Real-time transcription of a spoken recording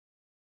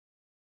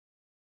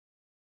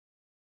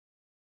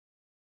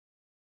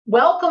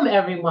Welcome,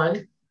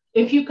 everyone.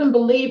 If you can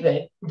believe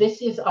it,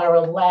 this is our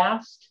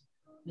last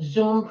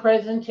Zoom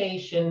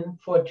presentation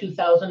for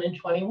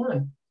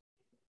 2021.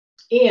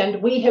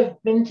 And we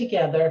have been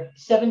together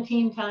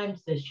 17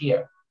 times this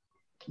year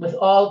with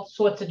all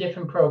sorts of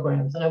different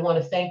programs. And I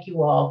want to thank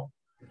you all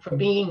for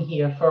being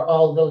here for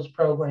all those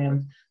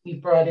programs.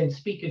 We've brought in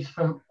speakers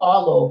from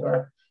all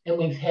over, and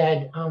we've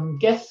had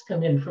guests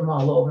come in from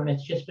all over, and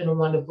it's just been a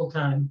wonderful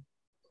time.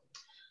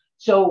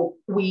 So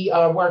we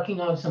are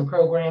working on some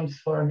programs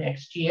for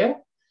next year.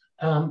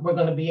 We're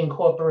going to be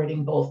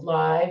incorporating both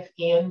live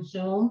and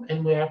Zoom,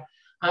 and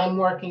I'm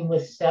working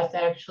with Seth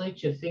actually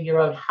to figure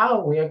out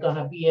how we're going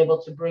to be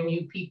able to bring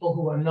you people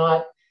who are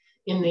not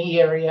in the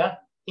area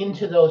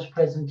into those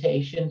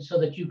presentations so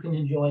that you can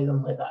enjoy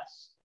them with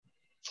us.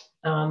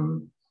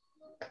 So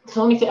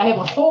let me see, I have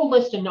a whole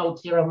list of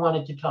notes here I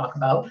wanted to talk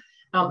about.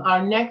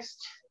 Our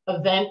next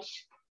event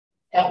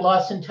at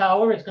Lawson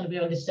Tower is going to be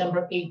on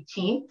December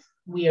 18th.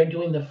 We are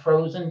doing the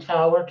Frozen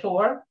Tower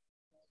tour.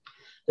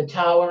 The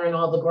tower and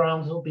all the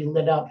grounds will be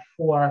lit up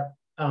for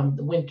the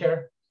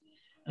winter.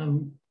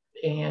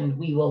 And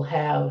we will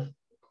have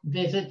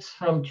visits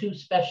from 2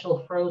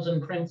 special frozen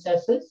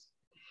princesses.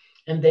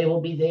 And they will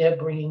be there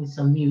bringing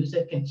some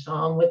music and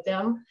song with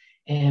them.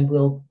 And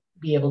we'll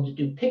be able to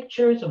do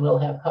pictures, and we'll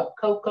have hot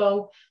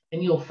cocoa.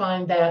 And you'll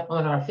find that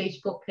on our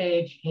Facebook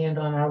page and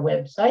on our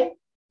website.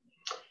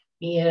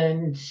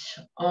 And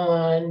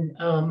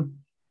on,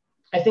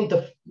 I think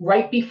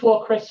right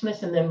before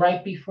Christmas and then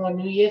right before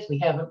New Year's, we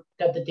haven't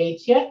got the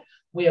dates yet.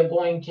 We are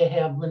going to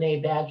have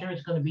Lene Badger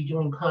is going to be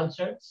doing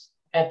concerts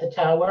at the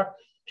tower.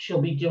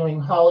 She'll be doing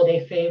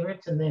holiday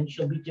favorites, and then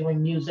she'll be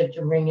doing music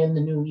to ring in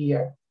the new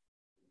year.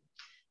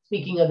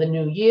 Speaking of the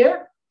new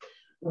year,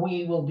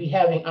 we will be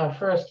having our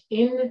first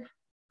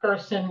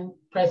in-person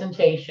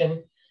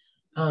presentation.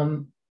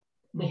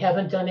 We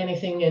haven't done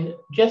anything in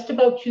just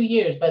about 2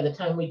 years by the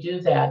time we do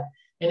that,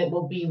 and it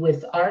will be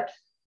with Art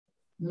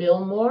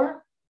Milmore,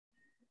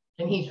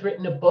 and he's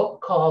written a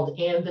book called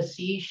And the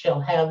Sea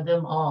Shall Have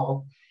Them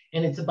All,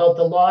 and it's about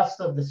the loss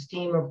of the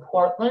steamer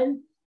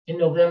Portland in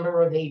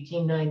November of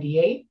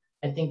 1898.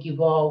 I think you've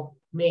all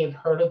may have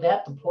heard of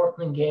that, the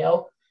Portland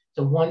Gale. It's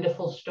a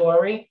wonderful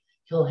story.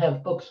 He'll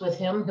have books with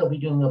him. He'll be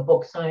doing a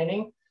book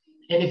signing,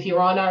 and if you're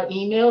on our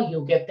email,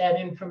 you'll get that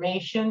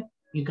information.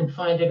 You can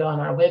find it on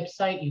our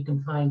website. You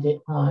can find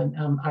it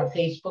on our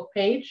Facebook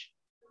page.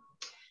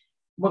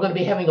 We're going to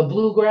be having a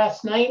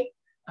bluegrass night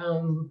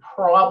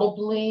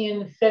probably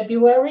in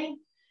February,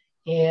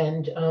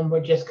 and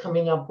we're just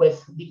coming up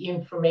with the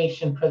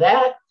information for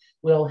that.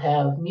 We'll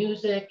have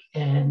music,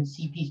 and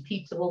CP's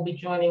Pizza will be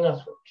joining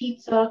us with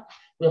pizza.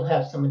 We'll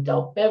have some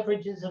adult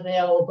beverages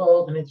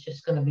available, and it's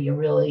just going to be a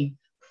really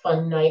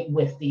fun night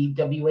with the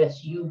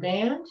WSU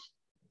band.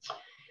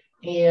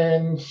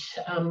 And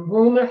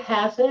rumor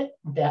has it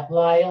that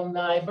Lyle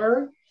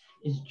Nyberg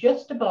is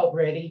just about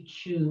ready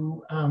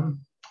to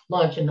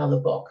launch another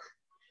book.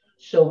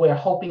 So we're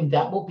hoping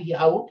that will be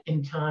out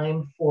in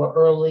time for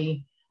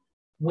early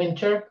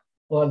winter,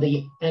 or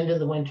the end of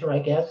the winter, I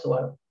guess,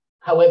 or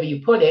however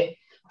you put it,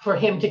 for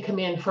him to come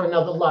in for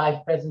another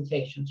live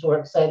presentation. So we're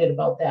excited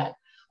about that.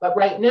 But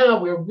right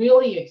now, we're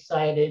really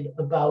excited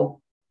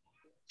about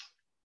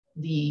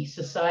the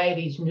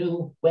Society's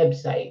new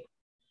website.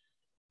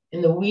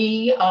 In the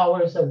wee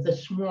hours of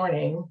this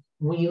morning,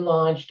 we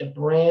launched a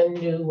brand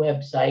new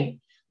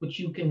website, which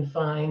you can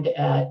find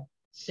at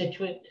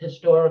Scituate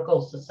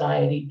Historical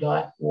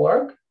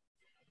Society.org.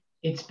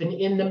 It's been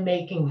in the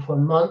making for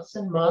months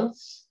and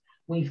months.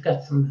 We've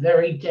got some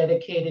very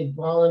dedicated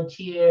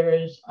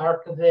volunteers,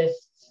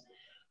 archivists,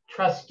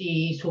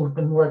 trustees who have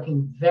been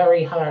working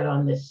very hard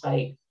on this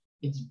site.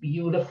 It's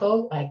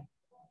beautiful. I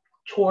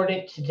toured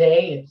it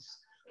today. It's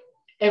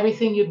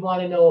everything you'd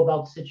want to know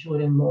about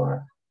Scituate and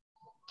more.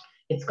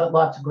 It's got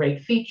lots of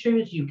great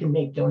features. You can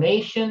make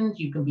donations.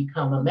 You can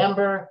become a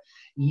member.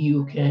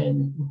 You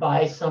can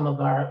buy some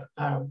of our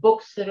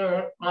books that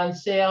are on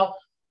sale.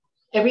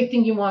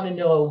 Everything you want to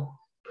know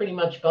pretty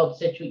much about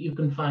Scituate, you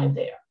can find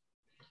there.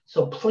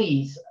 So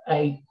please,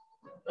 I'd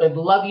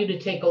love you to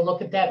take a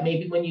look at that.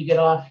 Maybe when you get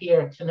off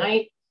here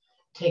tonight,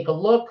 take a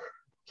look,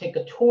 take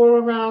a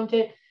tour around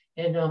it.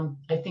 And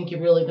I think you're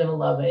really going to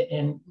love it.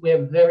 And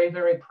we're very,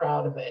 very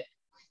proud of it.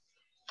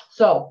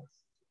 So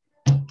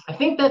I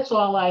think that's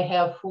all I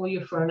have for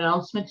you for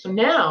announcements. So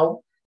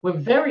now we're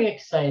very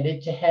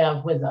excited to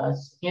have with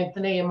us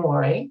Anthony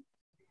Amore,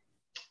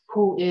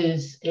 who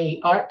is an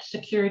art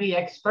security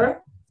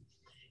expert.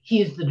 He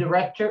is the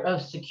Director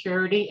of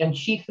Security and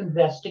Chief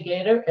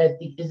Investigator at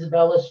the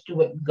Isabella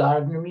Stewart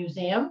Gardner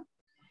Museum.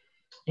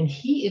 And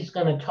he is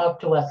going to talk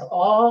to us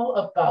all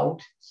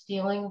about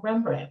stealing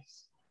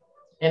Rembrandts.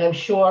 And I'm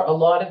sure a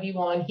lot of you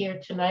on here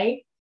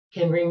tonight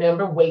can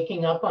remember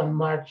waking up on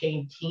March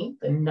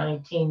 18th in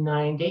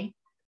 1990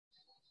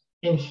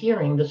 and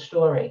hearing the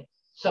story.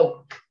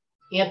 So,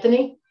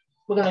 Anthony,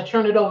 we're going to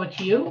turn it over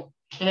to you.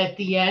 And at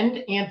the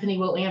end, Anthony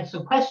will answer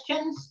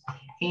questions,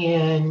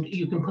 and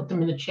you can put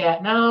them in the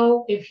chat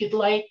now if you'd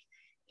like.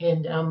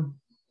 And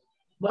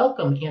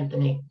welcome,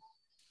 Anthony.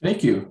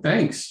 Thank you.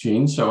 Thanks,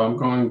 Gene. So I'm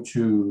going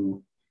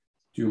to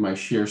do my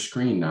share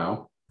screen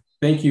now.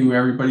 Thank you,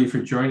 everybody, for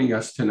joining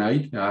us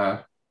tonight.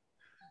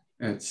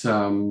 It's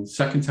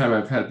second time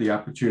I've had the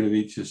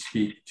opportunity to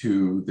speak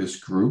to this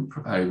group.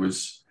 I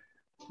was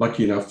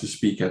lucky enough to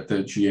speak at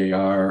the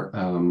GAR.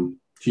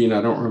 Gene,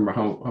 I don't remember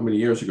how many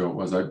years ago it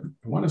was. I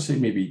want to say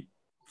maybe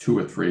 2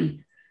 or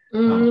 3.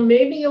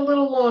 Maybe a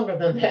little longer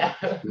than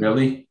that.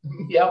 Really?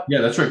 Yep.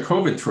 Yeah, that's right.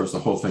 COVID throws the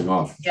whole thing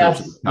off.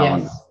 Yes.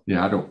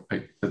 Yeah,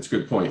 that's a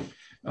good point.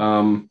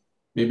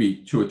 Maybe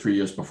 2 or 3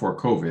 years before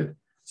COVID.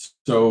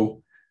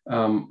 So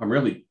I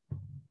really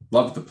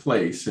love the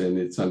place, and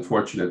it's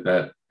unfortunate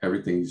that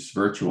everything's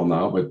virtual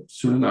now, but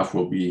soon enough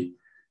we'll be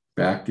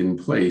back in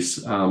place.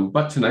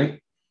 But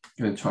tonight,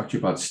 I'm going to talk to you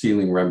about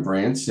stealing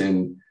Rembrandts,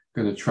 and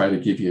going to try to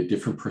give you a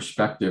different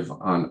perspective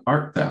on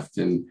art theft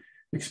and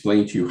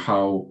explain to you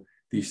how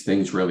these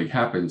things really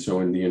happen.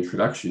 So in the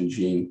introduction,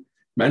 Gene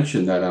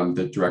mentioned that I'm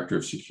the director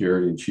of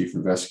security and chief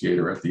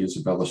investigator at the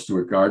Isabella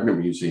Stewart Gardner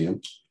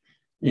Museum.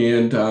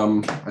 And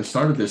I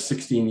started this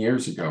 16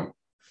 years ago.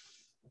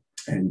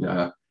 And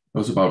I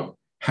was about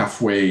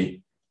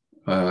halfway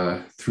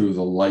through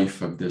the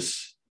life of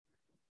this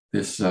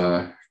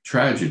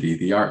tragedy,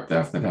 the art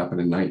theft that happened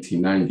in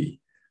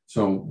 1990.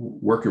 So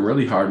working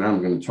really hard, and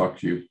I'm going to talk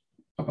to you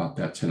about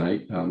that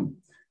tonight.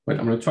 But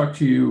I'm going to talk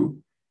to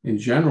you in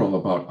general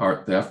about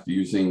art theft,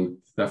 using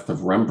theft of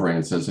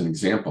Rembrandts as an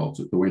example,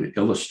 the way to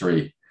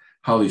illustrate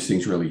how these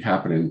things really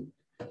happen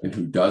and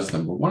who does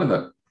them. But one of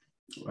the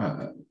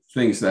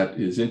things that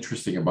is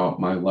interesting about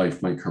my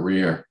life, my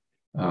career,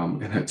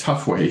 in a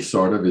tough way,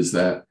 sort of, is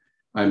that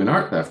I'm an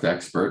art theft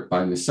expert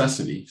by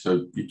necessity.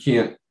 So you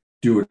can't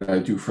do what I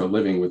do for a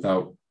living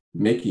without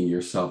making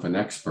yourself an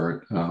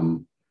expert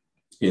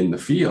in the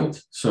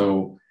field.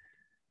 So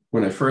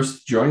when I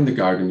first joined the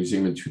Gardner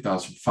Museum in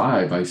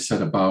 2005, I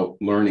set about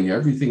learning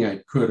everything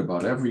I could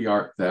about every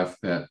art theft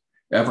that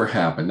ever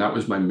happened. That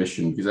was my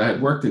mission, because I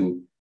had worked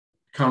in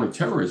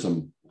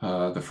counterterrorism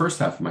the first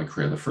half of my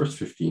career, the first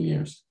 15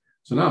 years.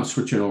 So now I'm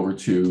switching over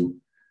to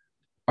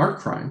art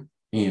crime.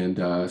 And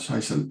so I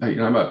said,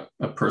 I'm a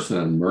person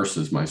that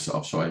immerses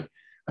myself. So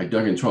I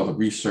dug into all the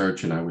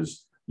research, and I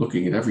was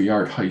looking at every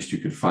art heist you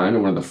could find.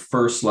 And one of the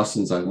first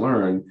lessons I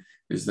learned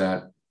is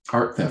that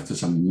art theft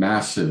is a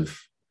massive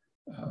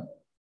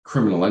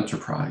criminal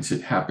enterprise.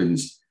 It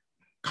happens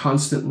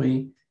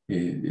constantly.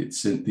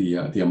 It's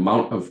the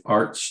amount of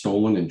art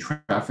stolen and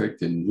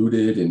trafficked and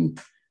looted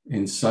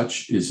and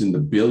such is in the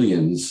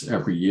billions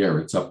every year.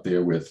 It's up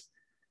there with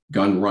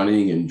gun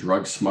running and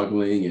drug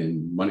smuggling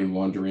and money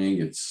laundering.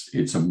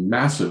 It's a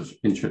massive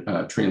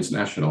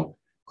transnational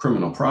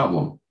criminal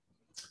problem.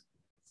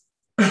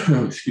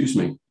 Excuse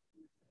me.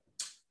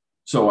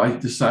 So I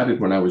decided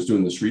when I was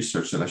doing this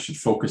research that I should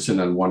focus in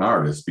on one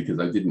artist, because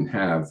I didn't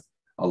have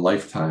a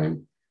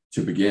lifetime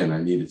to begin. I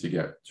needed to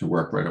get to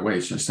work right away.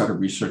 So I started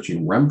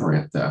researching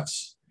Rembrandt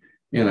thefts.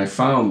 And I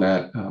found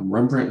that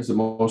Rembrandt is the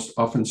most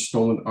often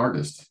stolen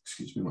artist.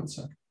 Excuse me one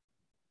second.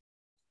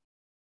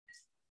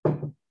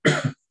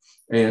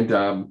 And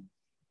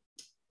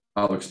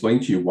I'll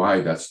explain to you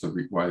why that's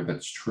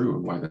true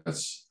and why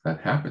that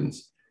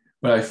happens.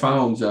 But I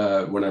found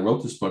when I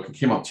wrote this book, it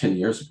came out 10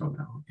 years ago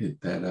now,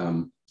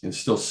 that it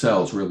still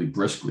sells really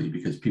briskly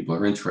because people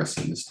are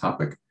interested in this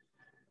topic.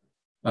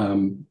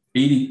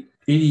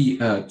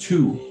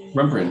 82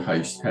 Rembrandt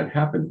heists had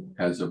happened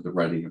as of the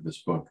writing of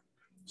this book.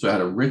 So I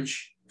had a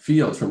rich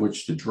field from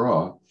which to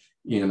draw,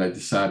 and I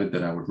decided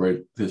that I would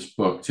write this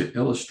book to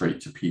illustrate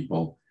to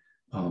people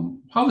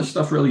how this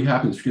stuff really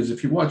happens. Because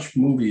if you watch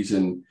movies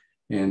and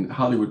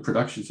Hollywood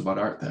productions about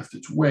art theft,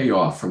 it's way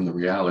off from the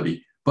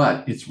reality,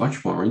 but it's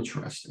much more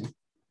interesting.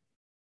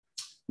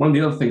 One of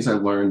the other things I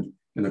learned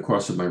in the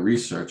course of my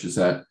research is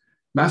that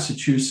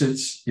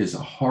Massachusetts is a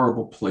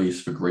horrible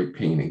place for great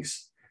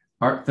paintings.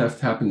 Art theft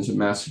happens in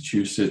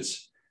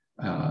Massachusetts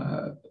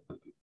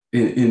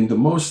in the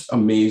most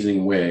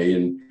amazing way.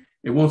 And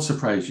it won't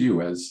surprise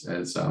you as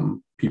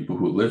people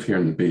who live here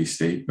in the Bay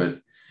State,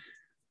 but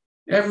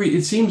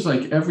it seems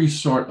like every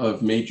sort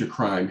of major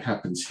crime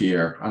happens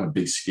here on a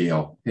big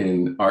scale,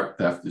 and art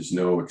theft is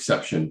no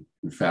exception.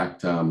 In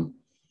fact,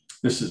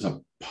 this is a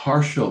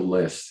partial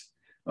list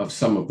of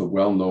some of the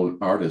well-known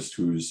artists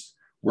whose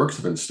works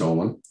have been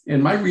stolen.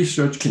 And my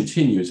research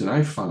continues, and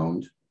I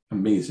found,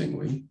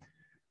 amazingly,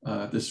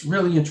 this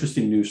really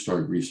interesting news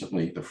story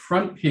recently. The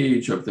front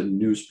page of the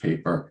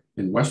newspaper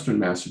in Western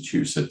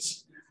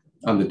Massachusetts,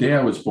 on the day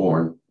I was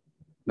born,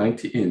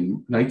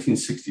 in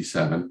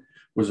 1967,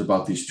 was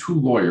about these 2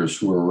 lawyers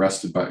who were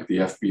arrested by the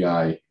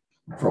FBI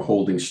for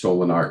holding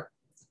stolen art.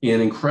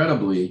 And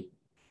incredibly,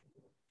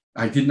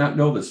 I did not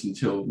know this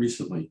until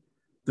recently,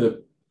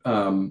 the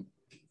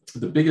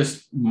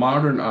biggest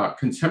modern art,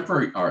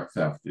 contemporary art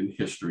theft in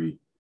history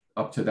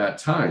up to that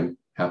time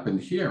happened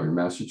here in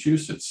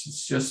Massachusetts.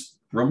 It's just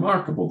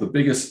remarkable. The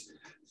biggest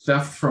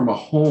theft from a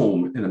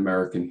home in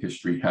American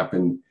history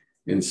happened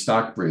in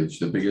Stockbridge.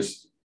 The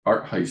biggest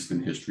art heist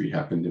in history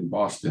happened in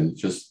Boston.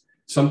 Just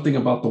something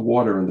about the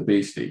water in the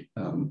Bay State.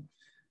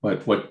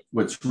 But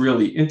what's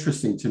really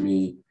interesting to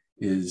me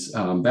is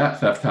that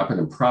theft happened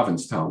in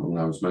Provincetown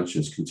when I was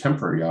mentioning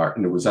contemporary art,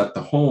 and it was at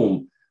the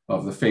home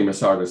of the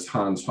famous artist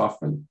Hans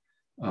Hofmann.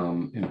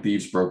 And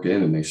thieves broke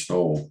in and they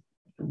stole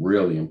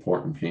really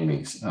important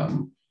paintings.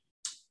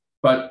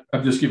 But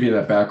I'll just give you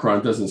that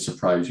background. It doesn't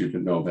surprise you to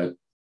know that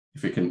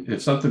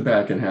if something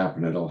bad can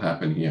happen, it'll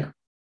happen here.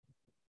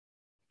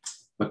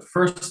 But the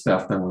first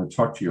theft I want to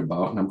talk to you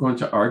about, and I'm going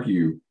to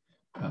argue,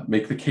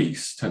 make the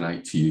case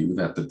tonight to you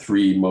that the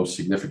three most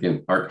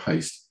significant art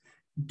heists,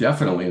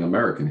 definitely in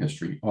American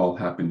history, all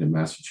happened in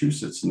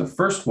Massachusetts. And the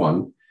first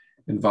one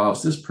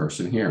involves this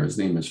person here. His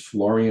name is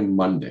Florian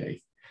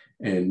Munday.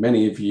 And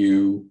many of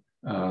you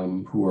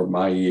who are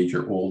my age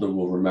or older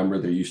will remember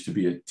there used to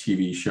be a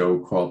TV show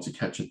called To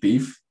Catch a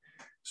Thief,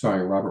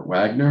 starring Robert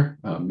Wagner,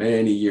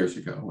 many years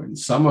ago. And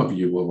some of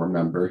you will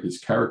remember his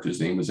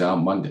character's name was Al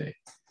Munday.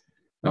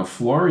 Now,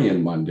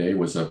 Florian Munday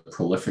was a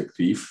prolific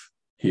thief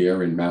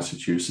here in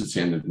Massachusetts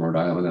and in Rhode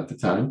Island at the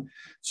time.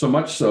 So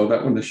much so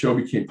that when the show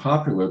became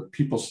popular,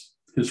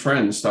 his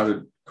friends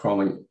started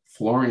calling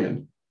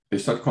Florian, they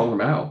started calling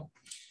him Al.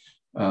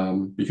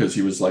 Because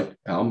he was like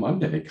Al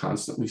Munday,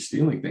 constantly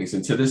stealing things.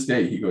 And to this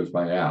day, he goes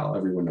by Al.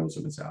 Everyone knows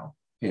him as Al.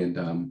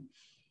 And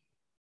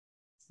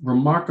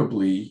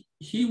remarkably,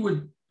 he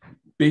would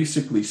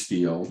basically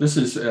steal, this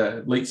is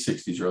late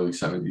 60s, early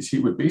 70s, he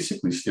would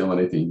basically steal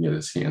anything he can get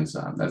his hands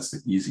on. That's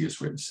the easiest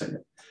way to say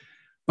it.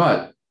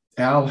 But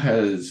Al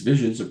has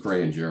visions of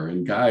grandeur,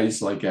 and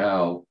guys like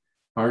Al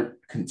aren't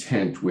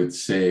content with,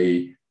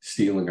 say,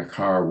 stealing a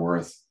car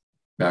worth,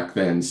 back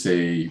then,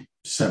 say,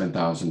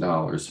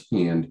 $7,000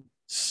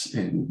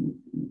 and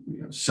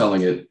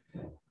selling it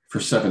for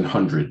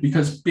 $700,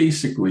 because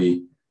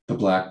basically the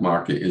black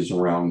market is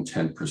around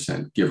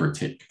 10%, give or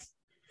take.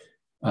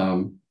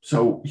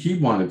 So he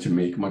wanted to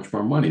make much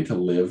more money, to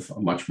live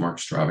a much more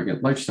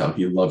extravagant lifestyle.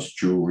 He loves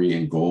jewelry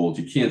and gold.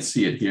 You can't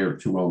see it here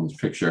too well in this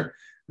picture,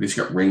 but he's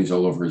got rings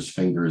all over his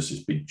fingers,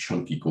 his big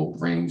chunky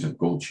gold rings and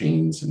gold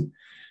chains. And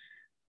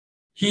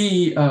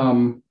he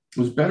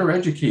was better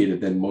educated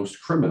than most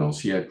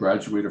criminals. He had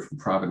graduated from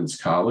Providence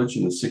College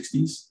in the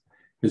 60s.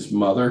 His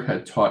mother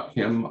had taught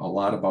him a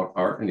lot about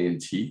art and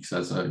antiques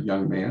as a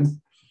young man.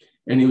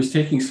 And he was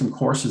taking some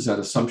courses at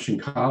Assumption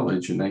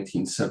College in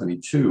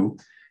 1972.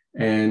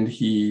 And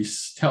he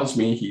tells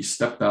me he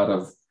stepped out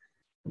of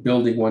a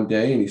building one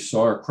day and he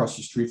saw across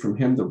the street from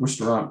him the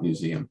Worcester Art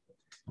Museum.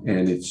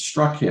 And it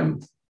struck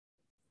him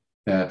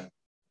that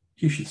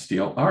he should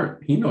steal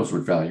art. He knows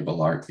what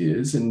valuable art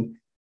is. And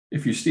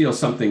if you steal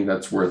something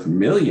that's worth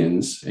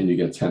millions and you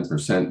get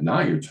 10%, now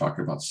you're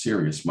talking about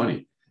serious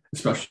money,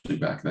 especially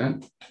back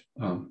then,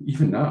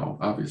 even now,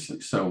 obviously.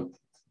 So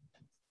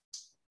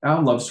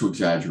Al loves to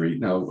exaggerate.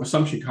 Now,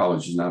 Assumption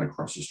College is not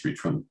across the street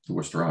from the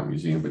Worcester Art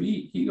Museum, but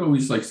he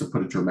always likes to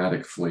put a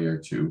dramatic flair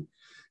to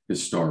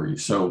his story.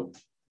 So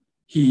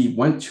he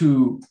went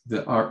to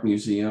the art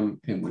museum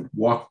and would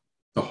walk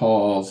the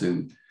halls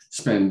and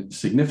spend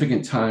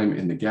significant time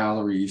in the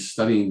galleries,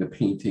 studying the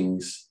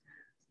paintings,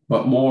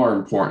 but more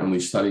importantly,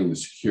 studying the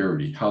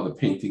security, how the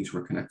paintings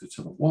were connected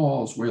to the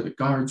walls, where the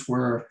guards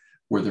were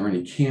there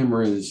any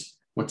cameras,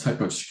 what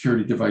type of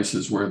security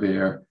devices were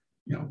there,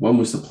 when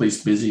was the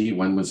place busy,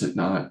 when was it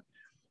not?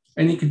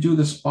 And he could do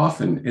this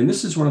often. And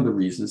this is one of the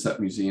reasons that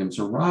museums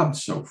are robbed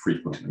so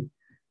frequently,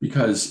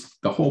 because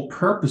the whole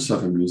purpose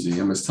of a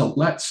museum is to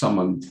let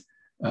someone,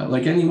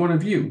 like any one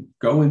of you,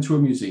 go into a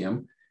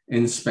museum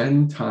and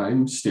spend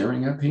time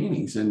staring at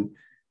paintings. And,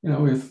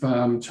 if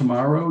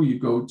tomorrow you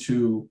go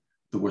to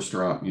the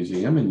Worcester Art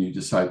Museum and you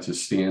decide to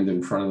stand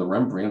in front of the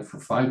Rembrandt for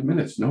 5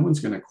 minutes, no one's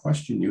going to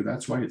question you.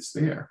 That's why it's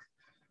there.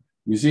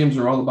 Museums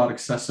are all about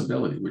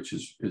accessibility, which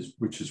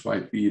is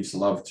why thieves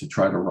love to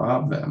try to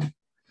rob them.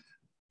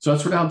 So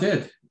that's what Al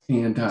did.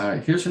 And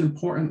here's an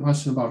important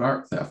lesson about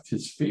art theft.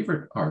 His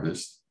favorite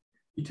artist,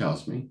 he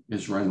tells me,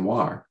 is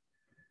Renoir.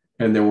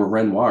 And there were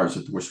Renoirs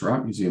at the Worcester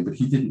Art Museum, but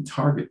he didn't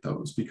target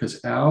those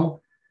because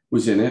Al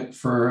was in it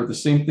for the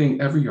same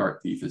thing every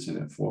art thief is in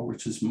it for,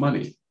 which is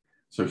money.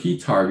 So he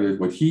targeted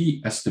what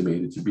he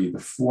estimated to be the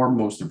 4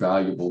 most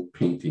valuable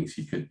paintings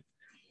he could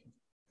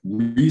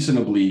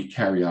reasonably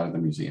carry out of the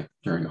museum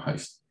during a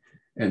heist.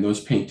 And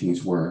those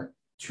paintings were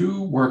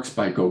 2 works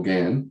by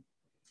Gauguin,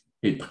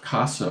 a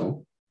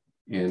Picasso,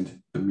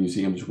 and the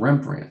museum's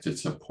Rembrandt.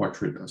 It's a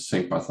portrait of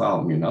St.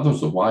 Bartholomew. Now,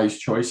 those are wise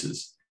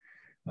choices.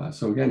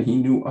 So again, he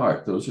knew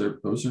art. Those are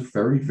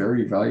very,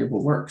 very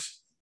valuable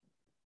works.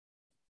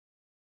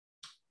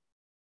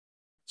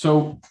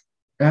 So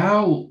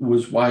Al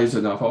was wise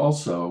enough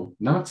also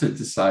not to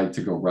decide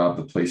to go rob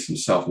the place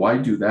himself. Why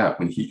do that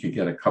when he could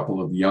get a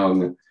couple of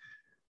young,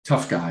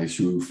 tough guys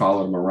who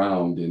followed him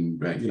around and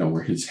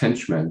were his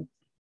henchmen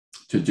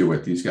to do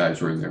it? These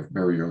guys were in their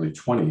very early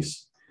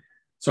 20s.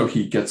 So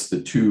he gets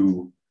the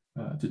two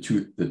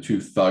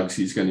thugs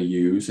he's going to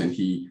use, and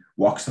he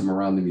walks them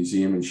around the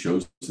museum and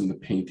shows them the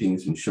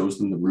paintings and shows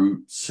them the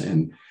routes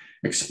and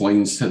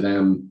explains to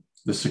them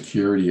the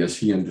security as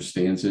he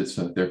understands it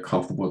so that they're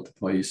comfortable at the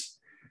place.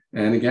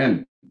 And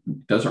again,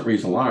 doesn't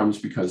raise alarms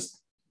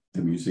because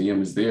the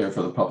museum is there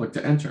for the public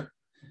to enter.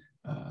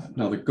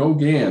 Now the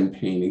Gauguin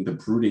painting, the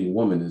brooding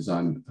woman, is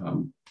on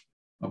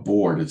a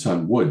board. It's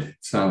on wood.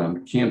 It's not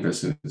on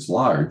canvas, and it's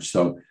large.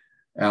 So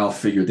Al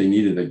figured they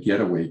needed a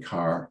getaway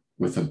car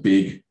with a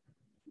big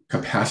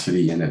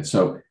capacity in it.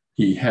 So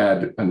he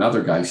had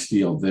another guy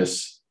steal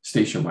this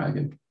station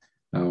wagon.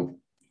 Now,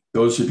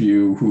 those of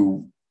you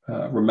who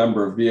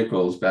remember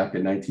vehicles back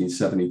in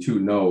 1972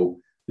 know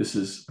this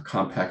is a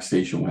compact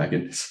station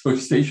wagon. So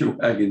station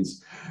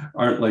wagons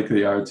aren't like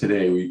they are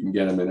today, where you can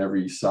get them in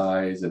every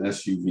size and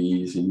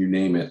SUVs and you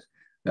name it.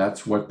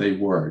 That's what they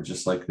were,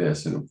 just like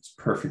this. And it was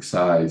perfect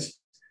size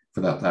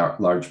for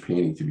that large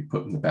painting to be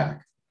put in the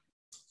back.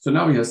 So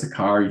now he has the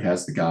car, he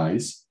has the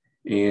guys,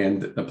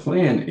 and the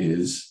plan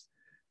is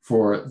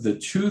for the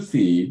two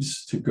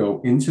thieves to go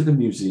into the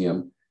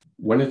museum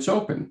when it's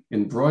open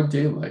in broad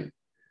daylight.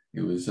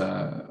 It was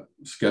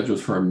scheduled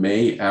for a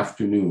May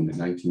afternoon in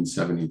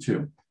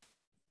 1972.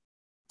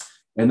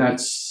 And that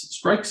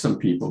strikes some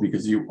people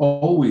because you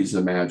always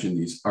imagine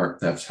these art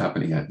thefts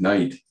happening at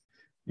night.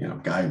 You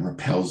know, guy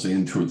rappels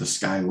in through the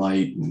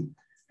skylight and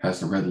has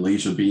the red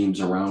laser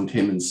beams around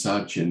him and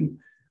such. And,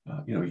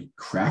 you know, he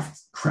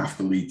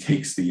craftily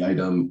takes the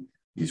item.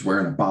 He's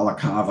wearing a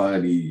balaclava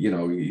and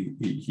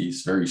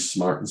he's very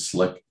smart and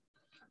slick.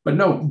 But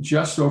no,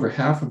 just over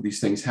half of these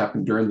things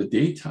happen during the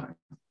daytime.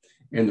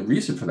 And the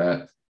reason for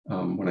that,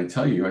 when I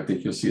tell you, I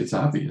think you'll see it's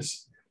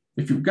obvious.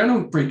 If you're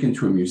going to break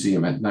into a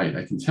museum at night,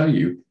 I can tell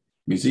you,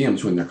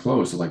 museums when they're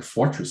closed are like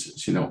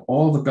fortresses. You know,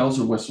 all the bells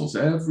and whistles,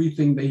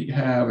 everything they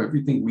have,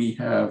 everything we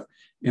have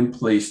in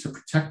place to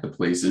protect the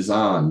place is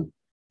on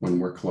when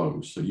we're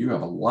closed. So you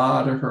have a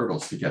lot of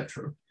hurdles to get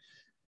through.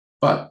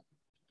 But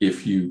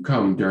if you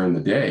come during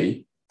the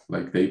day,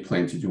 like they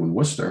plan to do in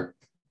Worcester,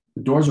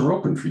 the doors are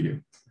open for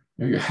you.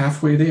 You're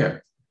halfway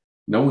there.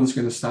 No one's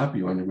going to stop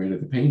you on your way to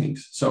the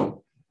paintings.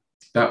 So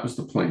that was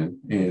the plan.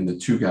 And the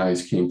two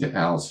guys came to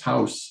Al's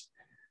house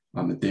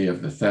on the day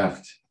of the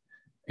theft,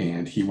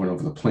 and he went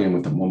over the plan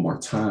with them one more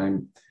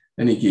time.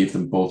 Then he gave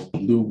them both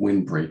blue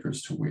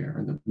windbreakers to wear.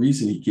 And the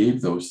reason he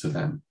gave those to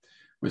them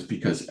was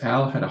because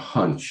Al had a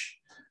hunch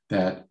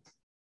that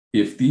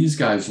if these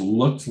guys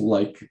looked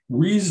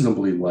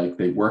reasonably like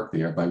they worked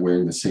there by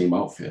wearing the same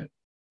outfit,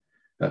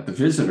 that the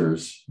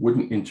visitors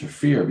wouldn't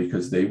interfere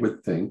because they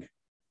would think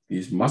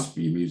these must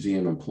be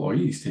museum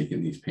employees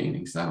taking these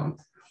paintings down.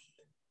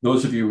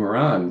 Those of you who are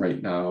on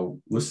right now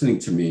listening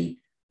to me,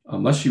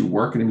 unless you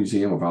work in a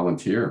museum or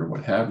volunteer or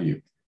what have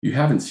you, you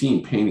haven't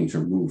seen paintings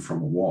removed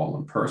from a wall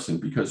in person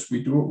because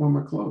we do it when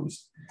we're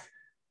closed.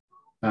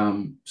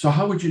 So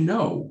how would you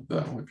know,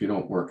 though, if you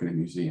don't work in a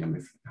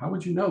museum? How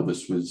would you know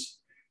this was,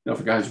 if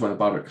the guys went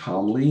about it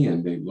calmly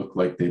and they looked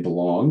like they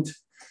belonged?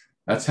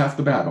 That's half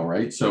the battle,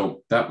 right?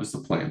 So that was the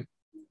plan.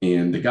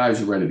 And the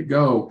guys are ready to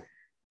go.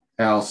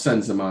 Al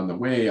sends them on the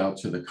way out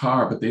to the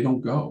car, but they don't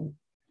go.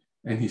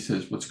 And he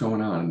says, what's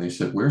going on? And they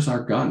said, where's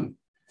our gun?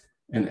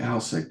 And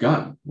Al said,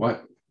 gun?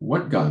 What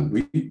gun?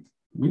 We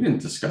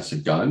didn't discuss a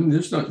gun.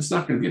 It's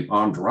not going to be an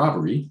armed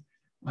robbery.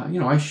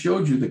 I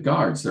showed you the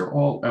guards. They're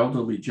all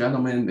elderly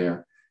gentlemen.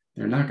 They're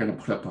not going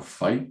to put up a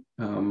fight.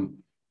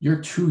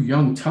 You're two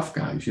young, tough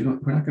guys.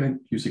 We're not going to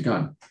use a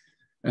gun.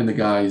 And the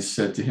guys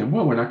said to him,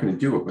 well, we're not going to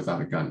do it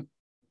without a gun.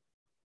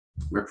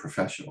 We're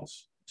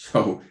professionals.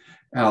 So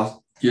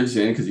Al gives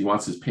in because he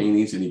wants his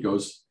paintings, and he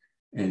goes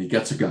and he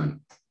gets a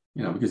gun,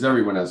 because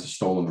everyone has a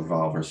stolen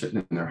revolver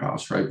sitting in their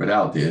house, right? But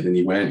Al did, and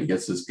he went, he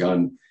gets his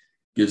gun,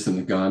 gives them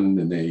the gun,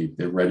 and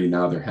they're ready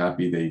now. They're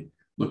happy. They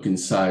look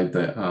inside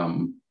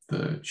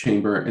the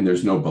chamber, and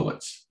there's no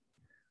bullets.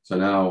 So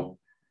now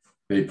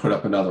they put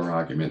up another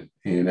argument,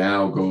 and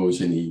Al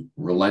goes and he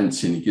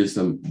relents and he gives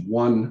them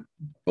one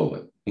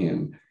bullet.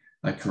 And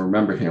I can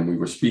remember him. We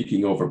were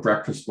speaking over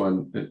breakfast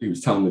when he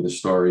was telling me the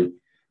story,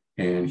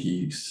 and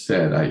he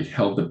said, I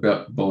held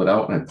the bullet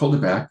out and I pulled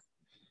it back,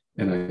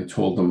 and I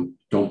told them,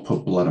 don't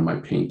put blood on my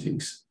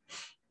paintings.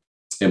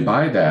 And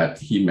by that,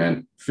 he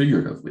meant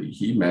figuratively.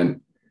 He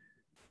meant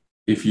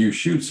if you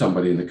shoot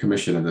somebody in the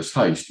commission of this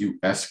heist, you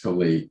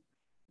escalate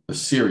the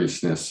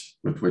seriousness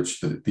with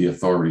which the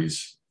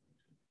authorities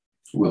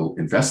will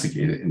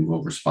investigate it and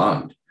will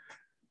respond.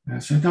 And I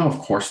said, no, of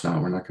course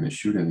not. We're not going to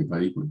shoot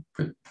anybody,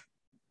 but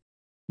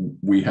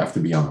we have to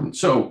be armed.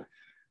 So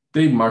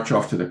they march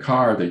off to the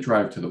car. They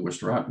drive to the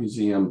Worcester Art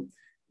Museum.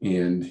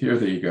 And here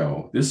they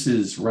go. This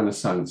is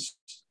Renaissance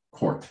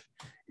Court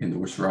in the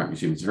Worcester Art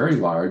Museum. It's very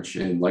large.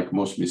 And like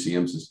most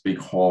museums, this big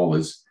hall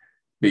is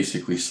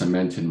basically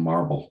cement and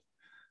marble.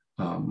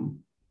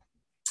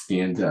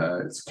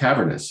 It's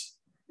cavernous.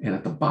 And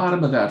at the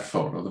bottom of that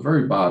photo, the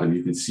very bottom,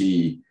 you can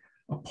see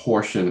a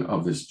portion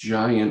of this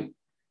giant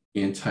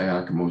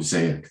anti-arc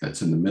mosaic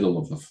that's in the middle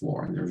of the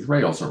floor. And there's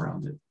rails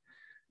around it.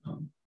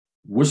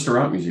 Worcester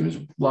Art Museum is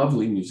a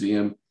lovely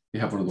museum. They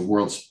have one of the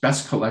world's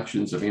best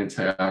collections of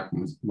anti-arc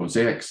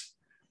mosaics.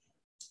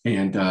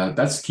 And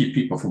that's to keep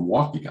people from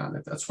walking on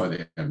it. That's why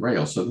they have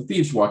rails. So the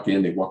thieves walk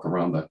in, they walk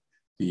around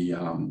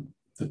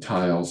the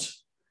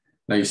tiles.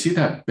 Now you see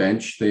that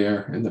bench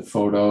there in the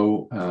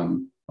photo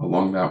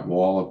along that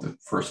wall of the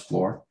first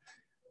floor.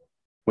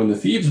 when the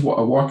thieves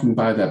are walking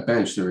by that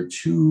bench, there are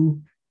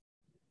two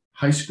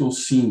high school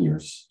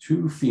seniors,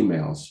 two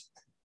females,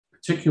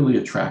 particularly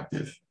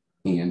attractive.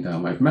 And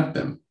I've met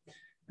them.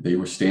 They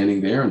were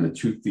standing there, and the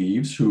two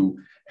thieves who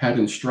had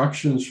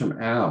instructions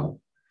from Al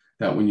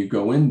that when you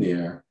go in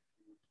there,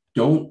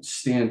 don't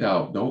stand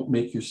out, don't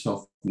make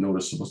yourself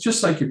noticeable. It's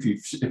just like if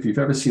you've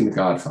ever seen The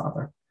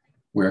Godfather,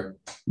 where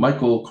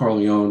Michael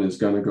Corleone is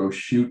going to go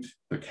shoot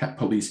the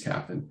police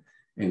captain,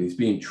 and he's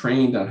being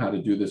trained on how to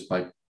do this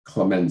by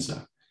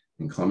Clemenza.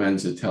 And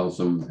Clemenza tells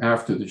him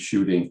after the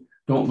shooting,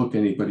 don't look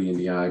anybody in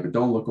the eye, but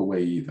don't look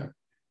away either.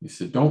 He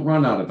said, don't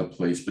run out of the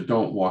place, but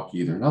don't walk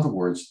either. In other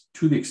words,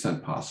 to the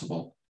extent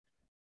possible,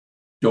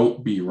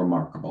 don't be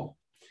remarkable.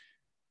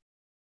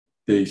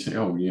 They say,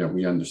 oh, yeah,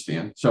 we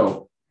understand.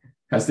 So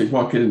as they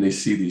walk in and they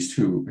see these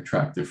two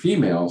attractive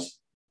females,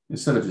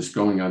 instead of just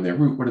going on their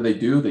route, what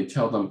do? They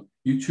tell them,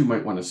 you two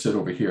might want to sit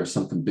over here.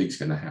 Something big's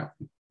going to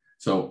happen.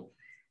 So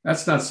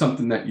that's not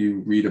something that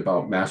you read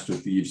about master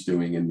thieves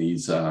doing in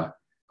these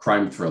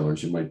crime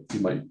thrillers. You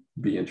might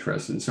be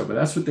interested in. So, but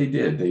that's what they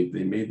did.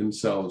 They made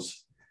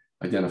themselves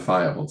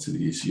identifiable to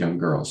these young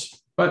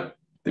girls. But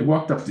they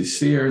walked up the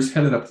stairs,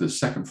 headed up to the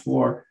second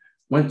floor,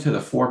 went to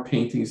the 4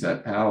 paintings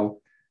that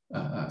Al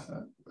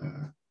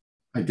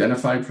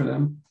identified for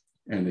them,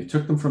 and they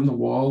took them from the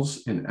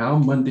walls. And Al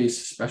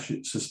Monday's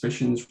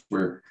suspicions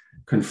were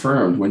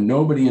confirmed when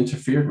nobody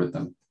interfered with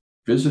them.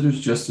 Visitors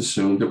just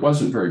assumed, it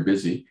wasn't very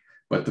busy,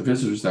 but the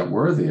visitors that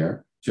were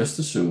there just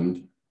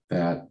assumed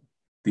that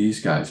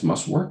these guys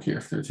must work here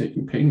if they're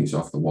taking paintings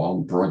off the wall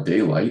in broad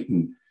daylight,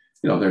 and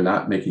they're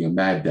not making a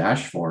mad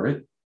dash for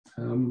it.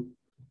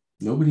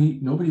 Nobody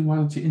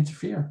wanted to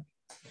interfere.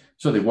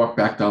 So they walk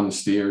back down the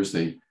stairs.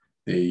 They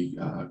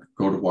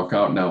go to walk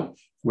out. Now,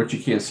 what you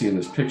can't see in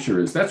this picture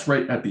is that's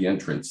right at the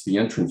entrance. The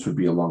entrance would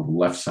be along the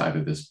left side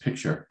of this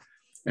picture.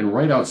 And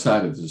right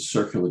outside of this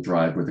circular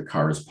drive where the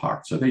car is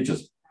parked. So they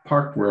just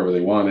parked wherever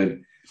they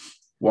wanted,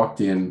 walked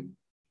in,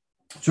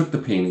 took the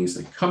paintings,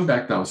 they come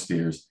back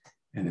downstairs,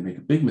 and they make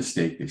a big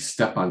mistake. They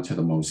step onto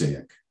the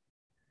mosaic.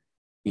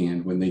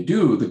 And when they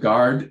do, the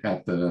guard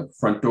at the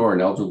front door,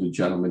 an elderly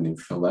gentleman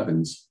named Phil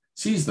Evans,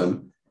 sees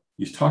them.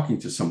 He's talking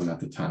to someone at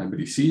the time, but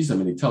he sees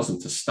them and he tells them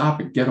to stop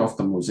and get off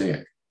the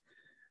mosaic.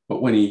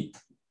 But when they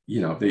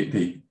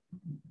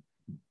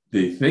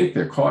think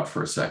they're caught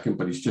for a second,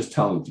 but he's just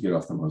telling them to get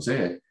off the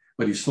mosaic.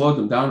 But he slowed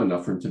them down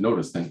enough for him to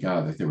notice, thank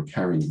God, that they were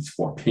carrying these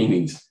 4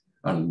 paintings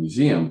out of the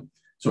museum.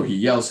 So he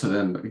yells to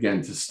them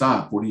again to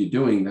stop. What are you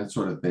doing? That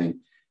sort of thing.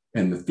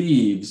 And the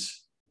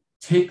thieves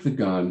take the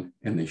gun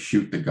and they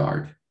shoot the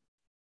guard.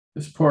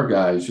 This poor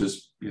guy is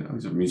just,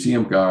 he's a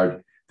museum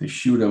guard. They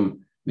shoot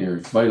him near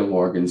his vital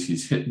organs.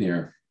 He's hit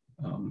near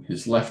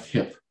his left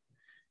hip.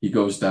 He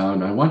goes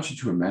down. I want you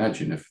to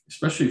imagine,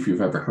 especially if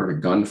you've ever heard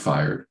a gun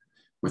fired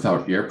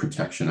without air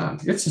protection on.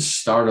 It's a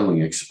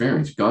startling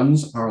experience.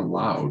 Guns are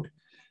loud.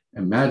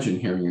 Imagine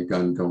hearing a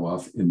gun go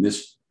off in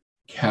this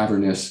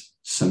cavernous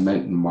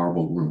cement and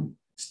marble room.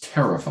 It's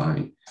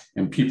terrifying.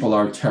 And people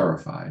are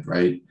terrified,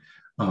 right?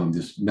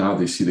 Now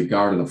they see the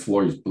guard on the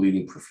floor. He's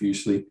bleeding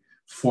profusely.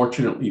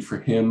 Fortunately for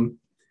him,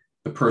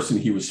 the person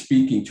he was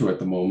speaking to at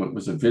the moment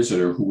was a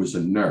visitor who was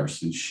a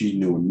nurse, and she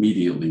knew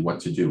immediately what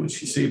to do, and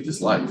she saved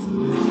his life.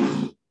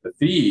 The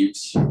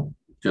thieves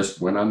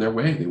just went on their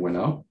way. They went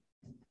out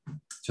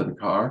to the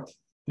car.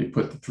 They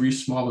put the 3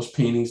 smallest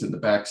paintings in the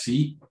back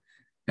seat,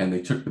 and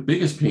they took the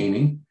biggest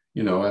painting.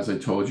 As I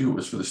told you, it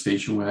was for the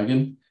station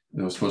wagon,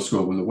 and it was supposed to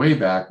go in the way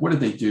back. What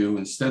did they do?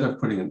 Instead of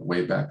putting it in the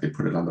way back, they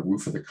put it on the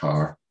roof of the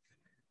car.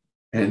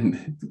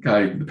 And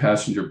the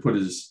passenger, put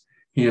his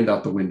hand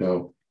out the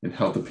window and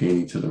held the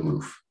painting to the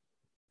roof.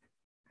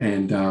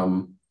 And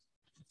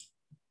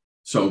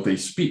so they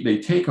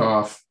take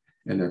off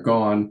and they're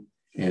gone.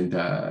 And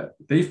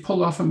they've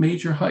pulled off a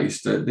major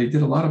heist. They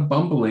did a lot of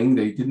bumbling.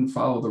 They didn't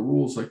follow the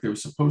rules like they were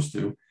supposed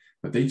to,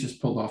 but they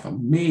just pulled off a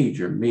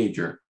major,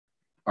 major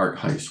art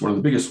heist, one of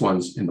the biggest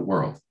ones in the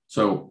world.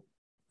 So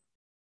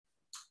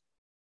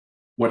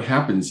what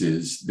happens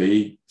is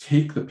they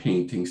take the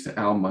paintings to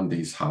Al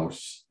Monday's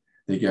house.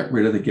 They get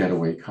rid of the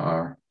getaway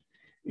car,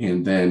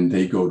 and then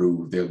they go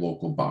to their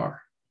local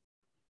bar.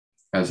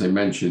 As I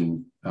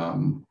mentioned,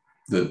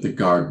 the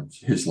guard,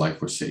 his life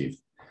was saved.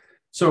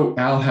 So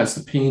Al has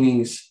the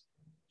paintings.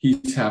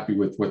 He's happy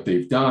with what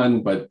they've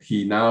done, but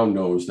he now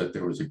knows that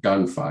there was a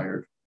gun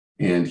fired.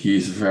 And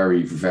he's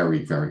very,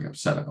 very, very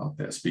upset about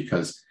this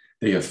because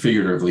they have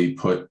figuratively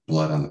put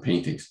blood on the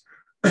paintings.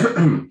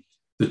 The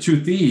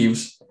 2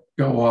 thieves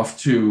go off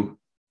to,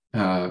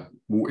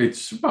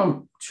 it's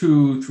about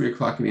 2-3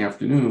 o'clock in the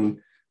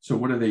afternoon. So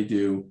what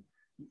do?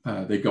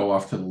 They go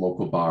off to the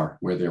local bar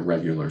where they're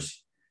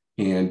regulars.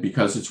 And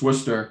because it's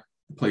Worcester,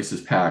 the place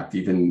is packed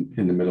even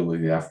in the middle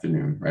of the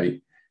afternoon,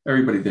 right?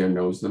 Everybody there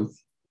knows them.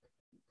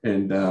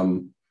 And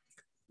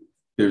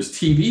there's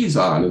TVs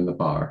on in the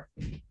bar.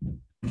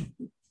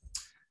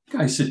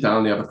 Guys sit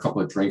down, they have a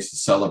couple of drinks to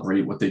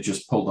celebrate what they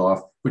just pulled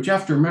off. But you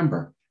have to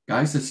remember,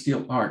 guys that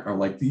steal art are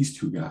like these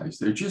 2 guys.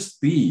 They're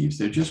just thieves.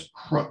 They're just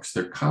crooks.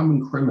 They're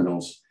common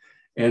criminals.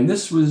 And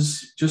this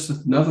was just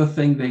another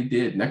thing they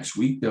did. Next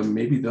week,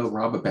 maybe they'll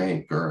rob a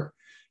bank or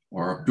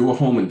do a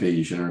home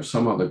invasion or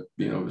some other,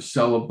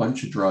 sell a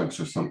bunch of drugs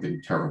or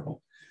something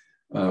terrible.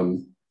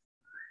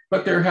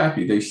 But they're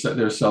happy.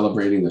 They're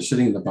celebrating. They're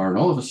sitting in the bar, and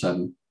all of a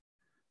sudden,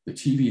 the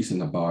TVs in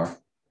the bar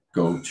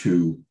go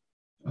to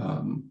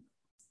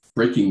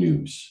breaking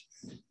news.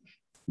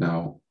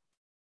 Now,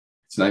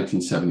 it's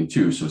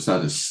 1972, so it's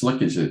not as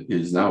slick as it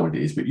is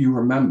nowadays. But you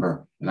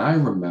remember, and I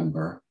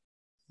remember,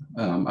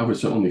 I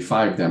was only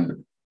 5 then, but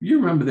you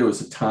remember there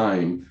was a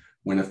time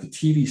when if the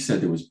TV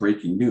said there was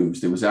breaking news,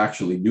 there was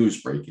actually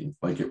news breaking,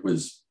 like it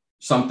was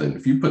something.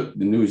 If you put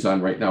the news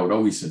on right now, it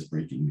always says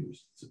breaking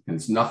news, and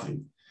it's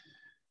nothing.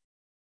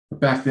 But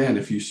back then,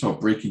 if you saw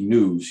breaking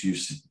news,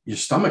 your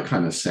stomach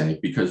kind of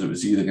sank because it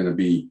was either going to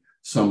be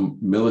some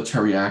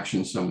military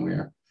action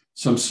somewhere,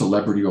 some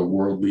celebrity or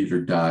world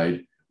leader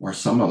died, or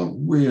some other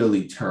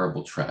really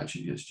terrible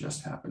tragedy has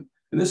just happened.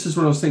 And this is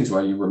one of those things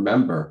where you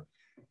remember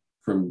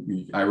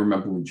I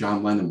remember when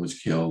John Lennon was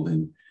killed,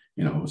 and,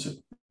 it was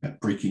a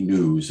breaking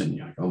news, and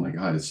you're like, oh my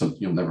God, it's something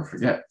you'll never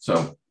forget.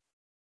 So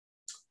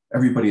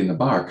everybody in the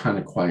bar kind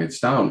of quiets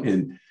down,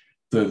 and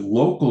the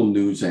local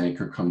news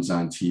anchor comes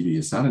on TV.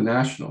 It's not a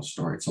national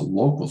story, it's a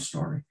local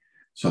story.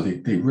 So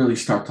they really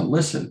start to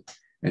listen.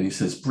 And he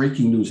says,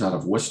 breaking news out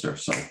of Worcester.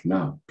 So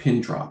now, pin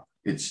drop,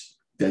 it's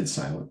dead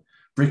silent.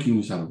 Breaking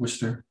news out of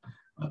Worcester.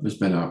 There's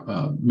been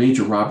a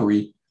major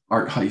robbery,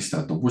 art heist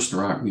at the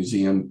Worcester Art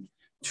Museum.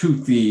 2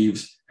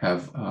 thieves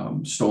have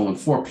stolen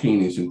 4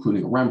 paintings,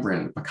 including a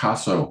Rembrandt, a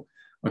Picasso.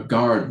 A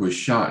guard was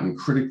shot and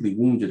critically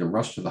wounded and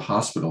rushed to the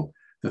hospital.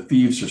 The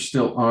thieves are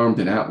still armed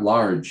and at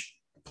large.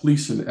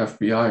 Police and the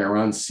FBI are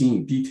on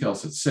scene.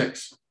 Details at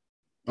 6.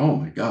 Oh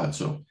my God.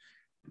 So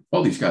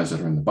all these guys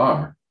that are in the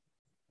bar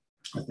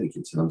are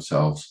thinking to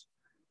themselves,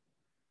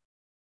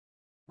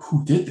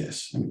 who did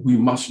this? I mean, we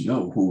must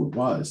know who it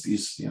was.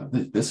 This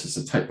is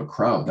the type of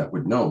crowd that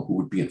would know who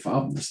would be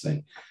involved in this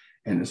thing.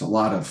 And there's a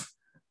lot of,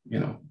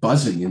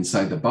 buzzing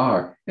inside the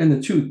bar. And the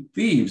 2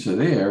 thieves are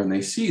there and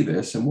they see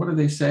this. And what do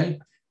they say?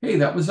 Hey,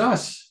 that was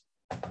us.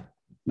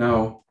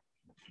 Now,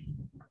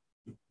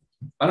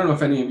 I don't know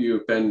if any of you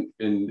have been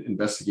in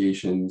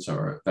investigations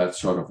or that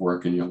sort of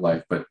work in your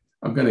life, but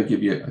I'm going to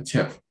give you a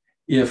tip.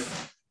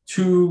 If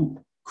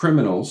 2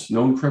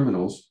 known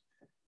criminals,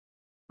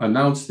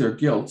 announce their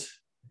guilt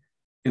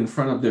in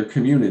front of their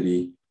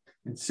community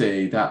and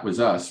say, that was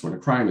us when a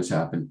crime has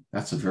happened,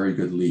 that's a very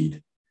good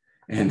lead.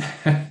 And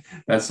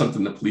that's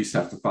something the police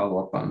have to follow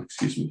up on.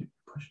 Excuse me.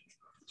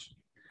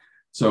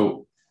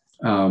 So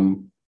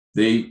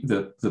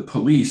the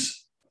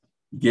police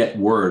get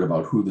word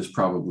about who this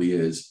probably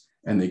is,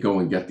 and they go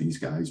and get these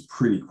guys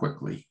pretty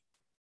quickly.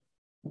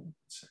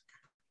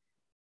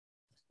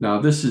 Now,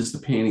 this is the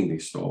painting they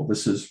stole.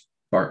 This is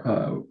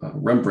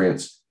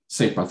Rembrandt's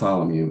St.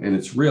 Bartholomew, and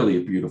it's really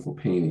a beautiful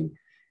painting.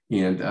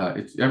 And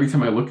every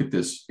time I look at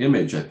this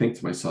image, I think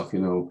to myself,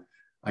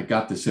 I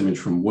got this image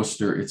from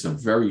Worcester. It's a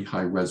very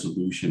high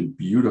resolution,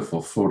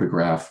 beautiful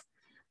photograph,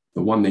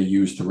 the one they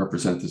used to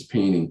represent this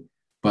painting,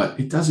 but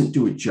it doesn't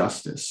do it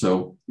justice.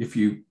 So if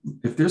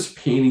there's a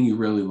painting you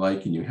really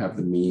like and you have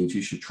the means,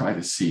 you should try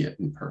to see it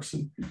in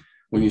person.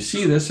 When you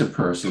see this in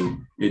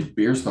person, it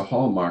bears the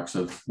hallmarks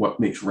of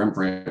what makes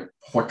Rembrandt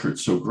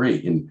portraits so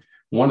great. And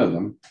one of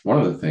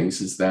the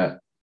things is that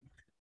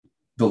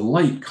the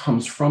light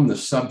comes from the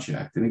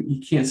subject, and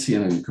you can't see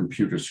it on your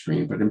computer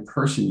screen, but in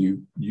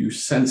person, you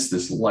sense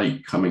this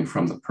light coming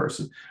from the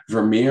person.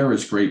 Vermeer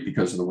is great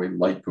because of the way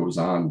light goes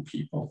on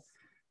people.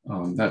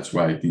 That's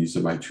why these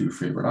are my 2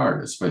 favorite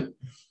artists, but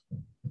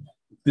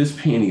this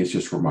painting is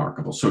just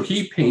remarkable. So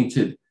he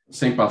painted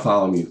St.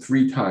 Bartholomew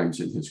 3 times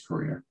in his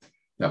career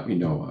that we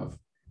know of.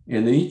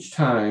 And then each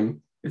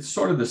time, it's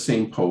sort of the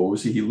same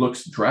pose. He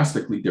looks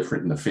drastically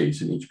different in the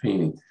face in each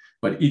painting,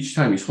 but each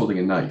time he's holding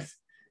a knife.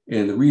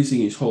 And the reason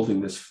he's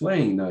holding this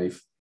flaying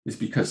knife is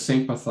because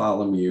St.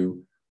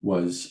 Bartholomew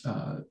was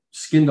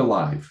skinned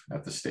alive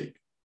at the stake.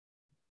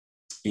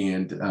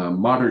 And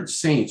martyred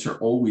saints are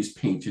always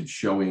painted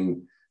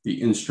showing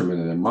the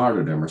instrument of their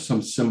martyrdom or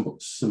some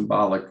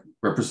symbolic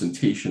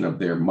representation of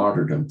their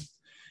martyrdom.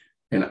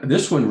 And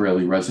this one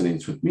really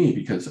resonates with me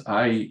because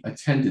I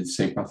attended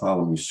St.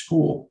 Bartholomew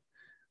School,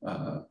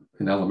 an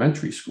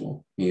elementary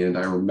school. And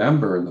I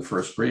remember in the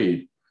 1st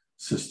grade,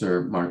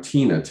 Sister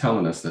Martina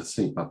telling us that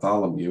St.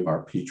 Bartholomew,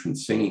 our patron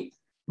saint,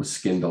 was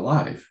skinned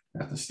alive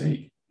at the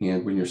stake.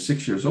 And when you're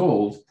 6 years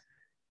old,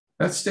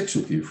 that sticks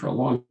with you for a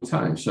long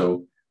time.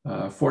 So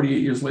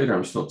 48 years later,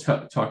 I'm still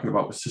talking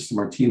about what Sister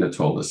Martina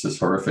told us, this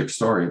horrific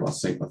story about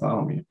St.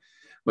 Bartholomew.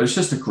 But it's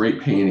just a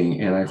great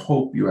painting, and I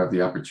hope you have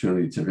the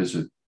opportunity to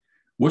visit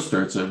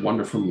Worcester. It's a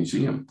wonderful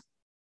museum.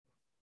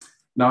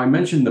 Now, I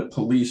mentioned the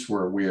police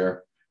were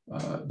aware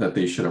that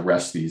they should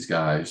arrest these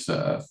guys,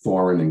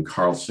 Thorin and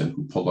Carlson,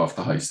 who pulled off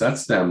the heist.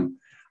 That's them.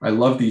 I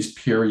love these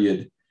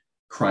period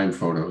crime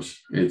photos.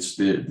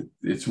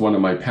 It's one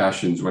of my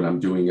passions when I'm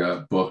doing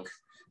a book,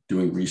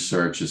 doing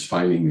research, is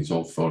finding these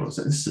old photos.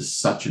 And this is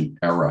such an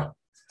era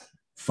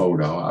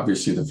photo.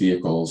 Obviously, the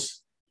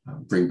vehicles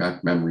bring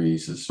back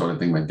memories, the sort of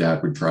thing my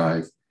dad would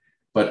drive.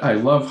 But I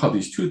love how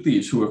these two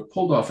thieves who have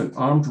pulled off an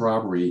armed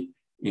robbery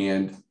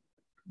and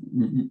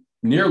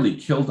nearly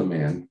killed a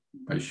man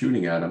by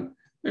shooting at him,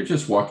 they're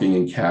just walking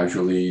in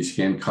casually, he's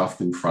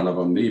handcuffed in front of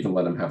them. They even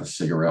let him have a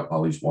cigarette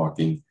while he's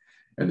walking,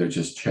 and they're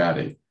just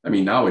chatting. I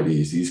mean,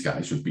 nowadays, these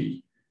guys would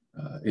be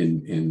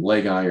in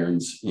leg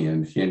irons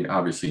and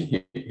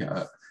obviously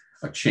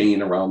a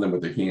chain around them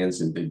with their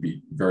hands, and they'd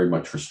be very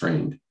much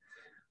restrained.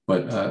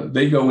 But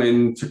they go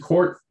into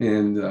court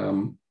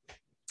and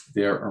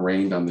they're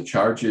arraigned on the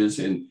charges.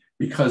 And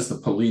because the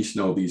police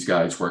know these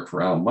guys work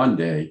for Al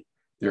Monday,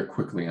 they're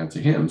quickly onto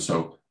him.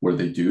 So what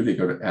do? They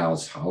go to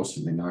Al's house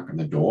and they knock on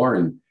the door.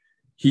 And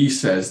he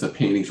says the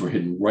paintings were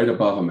hidden right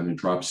above him in a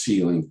drop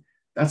ceiling.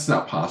 That's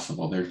not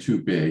possible. They're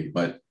too big,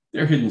 but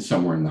they're hidden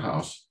somewhere in the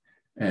house.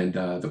 And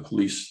the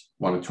police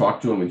want to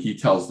talk to him, and he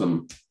tells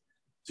them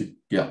to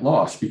get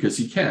lost because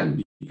he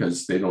can,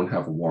 because they don't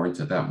have a warrant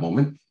at that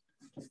moment.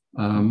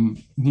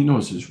 He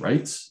knows his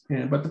rights,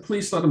 but the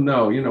police let him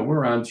know,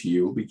 we're on to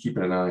you. We'll be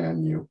keeping an eye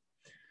on you.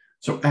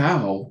 So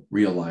Al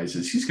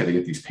realizes he's got to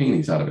get these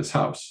paintings out of his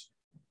house.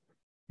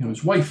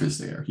 His wife is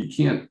there. He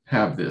can't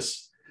have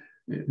this.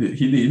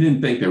 He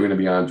didn't think they were going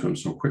to be on to him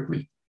so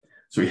quickly.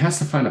 So he has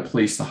to find a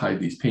place to hide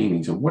these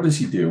paintings. And what does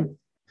he do?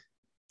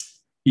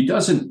 He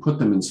doesn't put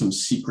them in some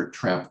secret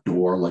trap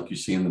door like you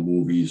see in the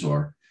movies,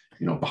 or,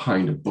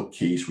 behind a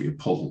bookcase where you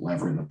pull the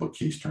lever and the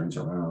bookcase turns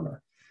around,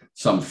 or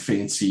some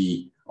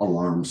fancy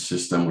alarm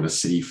system with a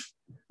safe.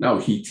 No,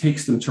 he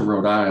takes them to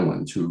Rhode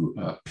Island, to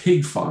a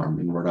pig farm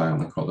in Rhode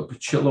Island called the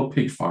Pachillo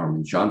Pig Farm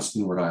in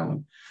Johnston, Rhode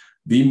Island,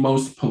 the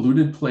most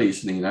polluted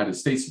place in the United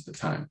States at the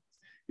time.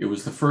 It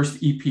was the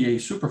first EPA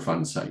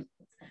Superfund site.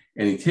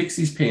 And he takes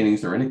these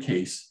paintings, they're in a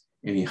case,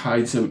 and he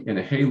hides them in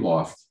a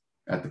hayloft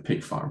at the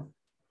pig farm.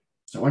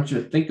 So I want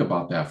you to think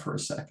about that for a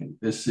second.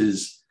 This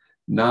is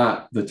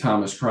not the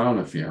Thomas Crown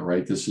affair,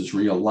 right? This is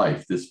real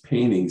life. These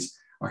paintings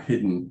are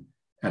hidden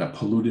at a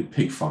polluted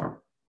pig farm.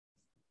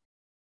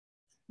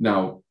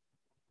 Now,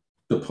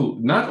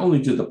 not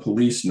only did the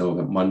police know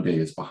that Monday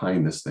is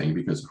behind this thing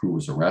because of who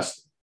was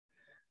arrested,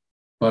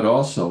 but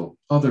also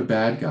other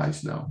bad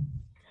guys know.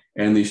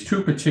 And these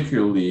two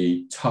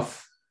particularly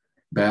tough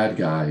bad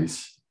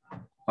guys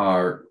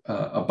are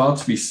about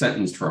to be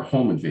sentenced for a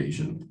home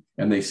invasion.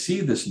 And they see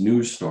this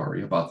news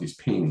story about these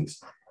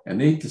paintings, and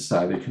they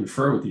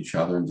confer with each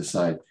other and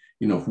decide,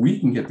 if we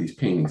can get these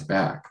paintings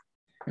back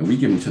and we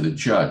give them to the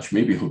judge,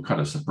 maybe he'll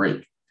cut us a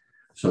break.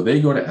 So they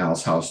go to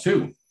Al's house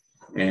too.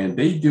 And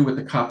they do what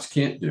the cops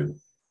can't do.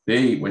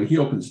 When he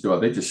opens the door,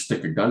 they just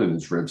stick a gun in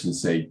his ribs and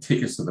say,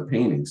 take us to the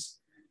paintings.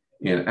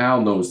 And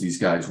Al knows these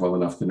guys well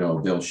enough to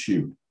know they'll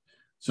shoot.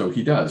 So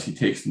he does. He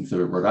takes them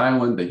to Rhode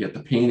Island. They get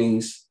the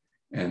paintings,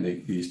 and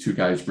these two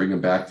guys bring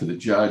them back to the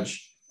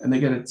judge, and they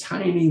get a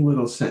tiny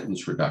little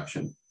sentence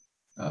reduction.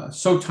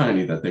 So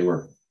tiny that they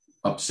were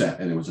upset,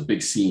 and it was a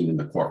big scene in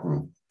the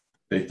courtroom.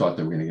 They thought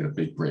they were going to get a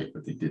big break,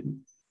 but they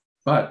didn't.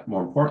 But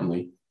more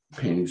importantly,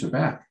 the paintings are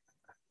back.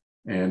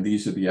 And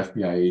these are the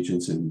FBI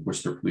agents and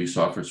Worcester police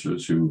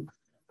officers who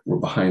were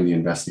behind the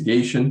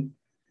investigation.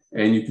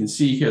 And you can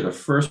see here the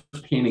first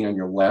painting on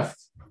your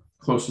left,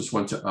 closest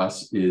one to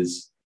us,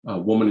 is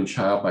Woman and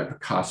Child by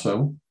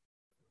Picasso.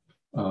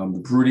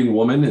 The brooding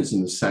woman is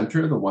in the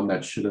center, the one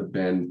that should have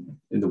been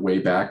in the way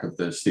back of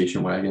the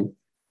station wagon.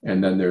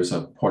 And then there's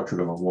a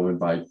portrait of a woman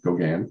by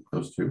Gauguin,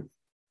 those two.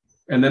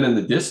 And then in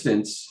the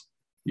distance,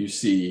 you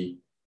see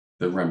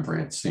the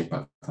Rembrandts, St.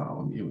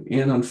 Bartholomew.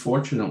 And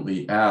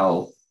unfortunately,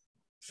 Al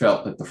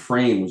felt that the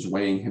frame was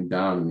weighing him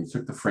down, and he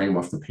took the frame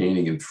off the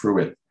painting and threw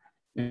it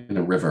in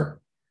a river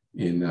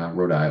in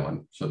Rhode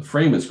Island. So the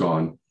frame is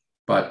gone,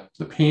 but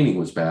the painting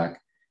was back.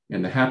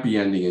 And the happy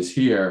ending is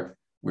here,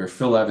 where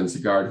Phil Evans, the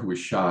guard who was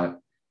shot,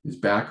 is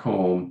back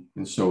home,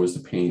 and so is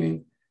the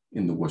painting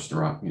in the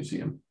Worcester Art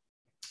Museum.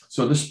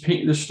 So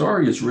this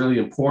story is really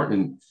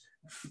important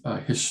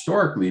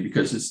historically,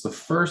 because it's the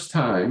first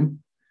time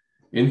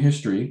in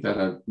history that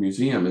a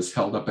museum is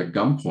held up at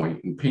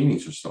gunpoint and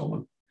paintings are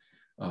stolen.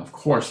 Of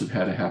course, it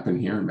had to happen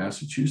here in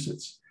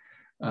Massachusetts.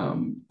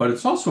 But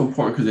it's also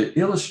important because it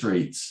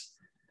illustrates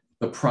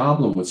the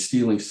problem with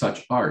stealing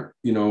such art.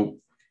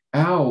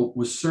 Al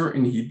was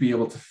certain he'd be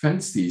able to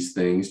fence these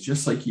things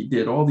just like he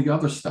did all the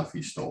other stuff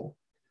he stole.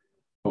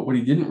 But what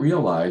he didn't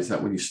realize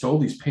that when he stole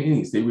these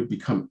paintings, they would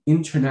become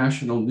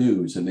international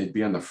news, and they'd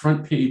be on the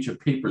front page of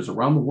papers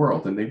around the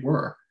world, and they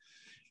were.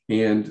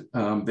 And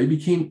they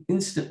became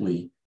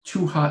instantly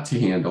too hot to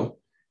handle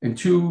and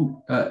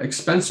too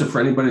expensive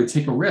for anybody to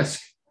take a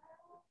risk.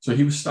 So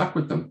he was stuck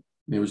with them.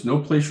 There was no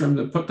place for him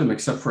to put them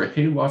except for a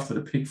hayloft at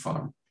a pig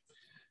farm.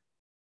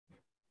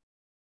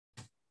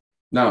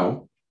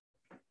 Now,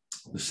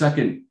 the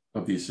second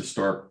of these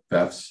historic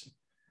thefts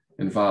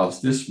involves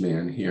this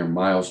man here,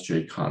 Miles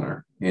J.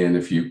 Connor. And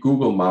if you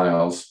Google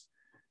Miles,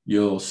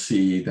 you'll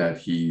see that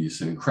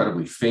he's an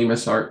incredibly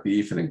famous art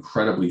thief, an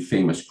incredibly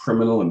famous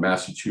criminal in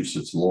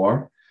Massachusetts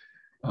law.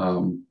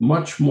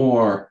 Much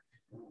more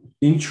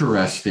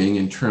interesting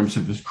in terms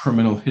of his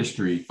criminal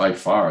history by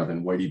far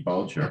than Whitey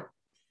Bulger.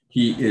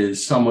 He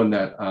is someone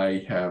that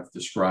I have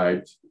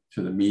described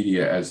to the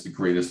media as the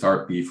greatest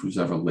art thief who's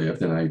ever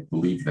lived, and I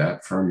believe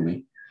that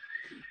firmly.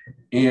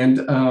 And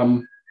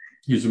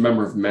he's a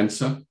member of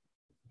Mensa,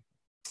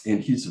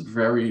 and he's a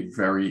very,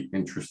 very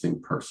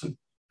interesting person.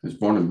 He was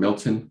born in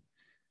Milton,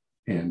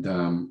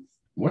 and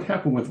what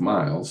happened with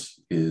Miles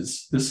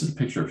is, this is a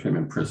picture of him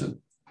in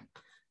prison.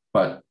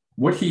 But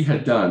what he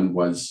had done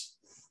was,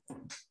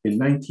 in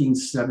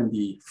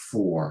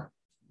 1974,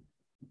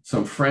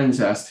 some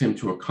friends asked him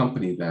to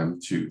accompany them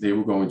they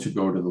were going to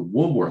go to the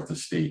Woolworth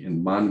estate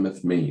in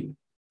Monmouth, Maine.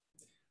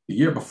 The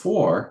year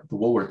before, the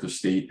Woolworth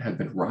estate had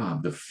been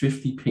robbed of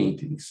 50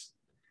 paintings.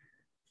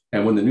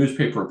 And when the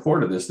newspaper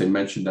reported this, they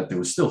mentioned that there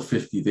was still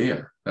 50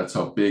 there. That's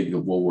how big the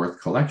Woolworth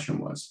collection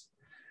was.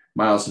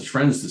 Miles's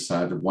friends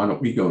decided, why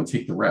don't we go and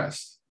take the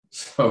rest?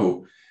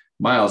 So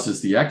Miles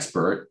is the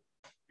expert.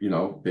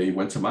 They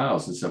went to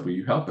Miles and said, will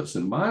you help us?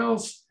 And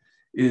Miles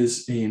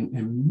is an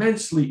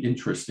immensely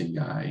interesting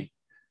guy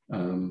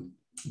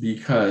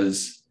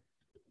because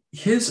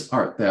his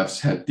art thefts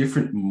had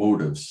different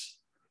motives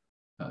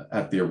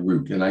at their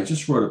root. And I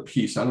just wrote a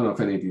piece. I don't know if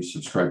any of you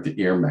subscribe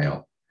to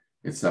Airmail.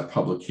 It's that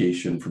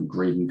publication from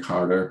Graydon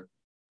Carter,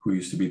 who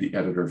used to be the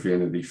editor of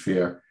Vanity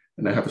Fair.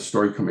 And I have a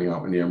story coming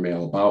out in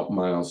Airmail about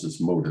Miles's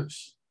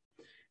motives.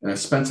 And I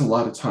spent a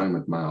lot of time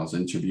with Miles,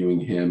 interviewing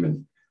him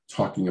and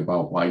talking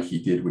about why he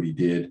did what he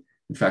did.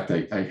 In fact,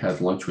 I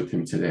had lunch with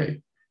him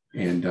today.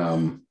 And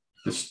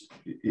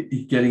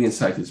getting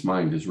inside his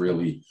mind is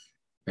really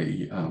a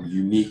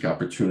unique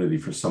opportunity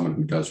for someone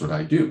who does what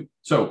I do.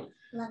 So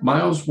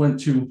Miles went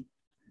to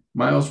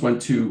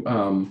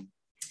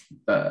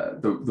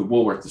the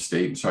Woolworth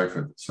estate. Sorry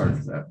for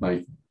that.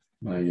 My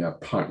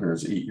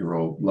partner's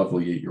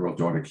lovely 8-year-old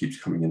daughter keeps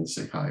coming in to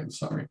say hi. I'm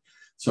sorry.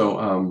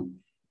 So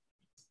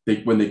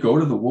when they go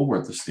to the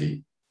Woolworth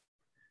estate,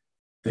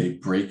 they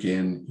break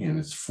in, and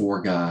it's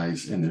 4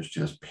 guys, and there's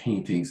just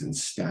paintings and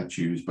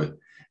statues, but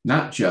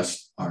not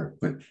just art,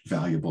 but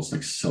valuables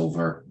like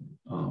silver,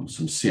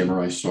 some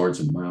samurai swords,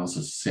 and Miles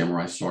is a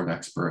samurai sword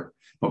expert.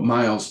 But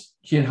Miles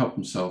can't help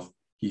himself.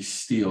 He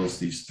steals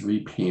these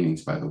 3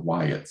 paintings by the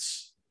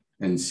Wyatts,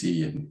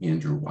 NC and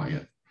Andrew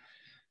Wyatt.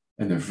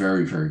 And they're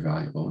very, very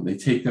valuable. And they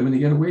take them and they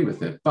get away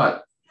with it.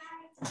 But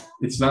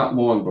it's not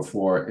long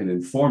before an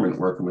informant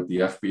working with the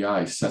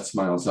FBI sets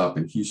Miles up,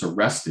 and he's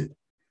arrested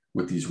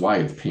with these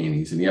Wyatt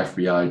paintings. And the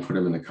FBI put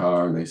him in the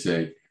car, and they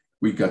say,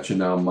 we got you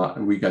now,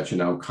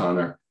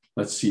 Connor.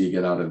 Let's see you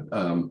get out of,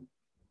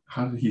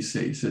 how did he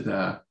say? He said,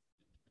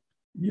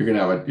 you're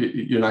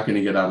not going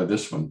to get out of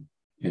this one.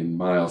 And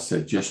Miles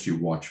said, just you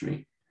watch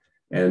me.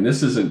 And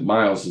this isn't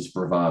Miles's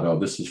bravado.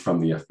 This is from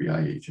the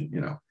FBI agent,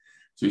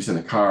 So he's in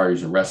the car,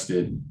 he's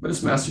arrested, but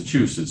it's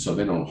Massachusetts, so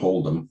they don't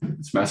hold him.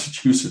 It's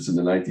Massachusetts in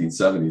the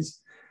 1970s.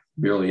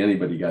 Barely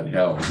anybody got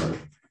held. But,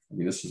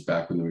 this was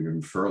back when they were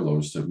giving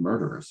furloughs to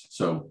murderers.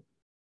 So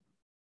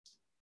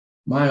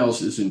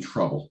Miles is in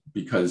trouble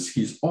because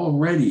he's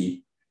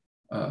already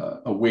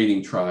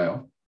awaiting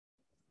trial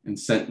and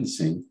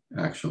sentencing,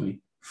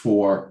 actually,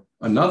 for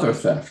another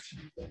theft,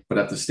 but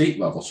at the state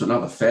level. So now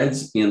the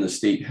feds and the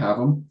state have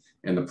him,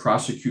 and the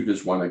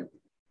prosecutors want to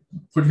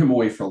put him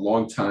away for a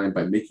long time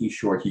by making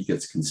sure he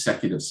gets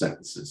consecutive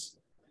sentences.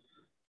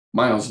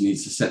 Miles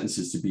needs the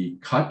sentences to be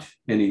cut,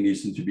 and he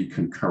needs them to be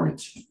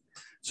concurrent.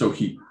 So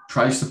he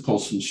tries to pull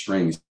some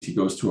strings. He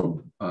goes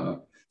to a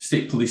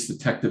state police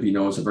detective he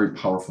knows, a very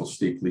powerful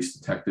state police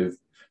detective,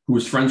 who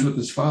is friends with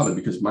his father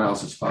because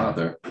Miles's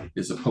father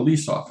is a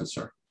police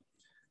officer,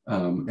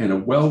 and a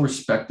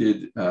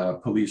well-respected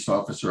police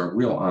officer, a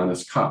real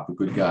honest cop, a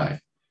good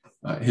guy.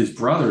 His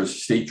brother is a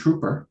state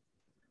trooper,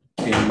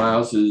 and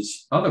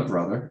Miles's other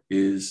brother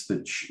is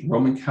the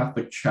Roman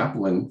Catholic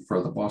chaplain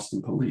for the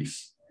Boston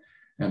police.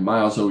 And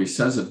Miles always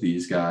says of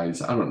these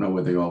guys, I don't know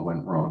where they all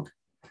went wrong,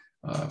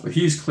 but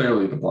he's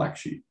clearly the black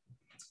sheep.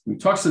 When he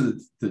talks to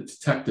the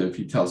detective,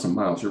 he tells him,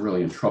 Miles, you're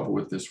really in trouble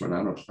with this one.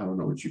 I don't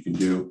know what you can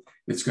do.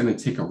 It's going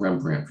to take a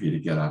Rembrandt for you to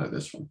get out of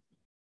this one.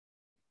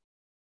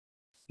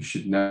 You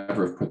should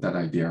never have put that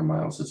idea in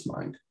Miles's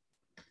mind.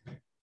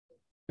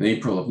 In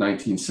April of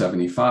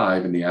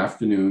 1975, in the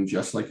afternoon,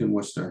 just like in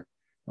Worcester,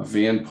 a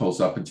van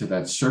pulls up into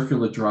that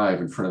circular drive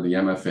in front of the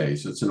MFA.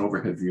 So it's an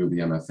overhead view of the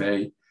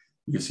MFA.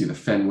 You can see the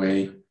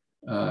Fenway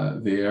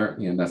there,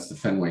 and that's the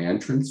Fenway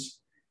entrance.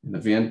 And the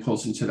van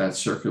pulls into that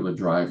circular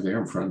drive there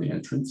in front of the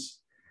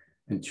entrance.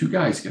 And 2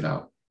 guys get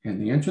out,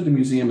 and they enter the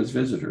museum as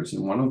visitors.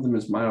 And one of them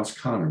is Miles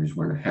Connor. He's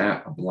wearing a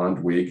hat, a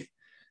blonde wig.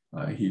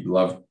 He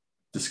loved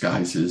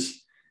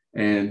disguises.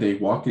 And they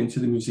walk into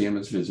the museum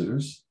as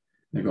visitors.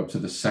 They go up to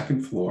the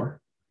 2nd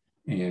floor,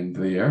 and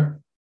there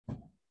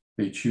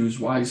they choose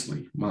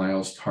wisely.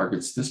 Miles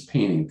targets this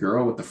painting,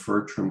 Girl with the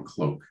Fur Trimmed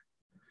Cloak.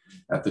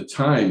 At the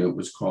time, it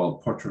was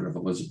called Portrait of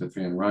Elizabeth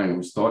Van Ryn. It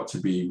was thought to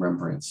be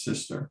Rembrandt's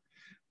sister,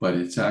 but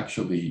it's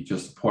actually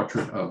just a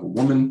portrait of a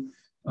woman,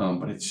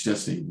 but it's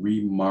just a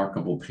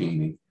remarkable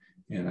painting.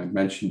 And I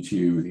mentioned to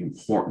you the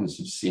importance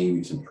of seeing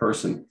these in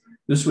person.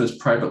 This was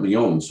privately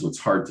owned, so it's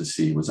hard to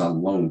see. It was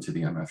on loan to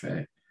the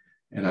MFA.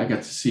 And I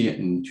got to see it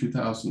in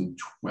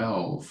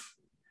 2012.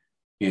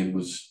 and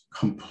was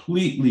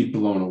completely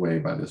blown away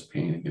by this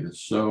painting. It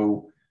is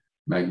so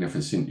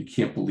magnificent. You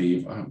can't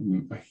believe a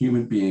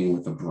human being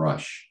with a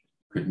brush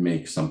could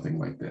make something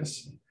like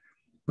this,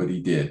 but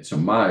he did. So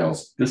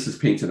Miles, this is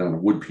painted on a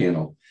wood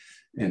panel,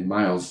 and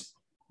Miles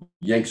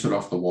yanks it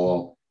off the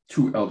wall.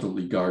 Two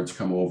elderly guards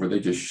come over. They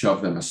just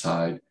shove them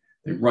aside.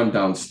 They run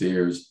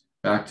downstairs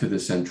back to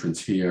this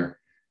entrance here.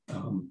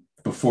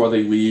 Before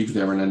they leave,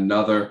 they're in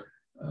another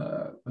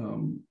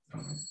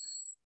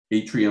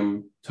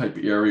atrium type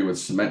area with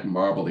cement and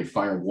marble. They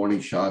fire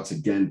warning shots.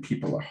 Again,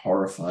 people are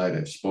horrified.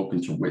 I've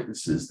spoken to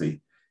witnesses.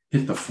 They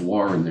hit the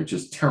floor and they're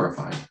just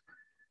terrified.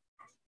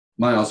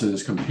 Miles and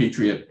his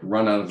compatriot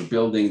run out of the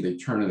building. They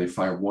turn and they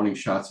fire warning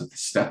shots at the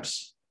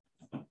steps.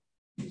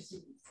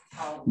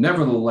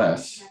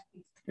 Nevertheless,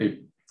 a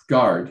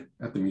guard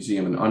at the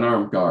museum, an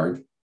unarmed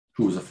guard,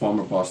 who was a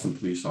former Boston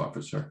police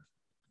officer,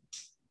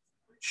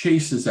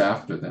 chases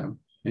after them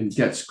and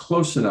gets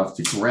close enough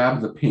to grab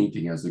the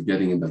painting as they're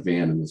getting in the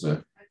van. And there's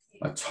a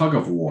tug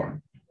of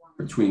war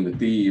between the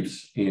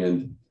thieves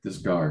and this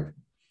guard.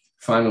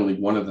 Finally,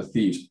 one of the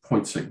thieves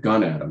points a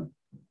gun at him.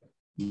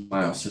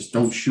 Miles says,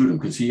 "Don't shoot him,"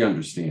 because he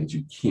understands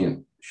you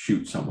can't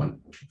shoot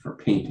someone for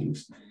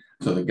paintings.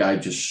 So the guy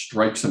just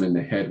strikes him in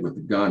the head with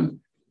the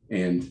gun,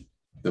 and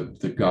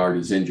the guard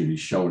is injured.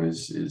 He's shown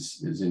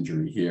his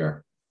injury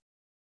here.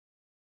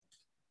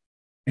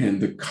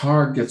 And the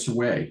car gets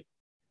away,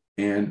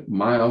 and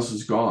Miles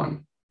is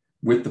gone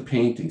with the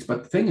paintings.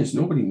 But the thing is,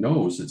 nobody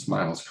knows it's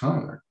Miles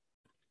Connor.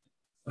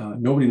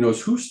 Nobody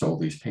knows who stole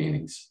these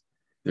paintings.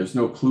 There's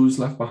no clues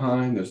left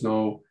behind. There's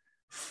no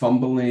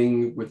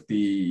fumbling with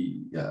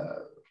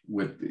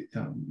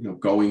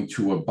going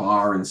to a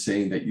bar and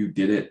saying that you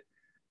did it.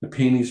 The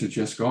paintings are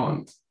just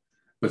gone.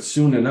 But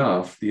soon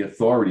enough, the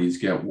authorities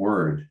get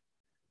word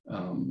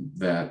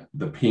that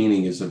the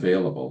painting is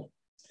available,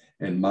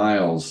 and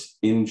Miles,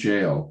 in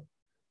jail,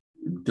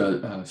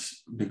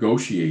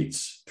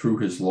 negotiates through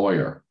his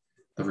lawyer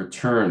the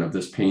return of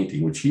this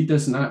painting, which he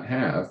does not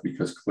have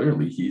because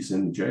clearly he's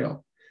in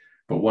jail,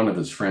 but one of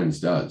his friends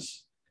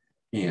does.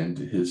 And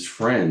his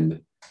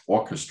friend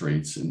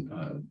orchestrates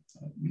a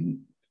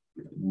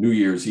New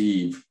Year's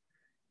Eve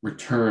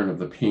return of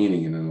the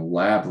painting in an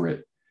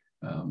elaborate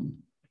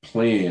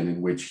plan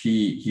in which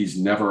he's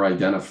never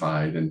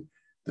identified. And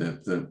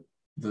the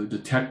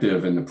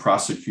detective and the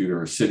prosecutor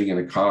are sitting in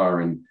a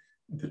car, and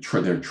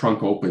their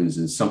trunk opens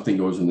and something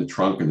goes in the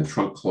trunk and the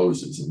trunk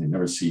closes, and they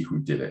never see who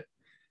did it.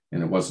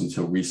 And it wasn't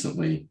until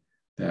recently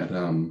that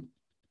one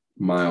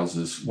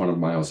of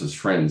Miles's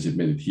friends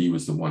admitted he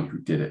was the one who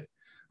did it.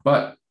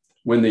 But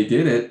when they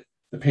did it,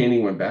 the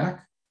painting went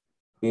back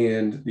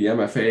and the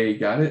MFA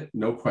got it,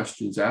 no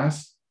questions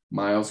asked.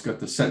 Miles got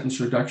the sentence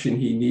reduction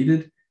he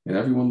needed, and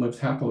everyone lived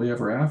happily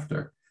ever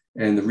after.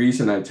 And the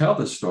reason I tell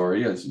this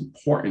story as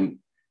important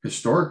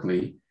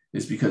historically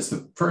is because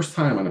the first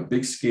time on a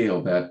big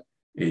scale that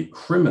a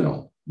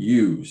criminal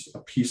used a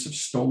piece of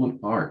stolen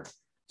art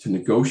to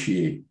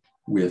negotiate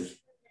with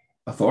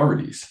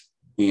authorities.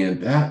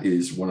 And that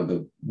is one of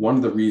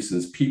the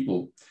reasons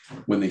people,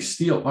 when they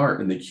steal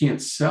art and they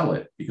can't sell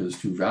it because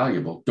it's too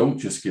valuable, don't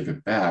just give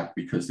it back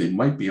because they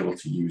might be able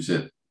to use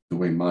it the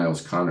way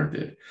Miles Connor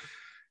did.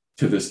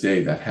 To this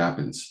day, that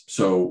happens.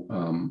 So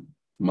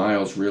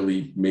Miles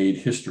really made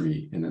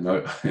history in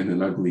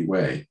an ugly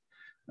way.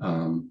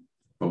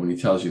 But when he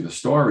tells you the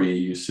story,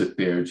 you sit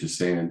there just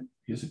saying,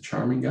 he's a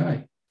charming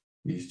guy.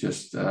 He's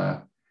just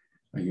a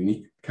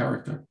unique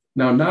character.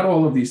 Now, not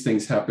all of these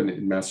things happen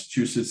in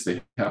Massachusetts.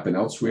 They happen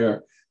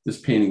elsewhere. This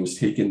painting was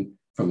taken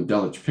from the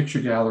Dulwich Picture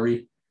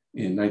Gallery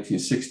in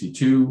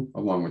 1962,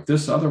 along with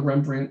this other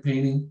Rembrandt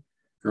painting,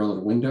 Girl at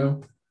a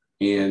Window.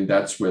 And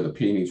that's where the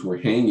paintings were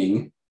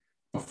hanging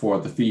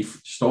before the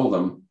thief stole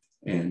them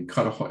and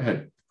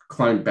had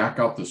climbed back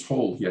out this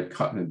hole he had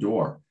cut in a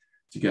door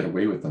to get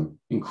away with them.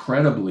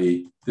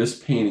 Incredibly, this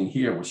painting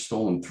here was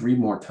stolen 3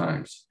 more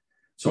times.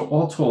 So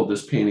all told,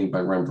 this painting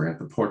by Rembrandt,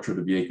 the portrait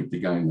of Jacob de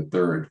Gien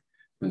III,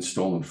 been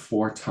stolen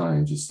 4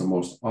 times. It's the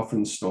most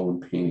often stolen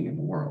painting in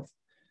the world.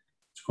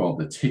 It's called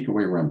the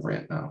Takeaway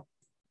Rembrandt now.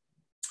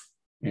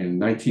 In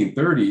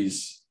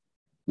 1930s,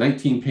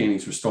 19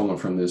 paintings were stolen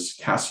from this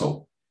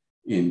castle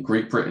in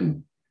Great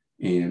Britain,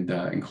 and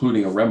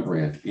including a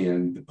Rembrandt.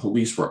 And the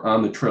police were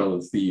on the trail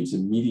of the thieves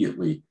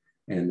immediately,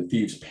 and the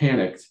thieves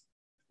panicked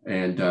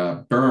and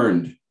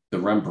burned the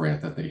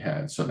Rembrandt that they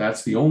had. So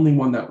that's the only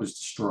one that was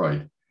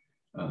destroyed.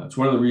 It's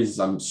one of the reasons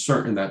I'm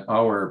certain that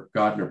our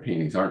Gardner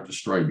paintings aren't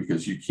destroyed,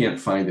 because you can't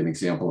find an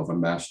example of a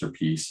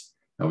masterpiece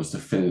that was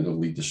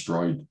definitively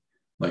destroyed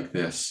like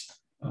this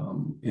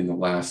in the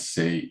last,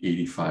 say,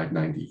 85,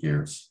 90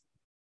 years.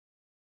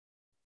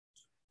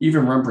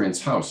 Even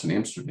Rembrandt's house in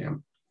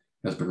Amsterdam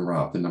has been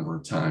robbed a number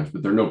of times,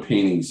 but there are no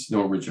paintings,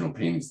 no original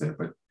paintings there,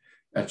 but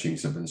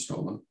etchings have been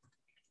stolen.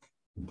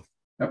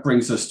 That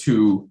brings us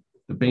to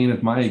the bane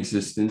of my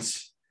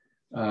existence,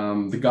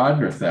 the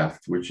Gardner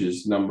theft, which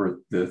is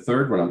the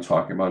 3rd one I'm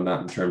talking about,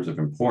 not in terms of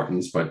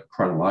importance, but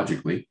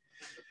chronologically.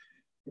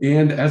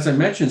 And as I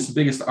mentioned, it's the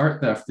biggest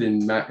art theft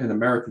in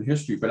American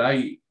history, but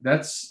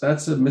that's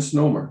a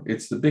misnomer.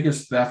 It's the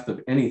biggest theft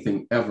of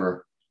anything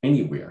ever,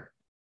 anywhere.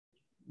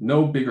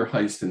 No bigger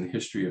heist in the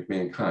history of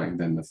mankind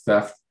than the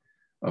theft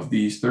of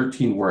these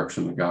 13 works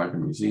from the Gardner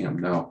Museum.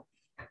 Now,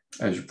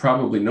 as you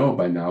probably know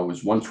by now, it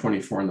was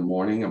 1:24 in the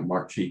morning of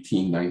March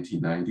 18,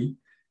 1990,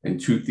 and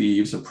two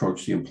thieves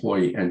approached the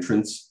employee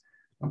entrance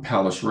on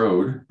Palace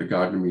Road, the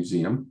Gardner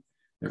Museum.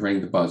 They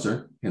rang the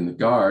buzzer, and the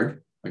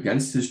guard,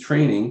 against his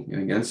training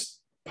and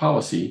against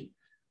policy,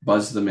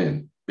 buzzed them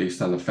in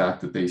based on the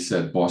fact that they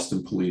said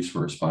Boston police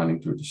were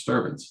responding to a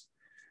disturbance.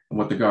 And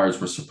what the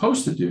guards were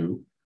supposed to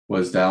do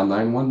was dial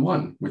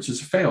 911, which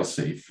is a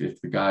fail-safe.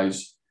 If the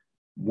guys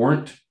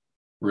weren't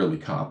really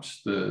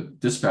cops, the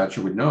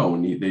dispatcher would know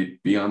and they'd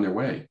be on their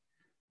way.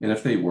 And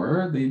if they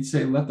were, they'd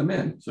say, let them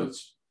in. So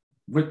it's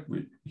what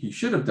he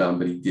should have done,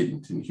 but he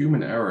didn't. And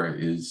human error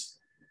is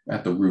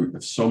at the root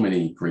of so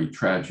many great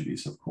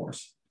tragedies, of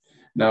course.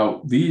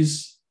 Now,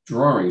 these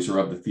drawings are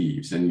of the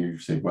thieves, and you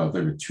say, well,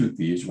 there were two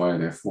thieves. Why are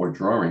there four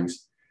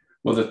drawings?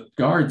 Well, the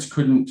guards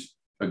couldn't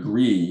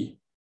agree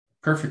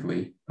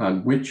perfectly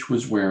on which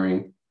was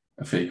wearing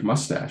a fake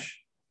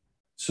mustache.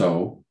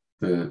 So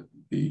the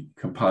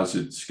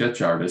composite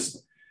sketch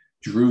artist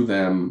drew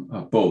them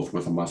both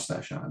with a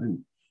mustache on. And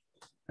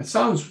it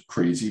sounds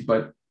crazy,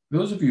 but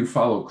those of you who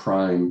follow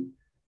crime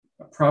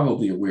are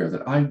probably aware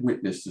that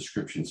eyewitness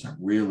descriptions are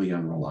really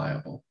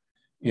unreliable.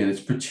 And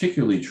it's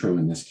particularly true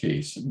in this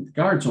case. I mean, the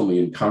guards only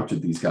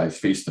encountered these guys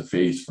face to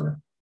face for,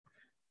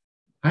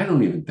 I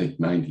don't even think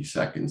 90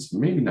 seconds,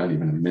 maybe not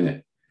even a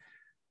minute.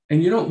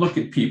 And you don't look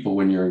at people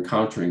when you're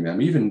encountering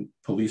them, even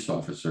police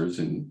officers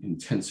in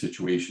tense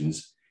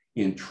situations,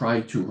 and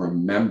try to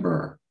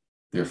remember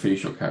their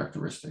facial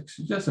characteristics.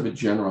 You just have a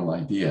general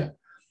idea.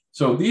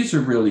 So these are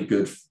really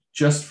good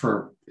just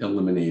for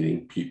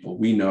eliminating people.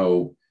 We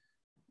know,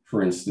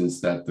 for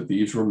instance, that the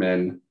thieves were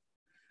men,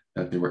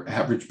 that they were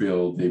average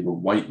build, they were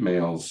white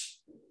males,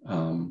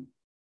 that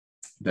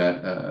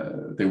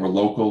they were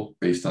local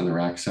based on their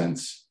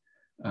accents,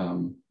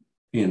 and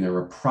their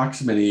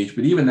approximate age,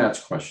 but even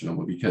that's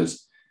questionable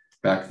because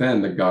back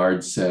then the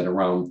guards said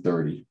around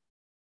 30,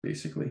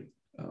 basically.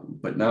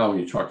 But now when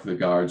you talk to the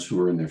guards who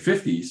are in their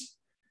 50s,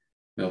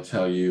 they'll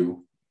tell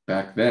you,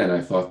 back then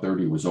I thought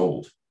 30 was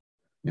old.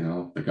 You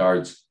know, the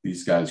guards,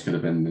 these guys could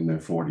have been in their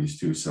 40s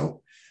too.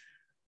 So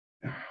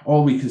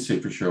all we can say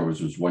for sure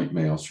was white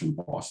males from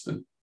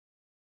Boston,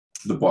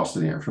 the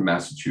Boston area, from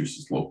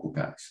Massachusetts, local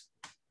guys.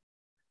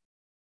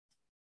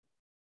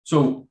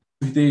 So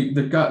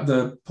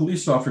the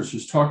police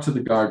officers talk to the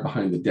guard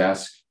behind the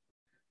desk,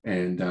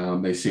 and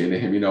they say to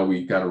him, you know,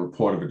 we got a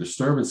report of a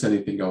disturbance,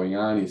 anything going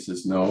on? He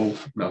says, no,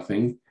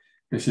 nothing.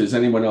 He says,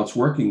 anyone else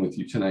working with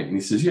you tonight? And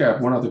he says, yeah, I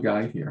have one other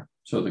guy here.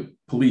 So the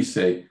police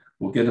say,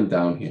 we'll get him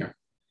down here.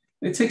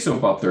 It takes him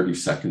about 30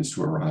 seconds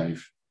to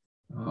arrive.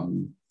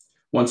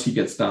 Once he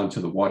gets down to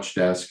the watch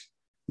desk,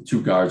 the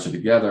two guards are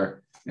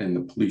together, and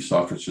the police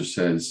officer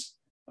says,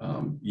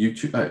 you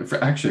two,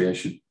 actually, I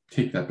should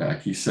take that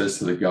back. He says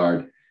to the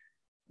guard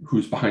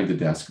who's behind the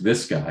desk,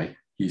 this guy,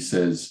 he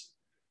says,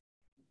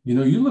 you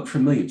know, you look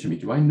familiar to me.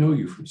 Do I know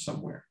you from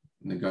somewhere?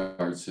 And the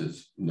guard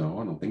says, no,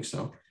 I don't think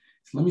so.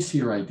 Let me see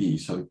your ID.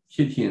 So the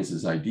kid hands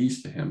his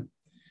IDs to him.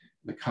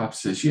 The cop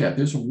says, yeah,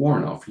 there's a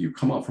warrant out for you.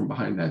 Come out from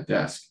behind that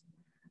desk.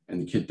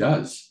 And the kid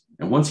does.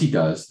 And once he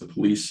does, the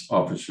police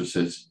officer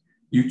says,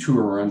 you two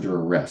are under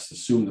arrest.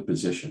 Assume the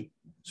position.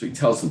 So he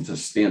tells them to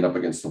stand up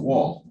against the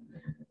wall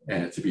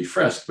and to be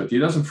frisked. But he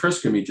doesn't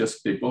frisk him.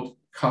 They both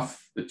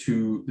cuff the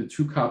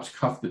two cops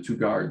cuff the two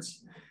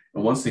guards.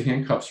 And once the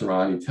handcuffs are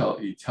on,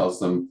 he tells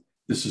them,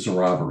 this is a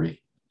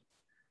robbery.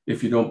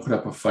 If you don't put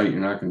up a fight, you're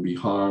not going to be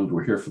harmed.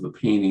 We're here for the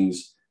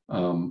paintings.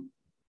 You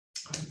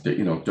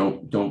know,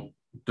 don't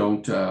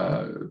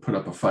put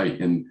up a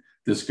fight. And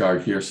this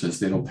guard here says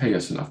they don't pay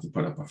us enough to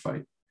put up a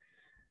fight.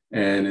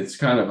 And it's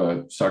kind of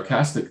a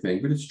sarcastic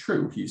thing, but it's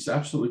true. He's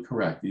absolutely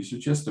correct. These are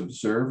just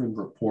observe and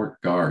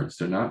report guards.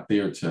 They're not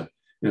there to,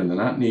 you know,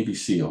 they're not Navy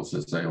SEALs,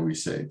 as I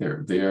always say.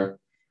 They're there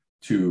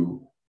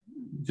to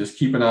just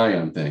keep an eye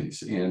on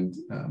things. And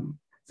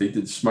they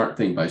did the smart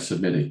thing by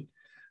submitting.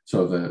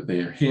 So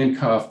they're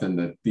handcuffed, and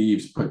the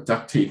thieves put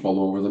duct tape all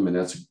over them. And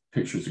that's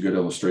picture's a good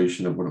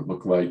illustration of what it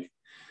looked like.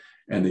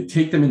 And they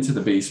take them into the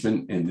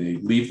basement and they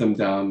leave them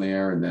down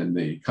there. And then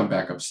they come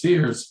back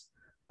upstairs,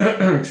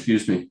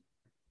 excuse me.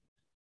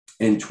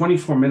 And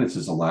 24 minutes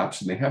has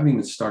elapsed and they haven't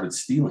even started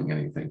stealing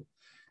anything.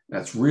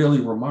 That's really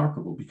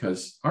remarkable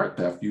because art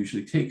theft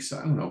usually takes,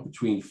 I don't know,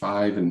 between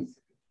 5 and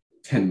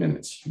 10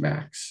 minutes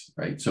max,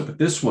 right? So, but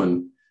this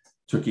one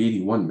took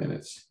 81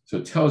 minutes. So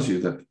it tells you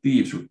that the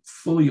thieves were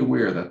fully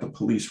aware that the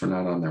police were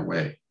not on their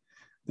way.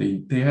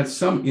 They had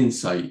some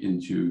insight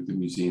into the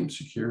museum's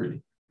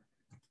security.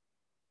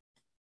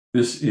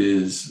 This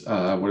is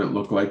what it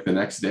looked like the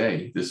next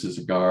day. This is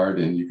a guard,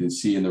 and you can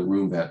see in the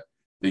room that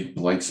big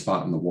blank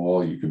spot in the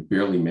wall. You can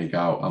barely make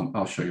out,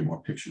 I'll show you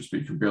more pictures,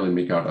 but you can barely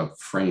make out a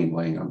frame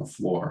laying on the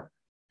floor.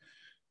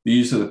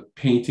 These are the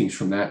paintings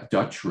from that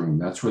Dutch room.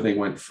 That's where they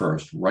went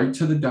first, right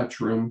to the Dutch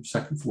room,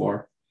 second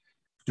floor.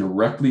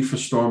 directly for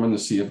Storm on the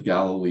Sea of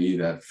Galilee,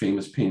 that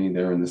famous painting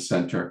there in the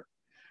center.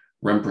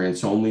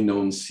 Rembrandt's only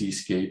known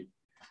seascape,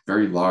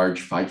 very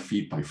large, 5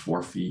 feet by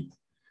 4 feet.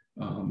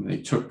 They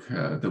took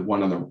the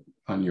one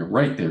on your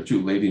right there,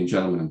 too, Lady and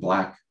Gentleman in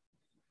Black,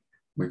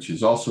 which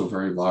is also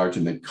very large,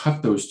 and they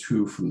cut those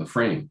two from the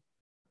frame.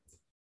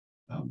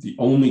 The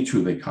only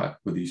two they cut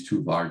were these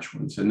two large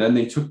ones. And then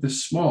they took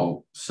this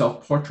small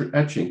self-portrait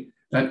etching.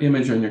 That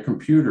image on your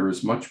computer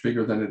is much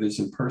bigger than it is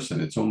in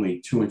person. It's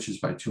only 2 inches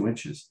by 2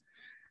 inches.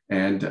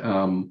 And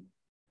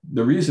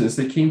the reason is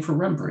they came from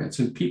Rembrandts,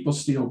 and people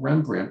steal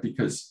Rembrandt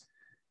because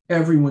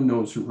everyone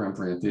knows who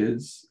Rembrandt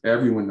is.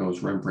 Everyone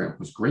knows Rembrandt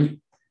was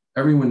great.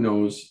 Everyone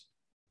knows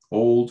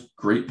old,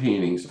 great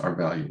paintings are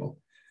valuable.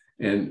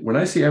 And when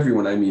I say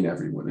everyone, I mean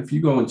everyone. If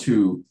you go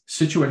into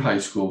Scituate High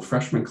School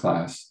freshman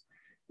class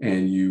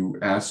and you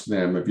ask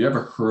them, have you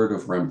ever heard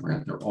of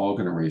Rembrandt? They're all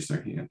going to raise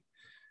their hand.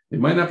 They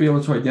might not be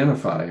able to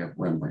identify a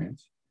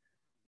Rembrandt,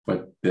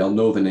 but they'll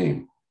know the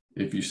name.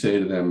 If you say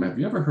to them, have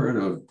you ever heard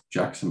of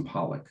Jackson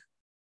Pollock?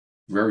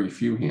 Very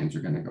few hands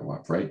are going to go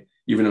up, right?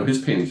 Even though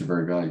his paintings are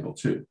very valuable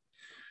too.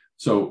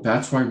 So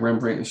that's why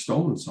Rembrandt is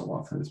stolen so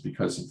often, is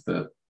because of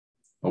the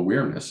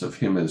awareness of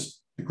him as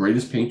the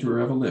greatest painter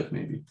who ever lived,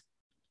 maybe.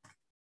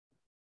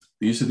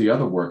 These are the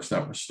other works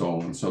that were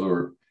stolen. So there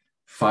were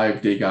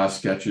 5 Degas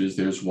sketches.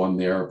 There's one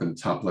there up in the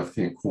top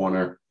left-hand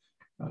corner.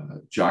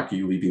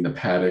 Jockey leaving the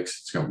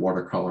paddocks. It's got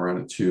watercolor on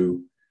it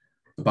too.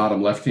 The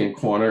bottom left-hand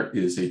corner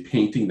is a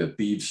painting that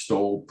thieves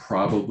stole,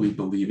 probably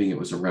believing it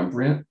was a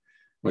Rembrandt.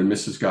 When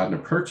Mrs. Gardner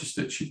purchased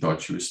it, she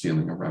thought she was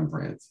stealing a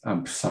Rembrandt.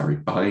 I'm sorry,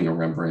 buying a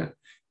Rembrandt.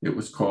 It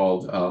was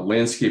called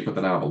Landscape with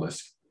an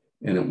Obelisk,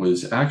 and it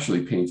was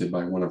actually painted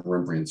by one of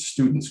Rembrandt's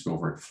students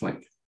over at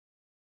Flink.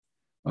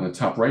 On the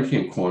top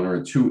right-hand corner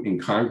are 2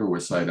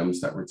 incongruous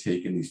items that were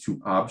taken, these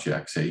 2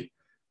 objects, a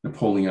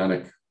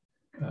Napoleonic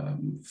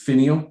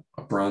finial,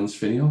 a bronze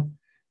finial,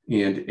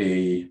 and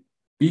a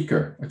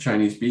beaker, a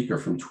Chinese beaker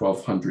from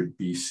 1200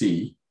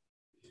 BC.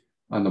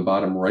 On the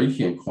bottom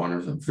right-hand corner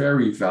is a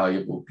very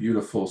valuable,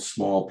 beautiful,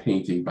 small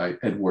painting by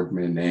Edward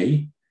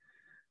Manet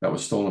that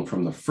was stolen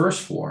from the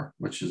first floor,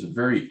 which is a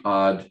very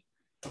odd,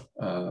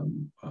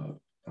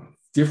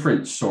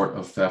 different sort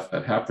of theft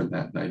that happened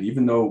that night.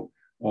 Even though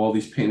all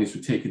these paintings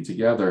were taken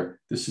together,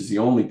 this is the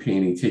only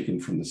painting taken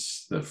from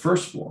the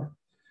first floor.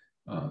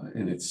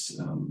 And it's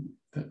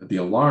the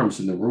alarms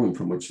in the room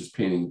from which this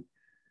painting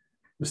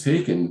was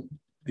taken,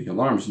 the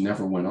alarms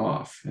never went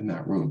off in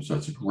that room. So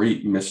it's a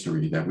great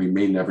mystery that we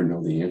may never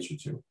know the answer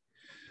to.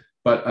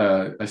 But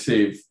I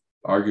saved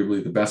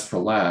arguably the best for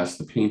last.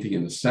 The painting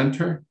in the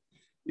center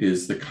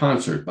is the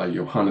concert by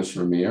Johannes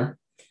Vermeer.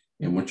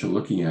 And what you're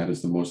looking at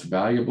is the most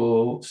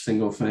valuable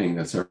single thing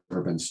that's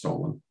ever been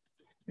stolen.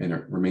 And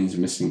it remains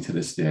missing to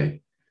this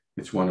day.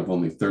 It's one of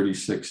only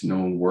 36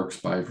 known works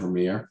by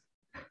Vermeer.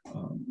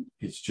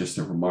 It's just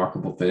a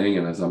remarkable thing.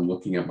 And as I'm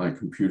looking at my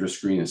computer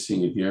screen and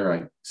seeing it here,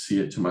 I see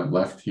it to my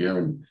left here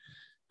in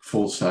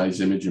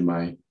full-size image in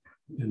my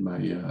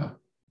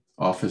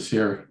office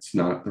here. It's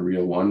not the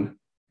real one.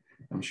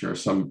 I'm sure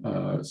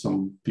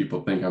some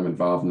people think I'm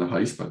involved in the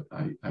heist, but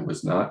I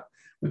was not.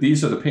 But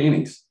these are the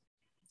paintings.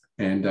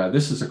 And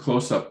this is a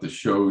close-up to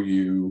show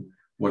you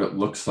what it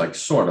looks like,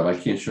 sort of. I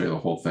can't show you the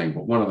whole thing,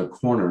 but one of the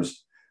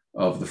corners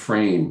of the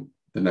frame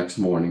the next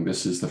morning,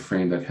 this is the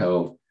frame that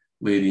held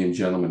Lady and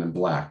Gentleman in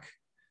Black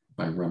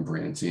by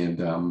Rembrandt.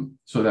 And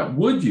so that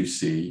wood you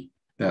see,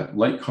 that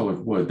light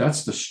colored wood,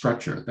 that's the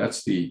stretcher.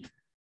 That's the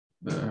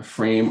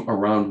frame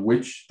around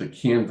which the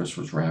canvas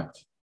was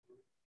wrapped.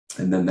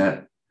 And then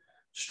that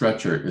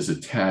stretcher is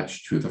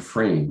attached to the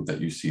frame that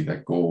you see,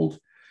 that gold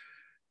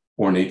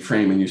ornate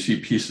frame. And you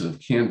see pieces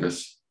of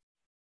canvas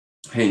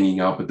hanging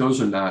out, but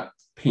those are not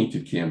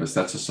painted canvas.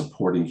 That's a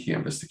supporting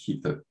canvas to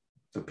keep the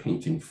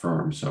painting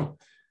firm. So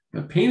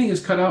the painting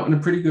is cut out in a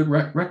pretty good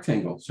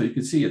rectangle. So you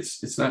can see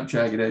it's not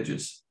jagged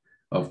edges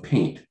of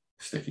paint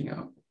sticking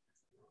out.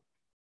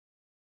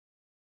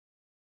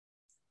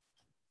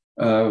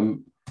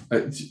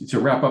 To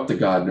wrap up the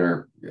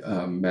Gardner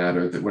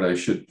matter, that what I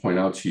should point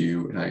out to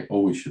you, and I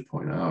always should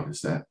point out,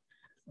 is that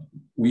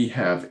we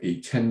have a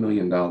 $10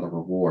 million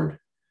reward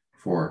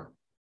for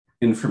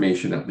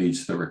information that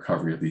leads to the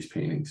recovery of these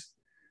paintings.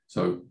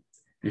 So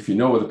if you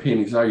know where the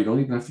paintings are, you don't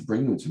even have to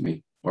bring them to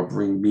me or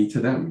bring me to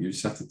them. You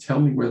just have to tell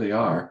me where they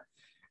are,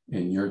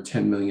 and you're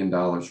 $10 million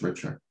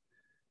richer.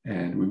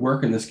 And we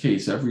work in this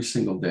case every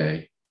single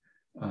day.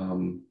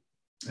 And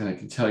I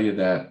can tell you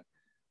that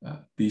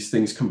these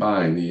things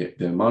combine, the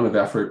amount of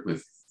effort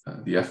with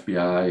the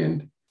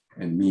FBI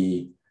and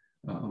me,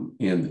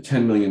 and the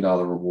 $10 million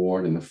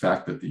reward, and the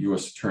fact that the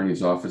U.S.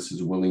 Attorney's Office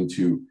is willing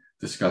to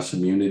discuss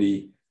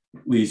immunity,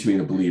 leads me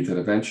to believe that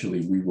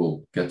eventually we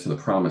will get to the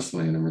promised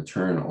land and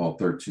return all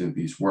 13 of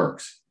these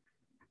works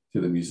to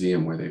the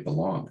museum where they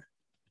belong.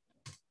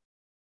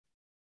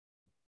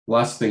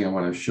 Last thing I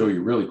want to show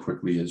you really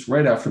quickly is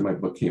right after my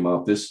book came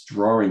out, this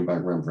drawing by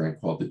Rembrandt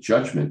called The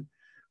Judgment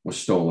was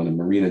stolen in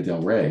Marina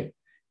del Rey.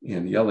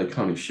 And the LA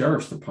County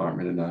Sheriff's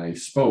Department and I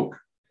spoke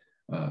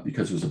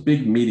because it was a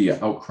big media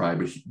outcry,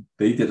 but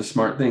they did a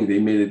smart thing. They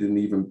made it an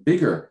even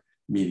bigger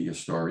media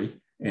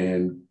story.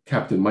 And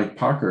Captain Mike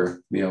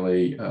Parker, the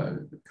LA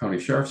County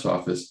Sheriff's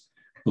Office,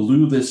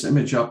 blew this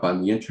image up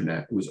on the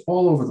internet. It was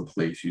all over the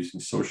place using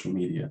social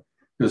media.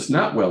 It was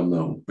not well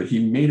known, but he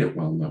made it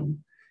well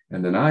known.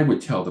 And then I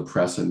would tell the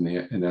press in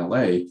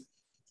LA,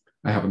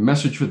 I have a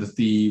message for the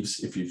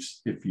thieves.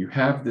 If you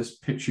have this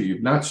picture,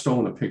 you've not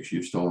stolen a picture,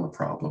 you've stolen a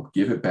problem.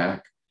 Give it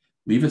back,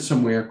 leave it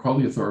somewhere, call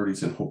the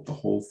authorities, and hope the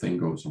whole thing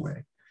goes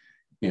away.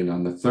 And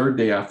on the third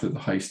day after the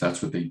heist,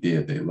 that's what they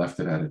did. They left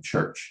it at a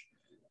church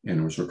and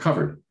it was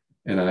recovered.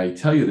 And I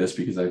tell you this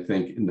because I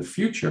think in the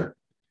future,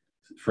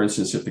 for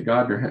instance, if the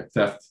Gardner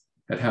theft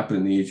had happened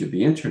in the age of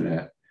the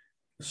internet,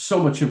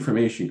 so much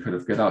information could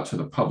have got out to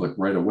the public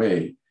right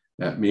away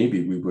that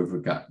maybe we would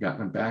have gotten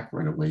them back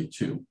right away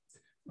too.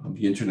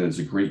 The internet is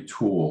a great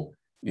tool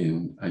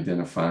in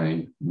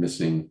identifying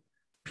missing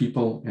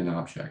people and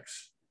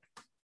objects.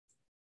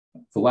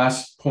 The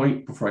last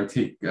point before I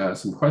take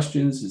some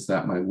questions is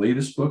that my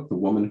latest book, The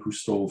Woman Who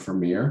Stole from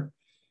Mir,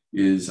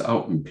 is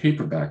out in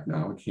paperback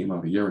now. It came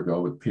out a year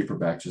ago, but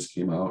paperback just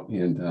came out,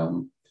 and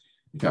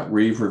it got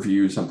rave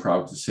reviews, I'm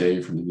proud to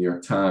say, from the New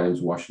York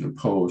Times, Washington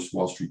Post,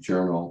 Wall Street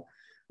Journal.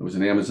 It was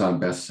an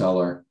Amazon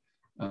bestseller,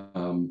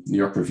 New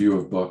York Review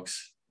of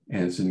Books,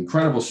 and it's an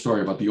incredible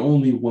story about the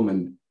only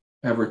woman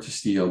ever to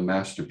steal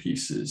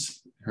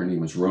masterpieces. Her name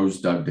was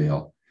Rose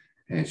Dugdale,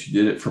 and she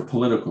did it for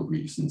political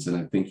reasons, and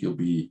I think you'll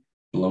be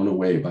blown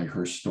away by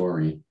her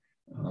story,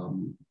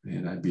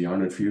 and I'd be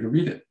honored for you to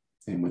read it.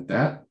 And with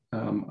that,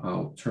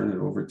 I'll turn it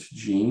over to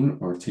Jean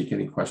or take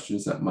any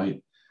questions that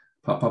might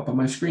pop up on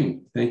my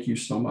screen. Thank you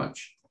so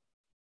much.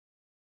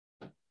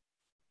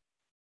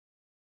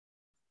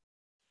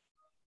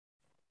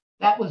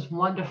 That was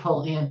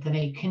wonderful,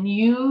 Anthony. Can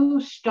you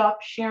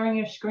stop sharing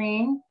your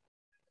screen?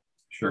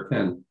 Sure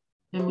can.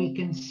 And we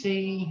can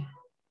see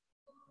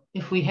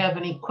if we have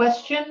any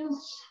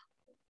questions.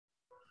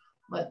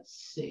 Let's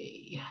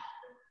see.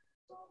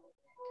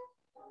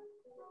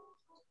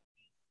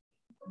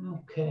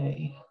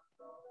 Okay.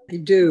 I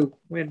do.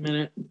 Wait a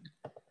minute.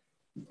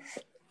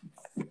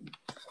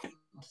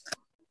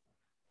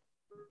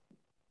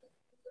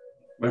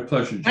 My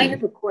pleasure, Jean. I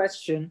have a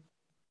question.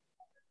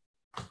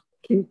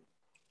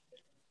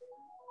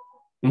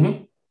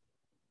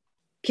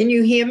 Can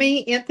you hear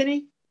me,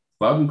 Anthony?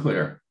 Loud and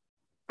clear.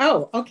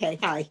 Oh, okay.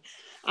 Hi.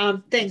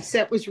 Thanks.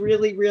 That was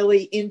really,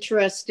 really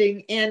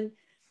interesting. And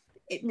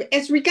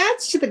as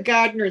regards to the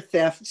Gardner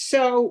theft,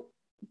 so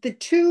the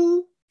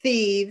two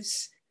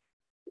thieves,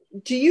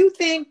 do you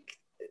think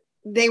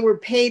they were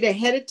paid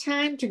ahead of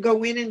time to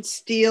go in and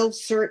steal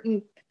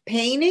certain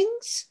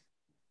paintings?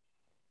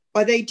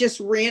 Or they just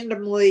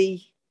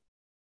randomly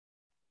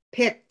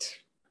picked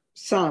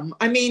some?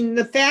 I mean,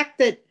 the fact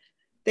that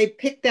they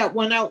picked that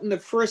one out in the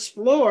first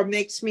floor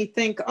makes me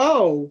think,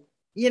 oh,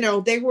 you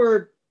know, they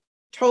were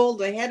told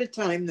ahead of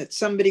time that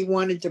somebody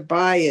wanted to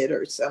buy it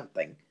or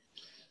something.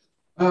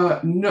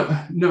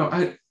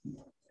 No.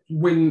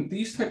 When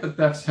these type of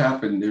thefts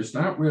happen, there's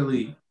not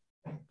really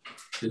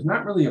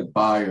a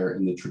buyer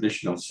in the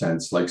traditional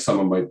sense. Like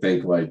someone might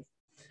think, like,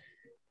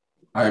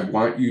 I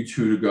want you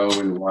two to go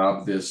and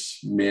rob this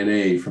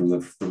Manet from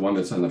the one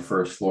that's on the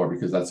first floor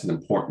because that's an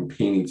important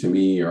painting to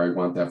me, or I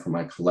want that for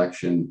my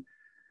collection.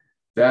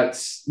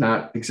 That's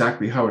not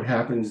exactly how it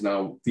happens.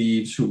 Now,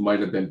 thieves who might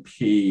have been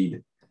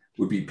paid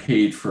would be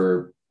paid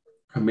for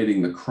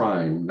committing the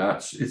crime.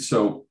 It's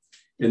so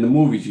in the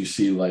movies you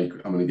see, like,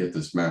 I'm going to get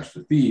this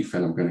master thief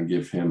and I'm going to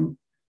give him,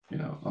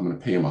 I'm going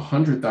to pay him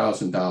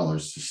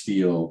 $100,000 to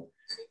steal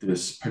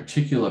this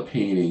particular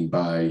painting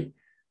by,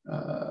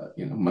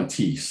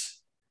 Matisse.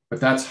 But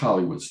that's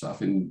Hollywood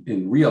stuff.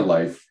 In real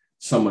life,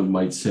 someone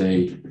might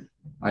say,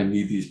 I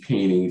need these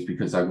paintings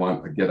because I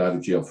want a get out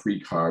of jail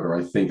free card, or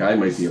I think I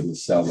might be able to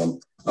sell them.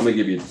 I'm going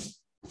to give you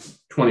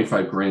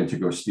 25 grand to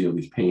go steal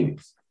these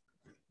paintings.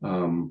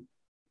 And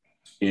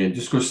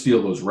just go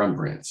steal those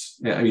Rembrandts.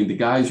 I mean, the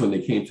guys, when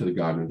they came to the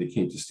Gardner, they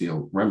came to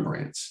steal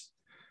Rembrandts.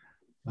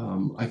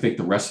 I think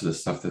the rest of the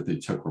stuff that they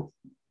took were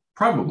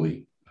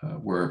probably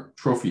were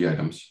trophy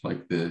items,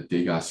 like the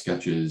Degas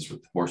sketches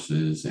with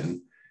horses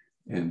and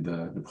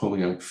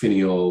Napoleonic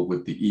finial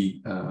with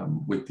the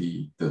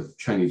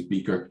Chinese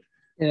beaker.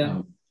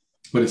 Yeah.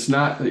 But it's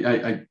not.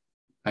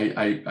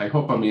 I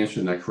hope I'm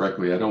answering that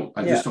correctly. I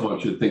just don't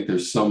want you to think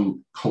there's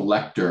some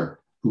collector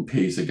who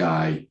pays a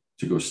guy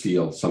to go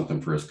steal something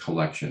for his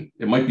collection.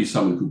 It might be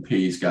someone who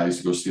pays guys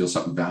to go steal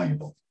something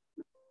valuable.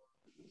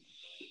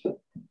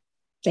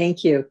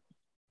 Thank you.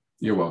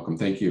 You're welcome.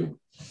 Thank you.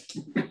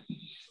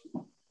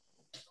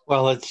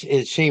 Well,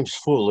 it seems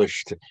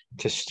foolish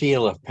to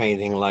steal a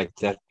painting like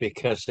that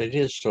because it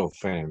is so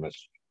famous.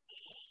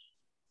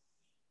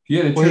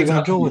 Yeah, it what are you turns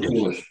out going to to be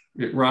do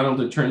foolish.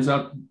 Ronald, it turns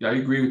out, I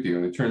agree with you,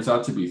 and it turns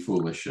out to be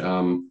foolish.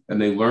 And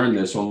they learn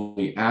this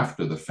only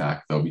after the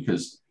fact, though,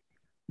 because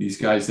these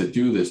guys that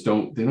do this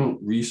don't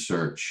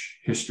research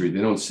history.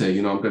 They don't say,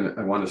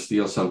 I want to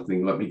steal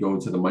something. Let me go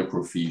into the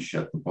microfiche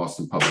at the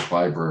Boston Public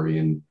Library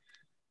and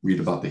read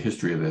about the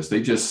history of this.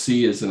 They just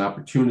see it as an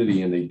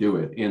opportunity and they do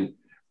it. And,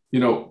 you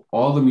know,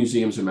 all the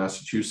museums in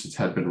Massachusetts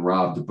had been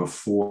robbed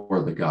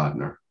before the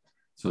Gardner.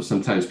 So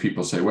sometimes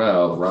people say,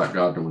 well, the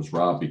Gardner was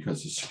robbed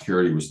because the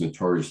security was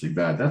notoriously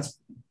bad. That's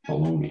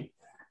baloney.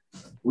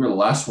 We're the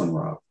last one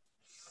robbed.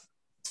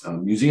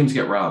 Museums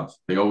get robbed.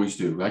 They always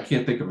do. I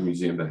can't think of a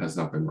museum that has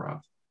not been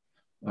robbed.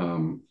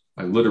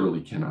 I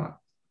literally cannot.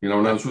 You know,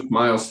 when I was with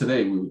Miles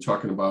today, we were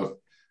talking about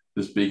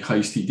this big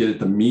heist he did at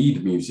the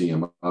Mead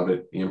Museum out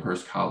at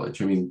Amherst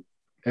College. I mean,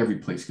 every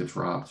place gets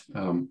robbed.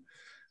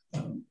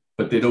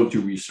 But they don't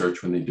do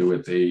research when they do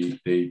it.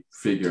 They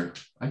figure,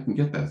 I can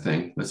get that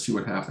thing. Let's see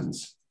what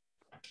happens.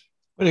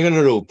 What are you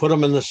going to do? Put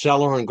them in the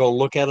cellar and go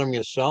look at them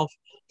yourself?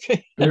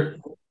 They're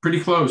pretty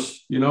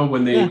close. You know,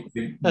 when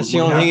that's the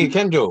only thing you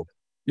can do.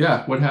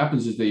 Yeah, what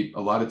happens is a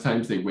lot of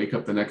times they wake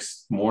up the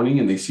next morning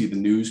and they see the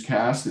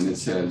newscast and it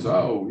says,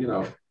 oh, you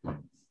know,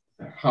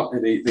 how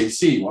they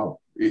see,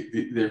 well,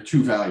 they're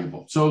too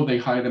valuable. So they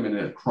hide them in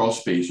a crawl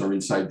space or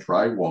inside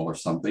drywall or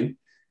something.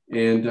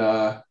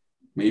 And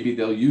maybe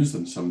they'll use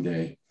them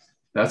someday.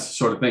 That's the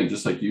sort of thing,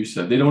 just like you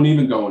said. They don't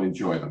even go and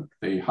enjoy them.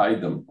 They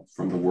hide them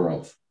from the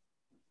world.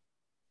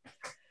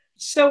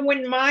 So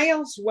when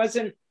Miles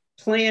wasn't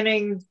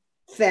planning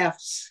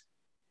thefts,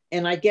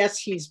 and I guess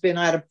he's been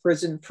out of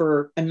prison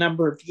for a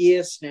number of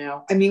years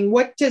now, I mean,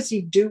 what does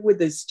he do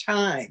with his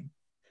time?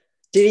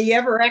 Did he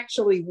ever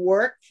actually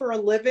work for a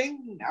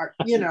living? Or,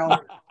 you know,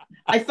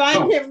 I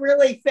find him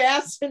really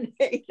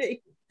fascinating.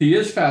 He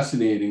is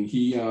fascinating.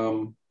 He,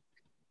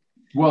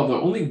 well, the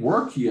only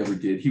work he ever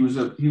did, he was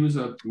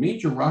a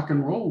major rock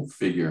and roll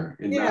figure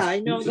in Massachusetts. I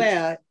know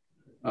that.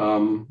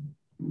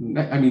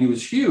 I mean, he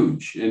was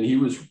huge and he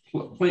was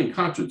playing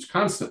concerts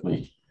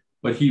constantly,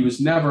 but he was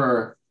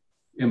never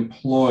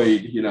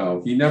employed. You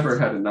know, he never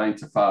had a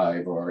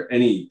 9-to-5 or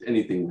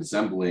anything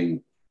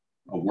resembling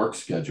a work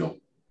schedule.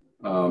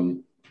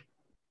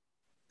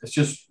 It's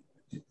just,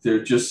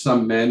 they're just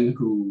some men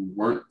who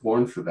weren't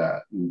born for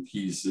that. And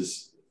he's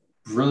this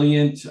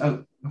brilliant,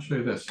 I'll show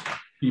you this.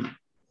 He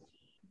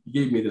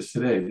gave me this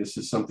today. This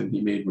is something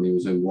he made when he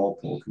was in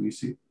Walpole. Can you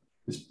see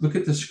this? Look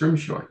at the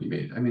scrimshaw he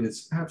made. I mean,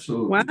 it's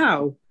absolutely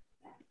wow.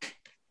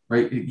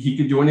 Right. He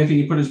could do anything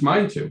he put his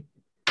mind to.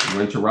 He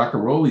went to rock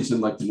and roll. He's in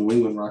like the New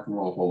England Rock and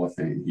Roll Hall of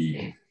Fame.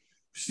 He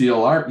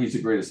steel art. He's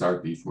the greatest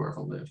art thief who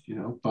ever lived, you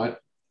know,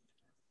 but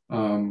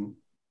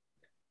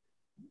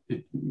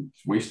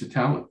it's wasted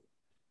talent.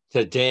 It's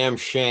a damn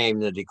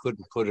shame that he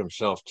couldn't put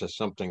himself to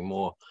something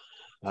more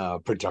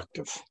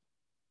productive.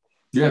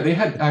 Yeah, they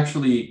had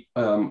actually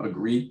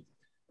agreed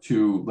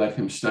to let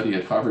him study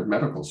at Harvard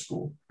Medical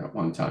School at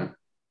one time.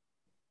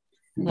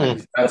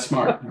 He's that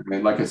smart. I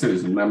mean, like I said,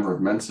 he's a member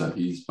of Mensa.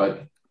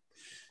 But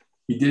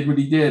he did what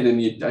he did,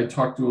 and I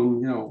talked to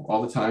him, you know,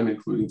 all the time,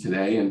 including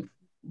today. And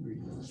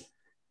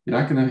you're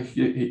not gonna,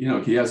 you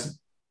know,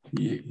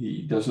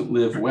 he doesn't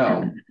live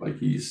well.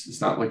 Like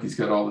it's not like he's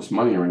got all this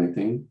money or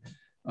anything.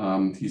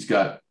 He's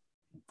got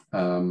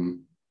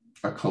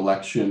a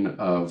collection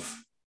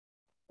of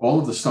all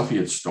of the stuff he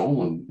had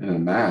stolen and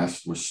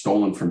amassed was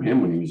stolen from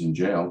him when he was in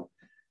jail.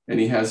 And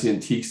he has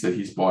antiques that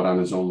he's bought on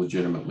his own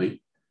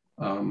legitimately.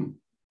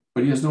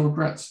 But he has no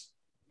regrets.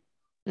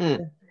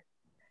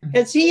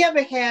 Has he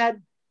ever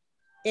had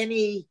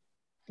any,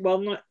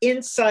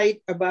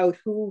 insight about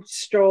who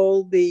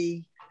stole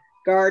the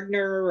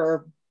Gardner?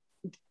 Or,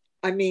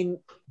 I mean,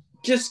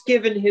 just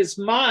given his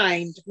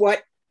mind,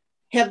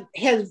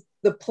 has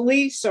the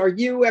police or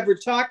you ever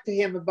talked to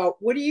him about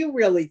what do you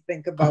really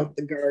think about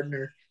the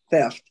Gardner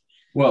theft?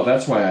 Well,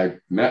 that's why I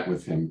met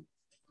with him.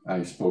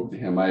 I spoke to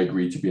him. I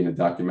agreed to be in a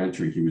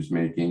documentary he was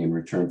making in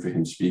return for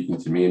him speaking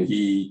to me. And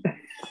he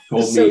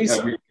told me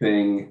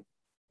everything.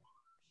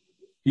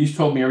 He's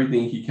told me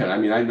everything he can. I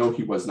mean, I know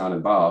he was not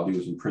involved. He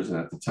was in prison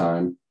at the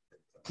time.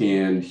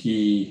 And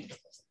he,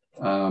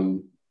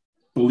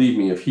 believe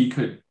me, if he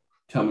could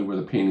tell me where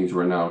the paintings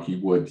were now, he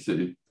would.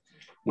 So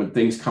when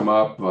things come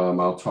up,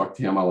 I'll talk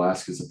to him. I'll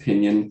ask his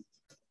opinion.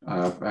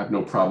 I have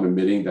no problem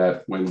admitting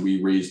that when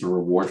we raised the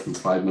reward from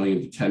 5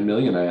 million to 10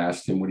 million, I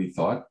asked him what he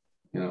thought.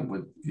 You know,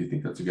 do you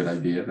think that's a good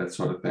idea? That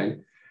sort of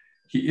thing.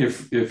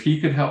 If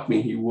he could help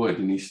me, he would,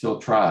 and he still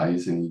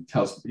tries. And he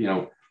tells, you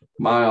know,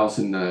 Miles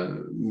in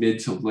the mid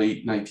to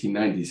late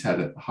 1990s had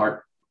a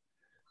heart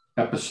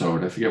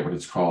episode. I forget what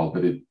it's called,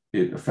 but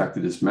it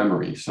affected his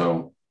memory.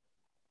 So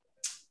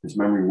his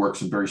memory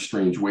works in very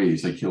strange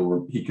ways. Like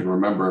he can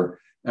remember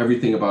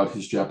everything about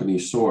his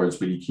Japanese swords,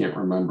 but he can't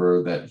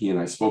remember that he and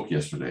I spoke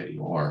yesterday.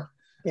 Or,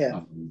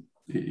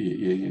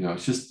 you know,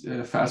 it's just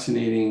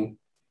fascinating.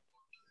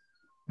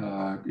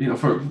 You know,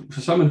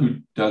 for someone who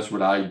does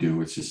what I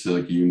do, it's just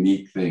like a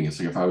unique thing. It's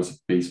like if I was a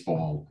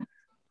baseball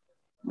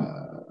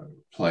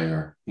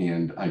player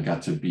and I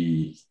got to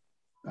be,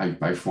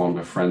 I formed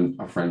a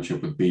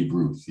friendship with Babe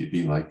Ruth. You'd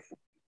be like,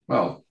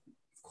 well,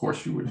 of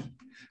course you would.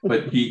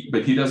 But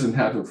he doesn't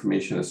have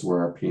information as to where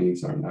our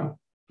paintings are now.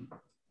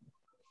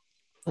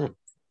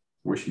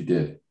 Wish he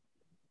did.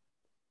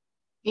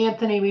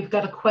 Anthony, we've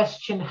got a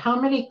question.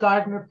 How many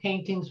Gardner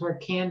paintings were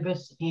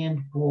canvas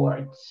and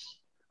boards?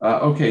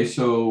 Okay,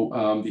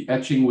 so the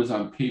etching was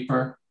on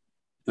paper.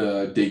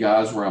 The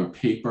Degas were on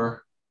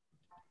paper.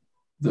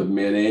 The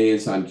Manet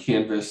is on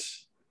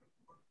canvas.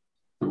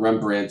 The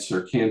Rembrandts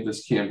are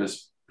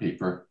canvas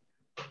paper.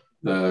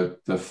 The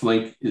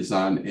Flink is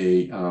on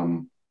a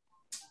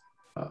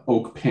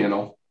oak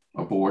panel,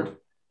 a board.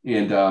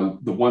 And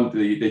the one,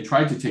 they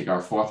tried to take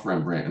our fourth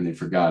Rembrandt and they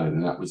forgot it.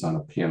 And that was on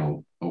a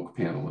panel, oak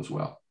panel as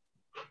well.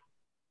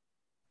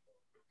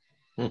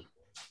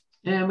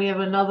 And we have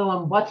another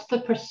one. What's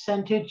the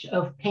percentage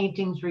of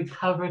paintings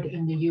recovered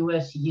in the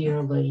US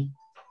yearly?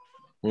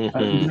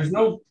 There's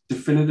no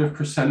definitive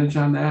percentage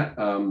on that.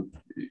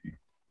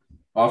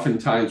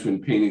 Oftentimes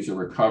when paintings are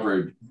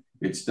recovered,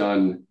 it's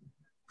done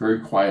very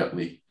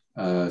quietly.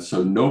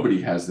 So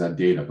nobody has that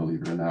data,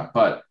 believe it or not.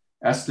 But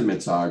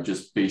estimates are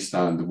just based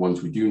on the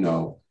ones we do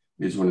know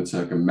is when it's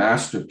like a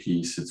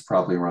masterpiece, it's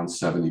probably around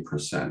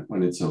 70%.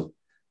 When it's a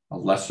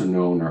lesser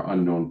known or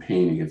unknown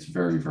painting, it's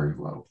very, very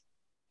low.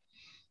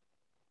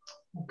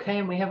 Okay,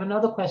 and we have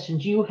another question.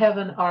 Do you have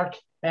an art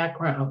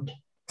background?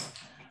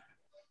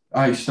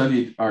 I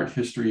studied art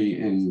history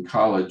in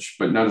college,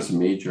 but not as a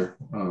major.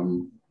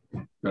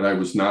 But I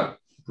was not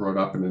brought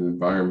up in an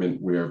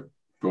environment where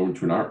going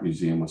to an art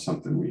museum was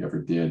something we ever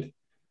did.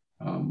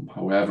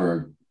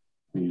 However,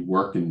 when you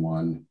work in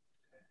one,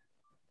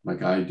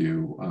 like I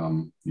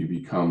do, you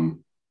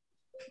become,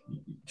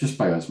 just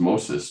by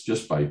osmosis,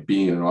 just by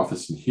being in an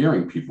office and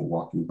hearing people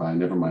walking by,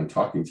 never mind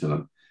talking to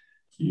them,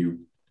 you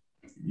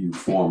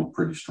form a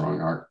pretty strong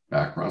art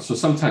background. So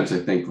sometimes I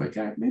think like,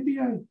 maybe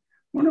I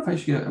wonder if I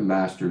should get a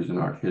master's in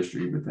art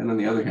history. But then on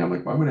the other hand, I'm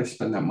like, why would I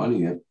spend that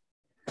money?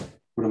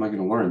 What am I going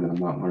to learn that I'm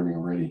not learning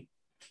already?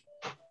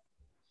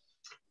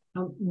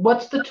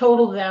 What's the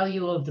total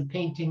value of the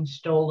painting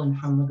stolen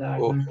from the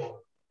Gardner?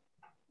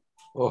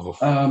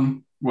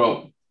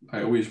 Well,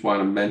 I always want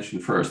to mention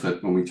first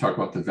that when we talk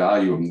about the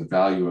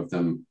value of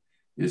them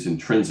is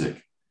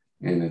intrinsic,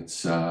 and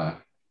it's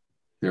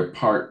they're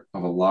part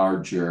of a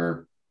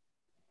larger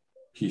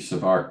piece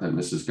of art that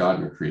Mrs.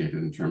 Gardner created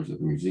in terms of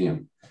the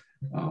museum.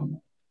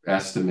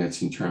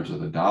 Estimates in terms of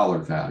the dollar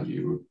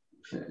value,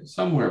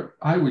 somewhere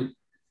I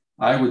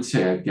would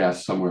say I'd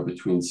guess somewhere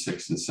between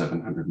 $600 and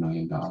 $700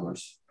 million.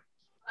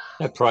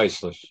 They're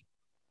priceless.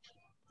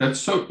 That's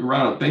so,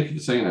 Ronald, thank you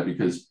for saying that,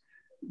 because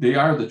they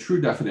are the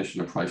true definition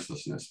of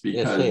pricelessness.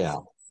 Because yes, they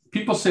are.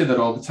 People say that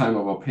all the time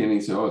about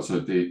paintings.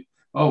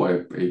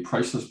 A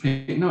priceless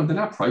painting. No, they're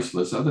not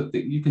priceless.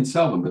 You can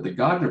sell them, but the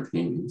Gardner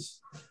paintings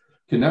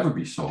can never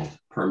be sold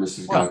per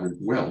Mrs. Gardner's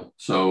will.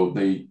 So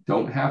they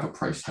don't have a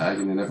price tag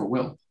and they never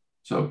will.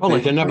 So they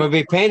can never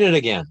be painted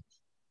again.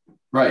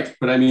 Right.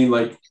 But I mean,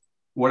 like,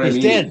 what He's I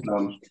mean dead.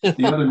 is,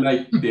 the other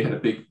night they had a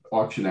big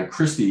auction at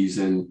Christie's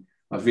and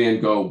a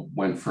Van Gogh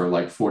went for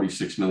like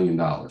 $46 million.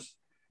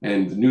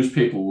 And the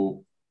newspaper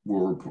will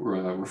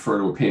refer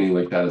to a painting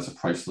like that as a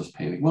priceless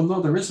painting. Well,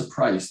 no, there is a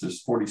price.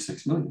 There's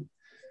 46 million.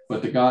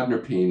 But the Gardner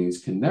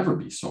paintings can never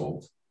be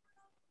sold.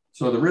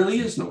 So there really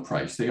is no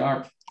price. They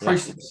are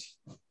priceless.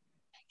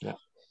 Yeah.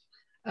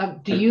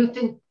 Do you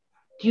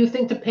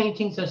think the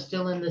paintings are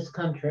still in this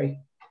country?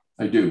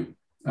 I do.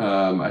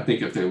 I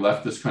think if they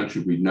left this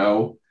country, we'd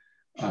know.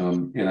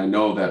 And I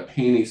know that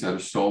paintings that are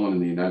stolen in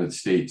the United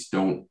States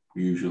don't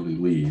usually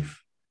leave.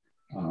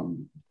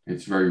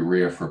 It's very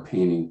rare for a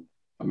painting,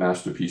 a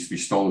masterpiece, to be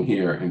stolen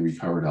here and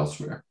recovered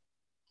elsewhere.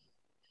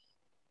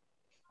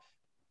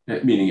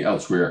 Meaning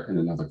elsewhere in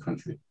another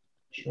country.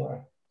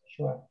 Sure.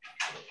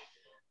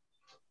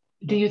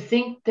 Do you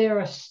think they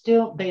are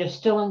still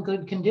in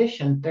good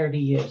condition 30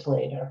 years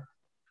later?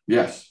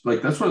 Yes,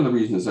 like that's one of the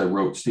reasons I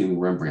wrote Stealing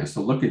Rembrandts,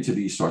 to look into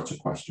these sorts of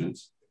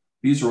questions.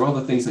 These are all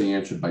the things I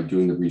answered by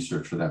doing the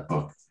research for that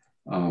book.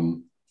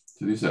 So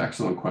these are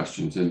excellent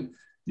questions. And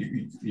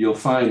you'll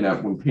find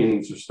that when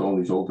paintings are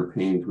stolen, these older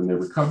paintings, when they're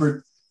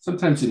recovered,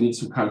 sometimes it needs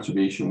some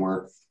conservation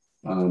work,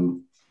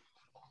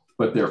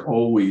 but they're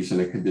always in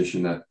a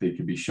condition that they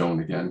could be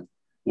shown again.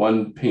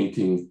 One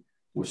painting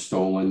was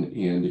stolen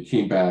and it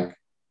came back.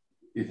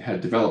 It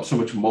had developed so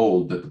much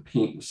mold that the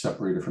paint was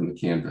separated from the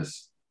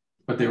canvas,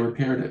 but they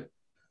repaired it.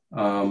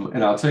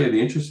 And I'll tell you,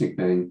 the interesting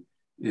thing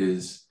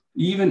is,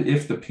 even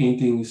if the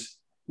paintings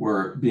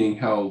were being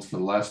held for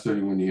the last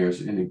 31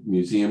 years in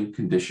museum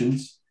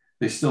conditions,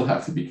 they still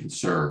have to be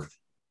conserved.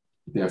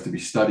 They have to be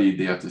studied.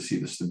 They have to see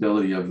the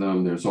stability of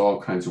them. There's all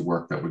kinds of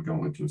work that would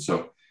go into it.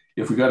 So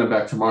if we got them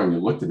back tomorrow and you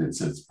looked at it and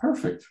said, it's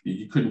perfect,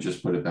 you couldn't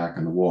just put it back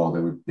on the wall.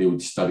 They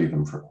would study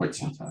them for quite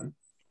some time.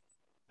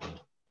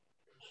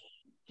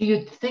 Do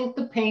you think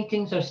the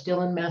paintings are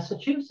still in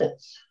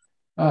Massachusetts?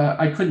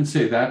 I couldn't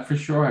say that for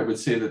sure. I would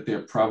say that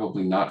they're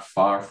probably not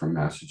far from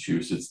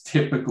Massachusetts.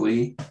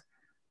 Typically,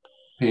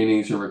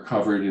 paintings are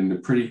recovered in a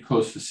pretty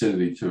close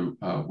vicinity to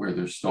where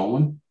they're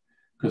stolen,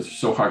 because they're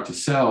so hard to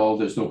sell,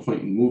 there's no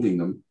point in moving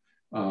them.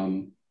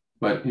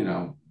 But,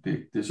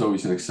 there's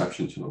always an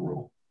exception to the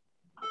rule.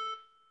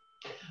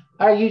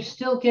 Are you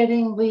still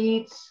getting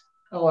leads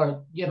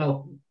or,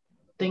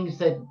 things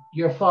that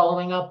you're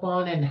following up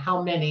on, and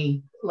how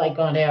many, like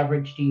on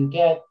average, do you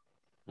get?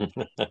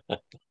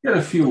 Get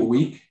a few a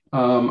week.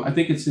 I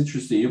think it's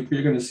interesting.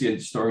 You're going to see a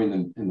story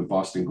in the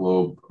Boston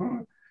Globe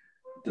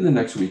in the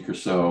next week or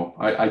so.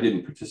 I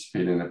didn't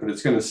participate in it, but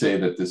it's going to say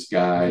that this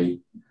guy,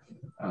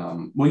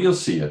 well, you'll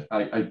see it.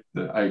 I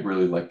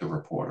really like the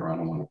reporter. I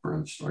don't want to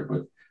burn the story,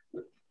 but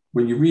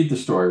when you read the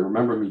story,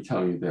 remember me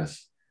telling you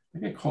this. I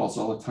get calls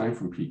all the time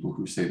from people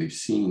who say they've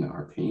seen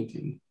our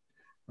painting,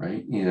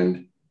 right?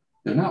 And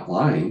they're not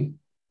lying.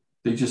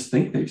 They just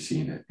think they've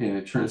seen it. And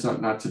it turns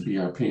out not to be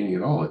our painting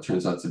at all. It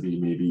turns out to be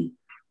maybe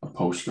a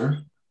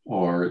poster,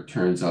 or it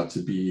turns out to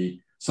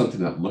be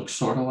something that looks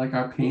sort of like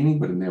our painting,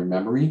 but in their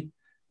memory,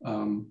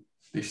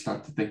 they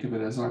start to think of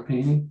it as our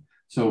painting.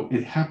 So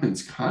it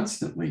happens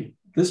constantly.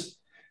 Let's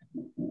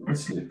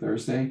say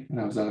Thursday, and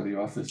I was out of the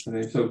office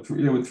today. So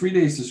with 3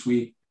 days this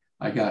week,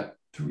 I got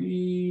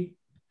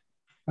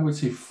I would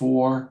say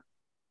 4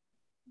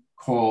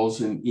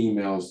 calls and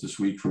emails this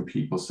week from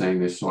people saying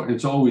they saw.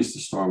 It's always the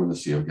storm in the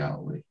Sea of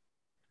Galilee.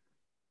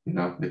 You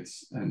know,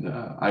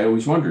 I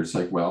always wonder, it's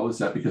like, well, is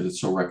that because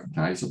it's so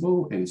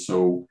recognizable and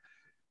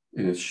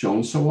it's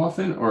shown so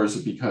often, or is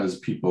it because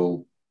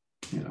people,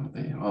 you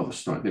know, the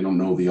storm, they don't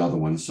know the other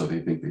ones, so they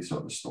think they saw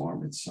the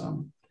storm. It's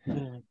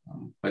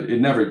but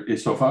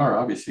it so far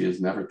obviously has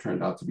never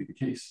turned out to be the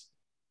case.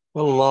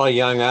 Well, a lot of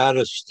young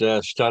artists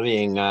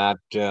studying art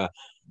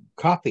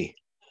copy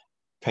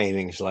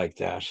paintings like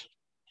that.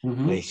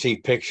 Mm-hmm. They see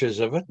pictures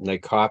of it and they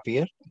copy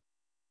it.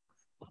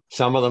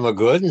 Some of them are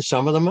good and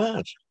some of them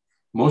aren't.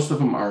 Most of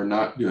them are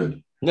not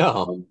good.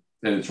 No.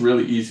 And it's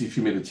really easy for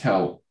me to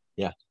tell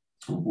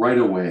right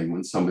away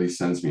when somebody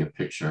sends me a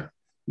picture.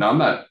 Now,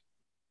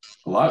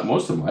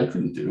 most of them I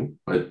couldn't do,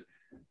 but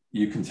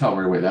you can tell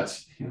right away.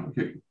 That's, you know,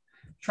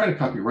 trying to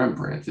copy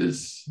Rembrandt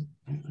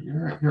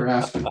you're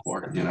asking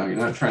for it. You know, you're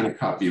not trying to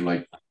copy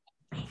like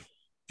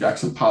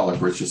Jackson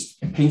Pollock, where it's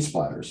just paint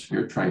splatters.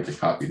 You're trying to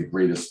copy the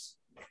greatest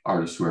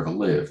artist who ever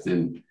lived.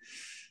 And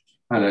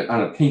on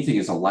a painting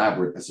as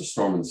elaborate as the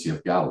Storm in the Sea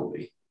of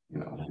Galilee, you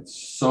know, it's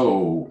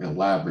so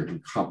elaborate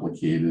and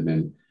complicated,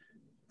 and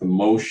the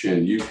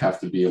motion, you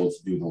have to be able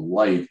to do the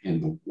light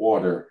and the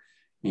water,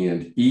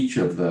 and each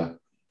of the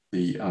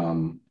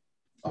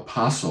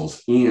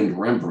apostles and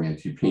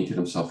Rembrandt, he painted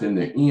himself in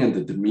there, and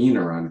the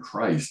demeanor on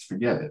Christ.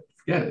 Forget it.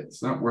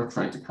 It's not worth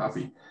trying to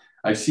copy.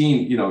 I've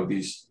seen, you know,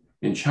 these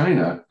in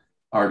China,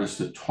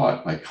 artists are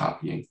taught by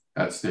copying.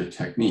 That's their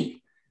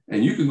technique.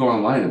 And you can go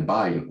online and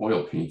buy an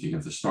oil painting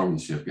of the Storm in the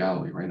Sea of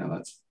Galilee right now.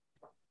 That's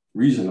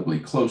reasonably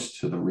close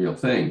to the real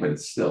thing, but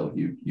it's still,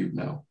 you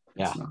know.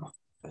 Yeah.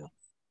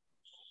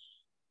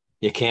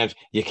 You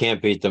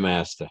can't beat the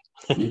master.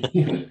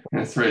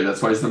 That's right.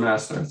 That's why he's the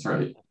master. That's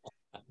right.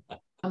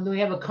 We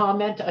have a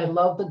comment. I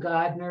love the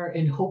Gardner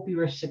and hope you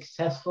are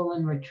successful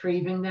in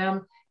retrieving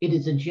them. It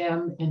is a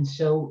gem, and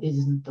so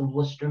is the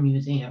Worcester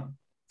Museum.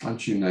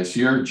 Aren't you nice?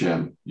 You're a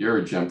gem. You're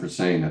a gem for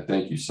saying that.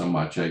 Thank you so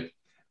much. I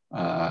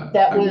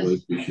really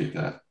appreciate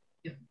that.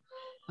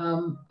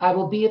 I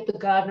will be at the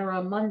Gardner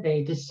on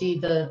Monday to see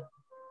the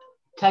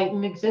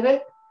Titan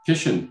exhibit.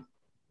 Titian.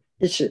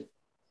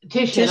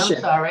 I'm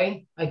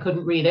sorry. I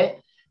couldn't read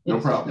it. No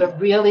problem. It's a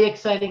really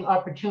exciting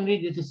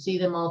opportunity to see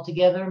them all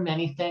together.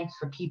 Many thanks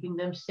for keeping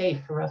them safe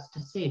for us to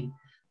see.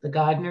 The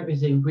Gardner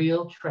is a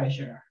real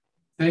treasure.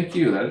 Thank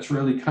you. That's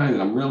really kind.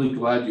 And I'm really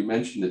glad you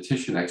mentioned the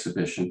Titian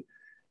exhibition.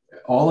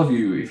 All of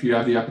you, if you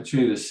have the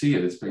opportunity to see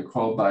it, it's been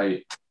called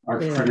by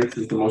art critics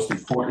as the most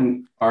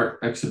important art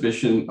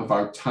exhibition of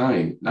our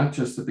time, not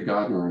just at the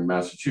Gardner in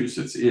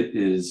Massachusetts. It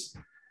is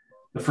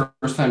the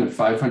first time in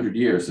 500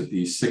 years that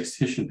these 6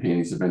 Titian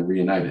paintings have been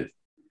reunited.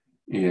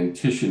 And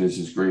Titian is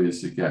as great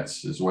as it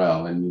gets as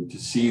well. And to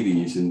see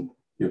these, and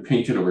you're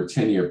painted over a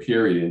 10-year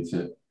period, and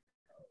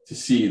to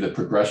see the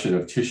progression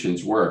of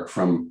Titian's work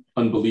from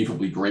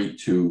unbelievably great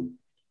to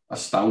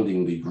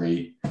astoundingly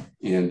great,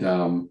 and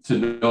to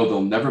know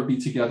they'll never be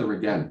together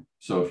again.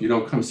 So if you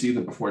don't come see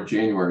them before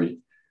January,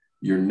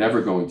 you're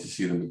never going to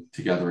see them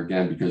together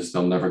again, because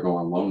they'll never go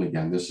on loan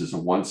again. This is a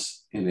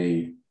once in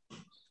a,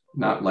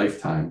 not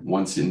lifetime,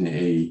 once in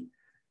a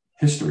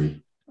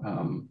history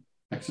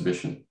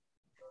exhibition.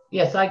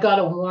 Yes, I got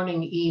a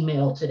warning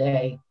email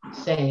today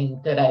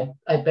saying that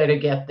I better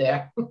get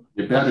there.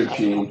 You better,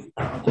 Jean.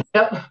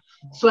 Yep.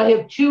 So I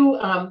have 2.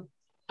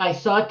 I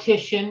saw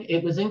Titian.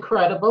 It was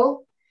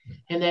incredible.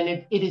 And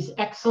then it is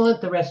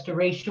excellent. The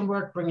restoration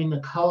work, bringing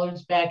the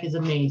colors back, is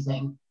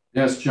amazing.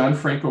 Yes,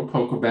 Gianfranco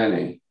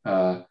Pocobene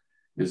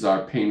is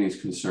our paintings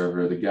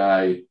conservator. The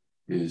guy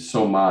is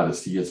so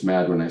modest. He gets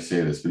mad when I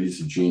say this, but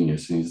he's a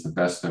genius, and he's the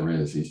best there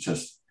is. He's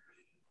just,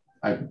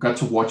 I got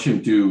to watch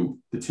him do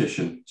the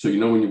Titian. So, you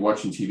know, when you're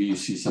watching TV, you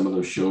see some of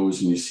those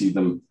shows and you see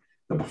them,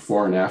 the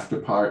before and after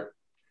part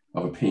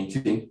of a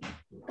painting.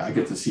 I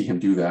get to see him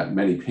do that in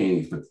many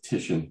paintings, but the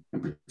Titian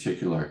in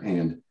particular,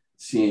 and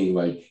seeing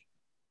like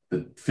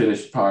the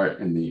finished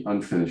part and the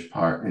unfinished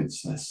part. And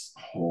it's this,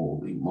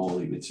 holy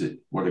moly,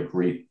 what a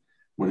great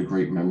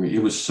memory.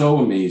 It was so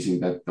amazing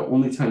that the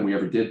only time we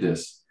ever did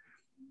this,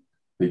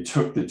 they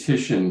took the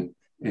Titian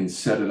and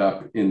set it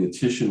up in the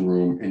Titian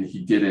room, and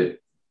he did it.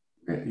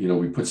 You know,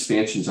 we put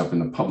stanchions up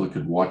and the public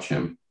could watch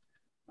him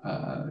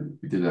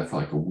We did that for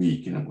like a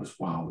week, and it was,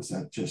 wow, was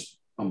that just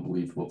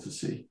unbelievable to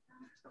see.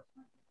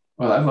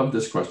 Well, I love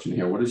this question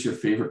here. What is your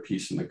favorite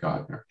piece in the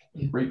Gardner?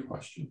 Great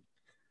question.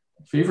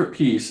 Favorite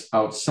piece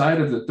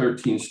outside of the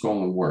 13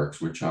 stolen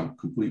works, which I'm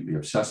completely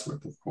obsessed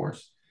with, of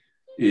course,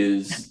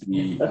 is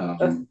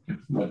the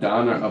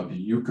Madonna of the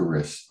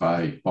Eucharist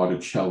by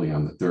Botticelli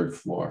on the 3rd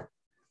floor.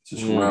 It's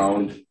this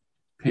round,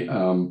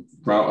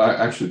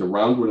 actually the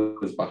round one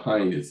is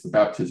behind, it's the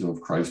Baptism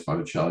of Christ,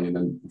 Botticelli, and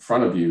then in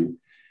front of you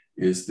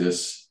is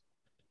this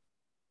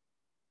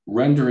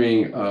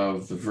rendering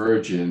of the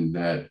Virgin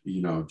that,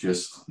 you know,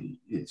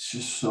 it's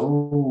just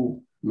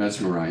so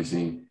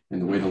mesmerizing.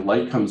 And the way the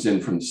light comes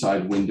in from the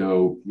side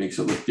window makes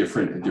it look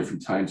different at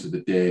different times of the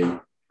day.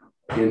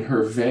 And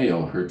her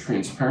veil, her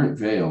transparent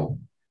veil,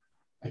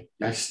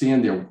 I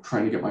stand there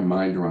trying to get my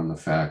mind around the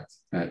fact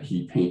that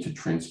he painted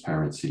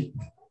transparency,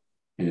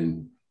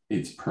 and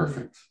it's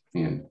perfect.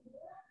 And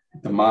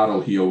the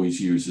model he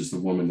always uses, the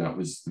woman that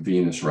was the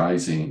Venus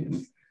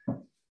rising,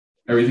 and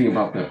everything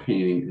about that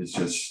painting is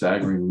just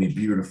staggeringly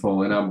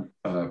beautiful. And I'm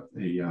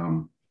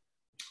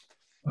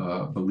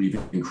a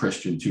believing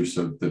Christian too,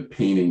 so the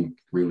painting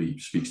really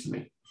speaks to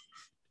me.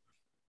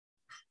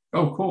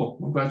 Oh, cool.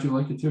 I'm glad you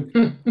like it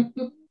too.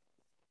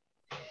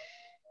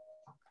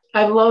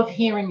 I love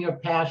hearing your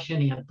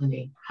passion,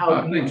 Anthony.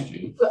 Thanks,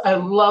 Gene. I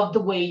love the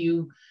way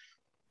you,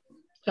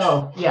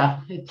 oh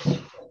yeah,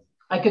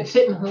 I could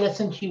sit and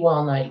listen to you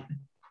all night.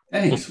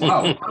 Thanks,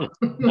 wow.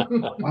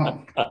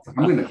 Wow. I'm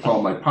gonna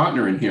call my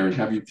partner in here and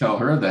have you tell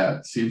her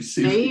that. See.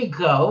 There you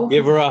go.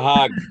 Give her a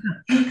hug.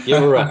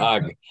 Give her a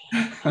hug.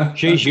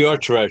 She's your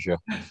treasure.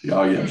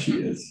 Oh yeah,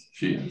 she is.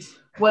 She is.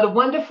 What a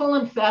wonderful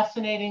and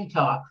fascinating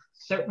talk.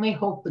 Certainly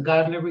hope the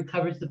Gardner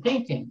recovers the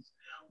paintings.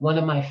 One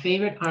of my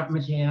favorite art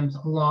museums,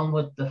 along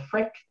with the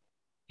Frick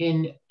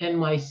in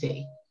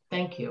NYC.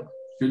 Thank you.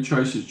 Good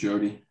choices,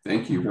 Jody.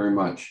 Thank you very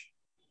much.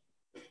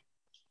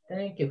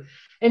 Thank you.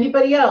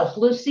 Anybody else?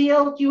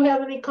 Lucille, do you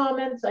have any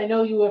comments? I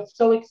know you were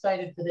so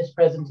excited for this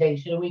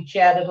presentation. We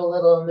chatted a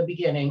little in the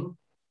beginning.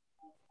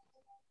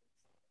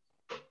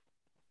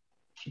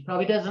 She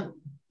probably doesn't.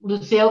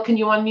 Lucille, can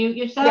you unmute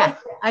yourself? Yeah,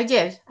 I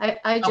did.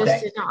 I just,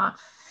 Okay. you know,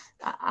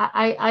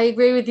 I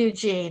agree with you,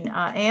 Jean.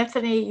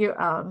 Anthony, you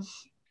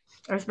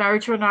I was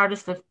married to an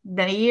artist for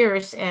many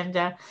years,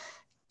 and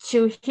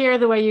to hear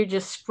the way you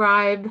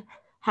describe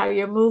how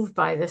you're moved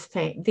by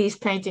these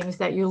paintings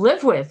that you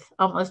live with,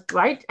 almost,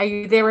 right? Are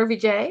you there every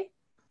day?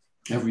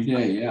 Every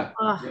day, yeah.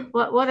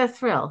 What a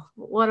thrill!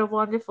 What a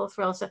wonderful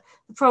thrill! So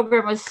the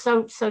program was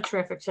so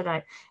terrific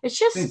tonight. It's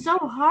just so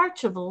hard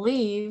to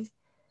believe.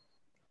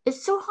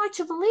 It's so hard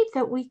to believe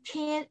that we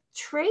can't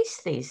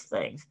trace these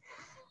things.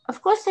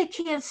 Of course, they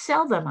can't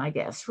sell them, I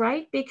guess,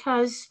 right?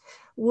 Because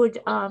I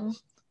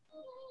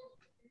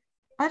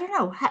don't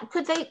know.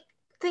 Could they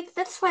think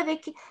that's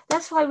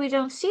why we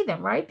don't see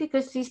them, right?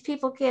 Because these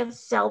people can't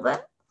sell them.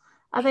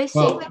 Are they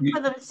seeing them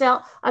for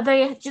themselves?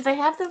 Do they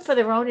have them for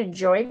their own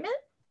enjoyment?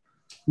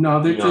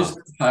 No, they're just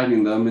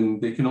hiding them,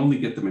 and they can only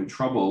get them in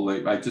trouble.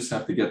 I just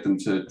have to get them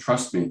to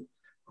trust me,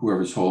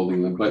 whoever's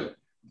holding them. But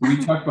we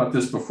talked about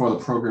this before the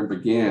program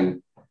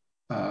began.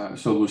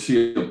 So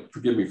Lucille,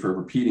 forgive me for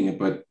repeating it,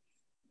 but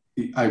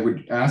I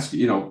would ask,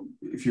 you know,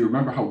 if you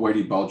remember how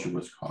Whitey Bulger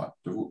was caught,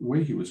 the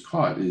way he was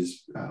caught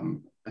is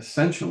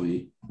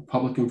essentially a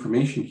public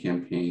information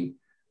campaign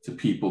to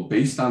people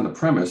based on the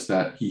premise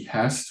that he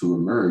has to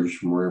emerge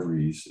from wherever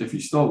if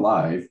he's still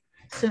alive,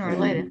 sooner or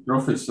later. His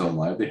girlfriend's still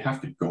alive, they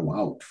have to go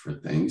out for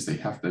things. They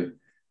have to,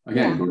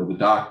 again, go to the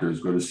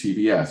doctors, go to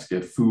CVS,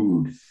 get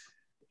food.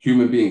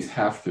 Human beings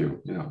have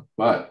to, you know,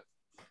 but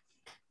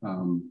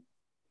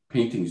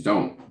paintings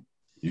don't.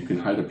 You can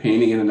hide a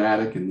painting in an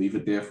attic and leave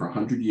it there for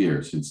 100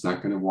 years. It's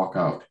not going to walk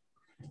out.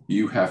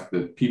 You have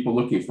to, people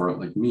looking for it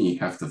like me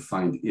have to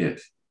find it.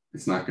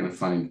 It's not going to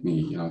find me.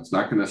 You know, it's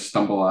not going to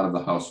stumble out of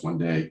the house one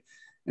day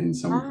and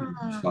someone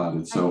can spot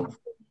it. So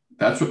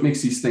that's what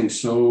makes these things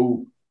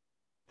so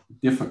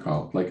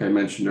difficult. Like I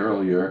mentioned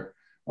earlier,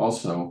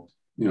 also,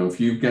 you know,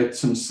 if you get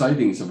some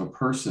sightings of a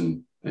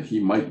person that he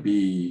might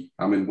be,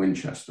 I'm in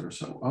Winchester,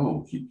 so,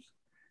 oh, he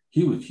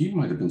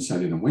might have been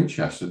sighted in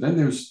Winchester. Then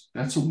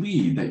that's a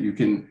lead that you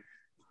can,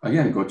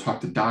 again, go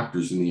talk to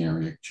doctors in the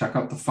area, check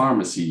out the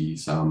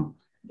pharmacies, hang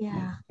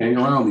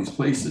around these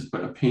places.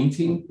 But a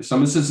painting, if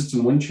someone says it's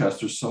in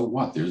Winchester, so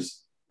what?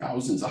 There's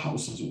thousands of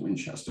houses in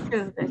Winchester.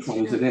 Which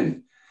one is it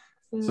in?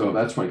 So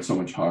that's why it's so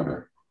much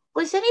harder.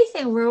 Was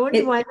anything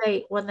ruined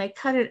when they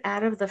cut it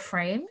out of the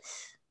frames?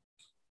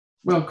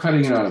 Well,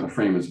 cutting it out of the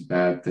frame is a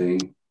bad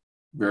thing,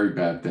 very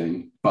bad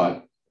thing,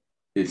 but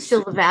it's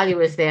still the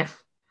value is there.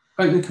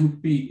 It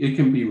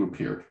can be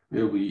repaired.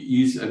 It'll be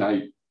easy.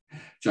 And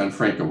John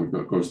Franco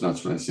goes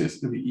nuts when I say this.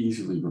 It'll be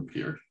easily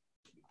repaired.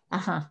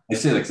 I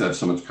say that because I have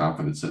so much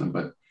confidence in him.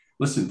 But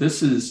listen,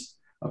 this is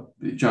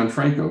John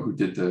Franco, who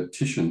did the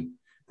Titian.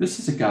 This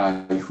is a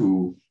guy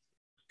who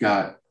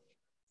got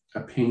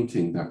a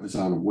painting that was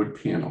on a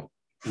wood panel,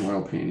 an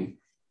oil painting,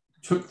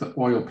 took the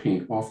oil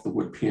paint off the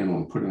wood panel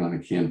and put it on a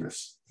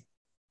canvas.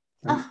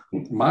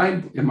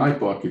 Right? In my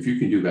book, if you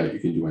can do that, you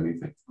can do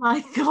anything.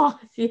 My God,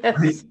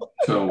 yes.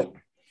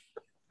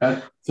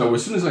 Right? So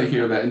as soon as I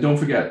hear that, and don't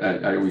forget,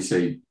 I always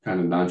say kind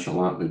of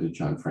nonchalantly to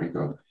John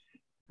Franco,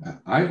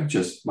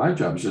 my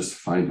job is just to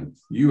find them.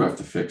 You have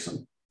to fix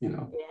them, you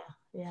know.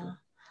 Yeah.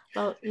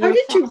 Well, How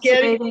did you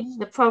get it?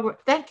 The program?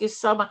 Thank you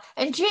so much.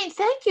 And Jean,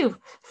 thank you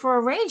for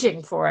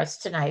arranging for us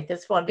tonight,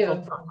 this wonderful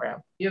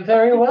program. You're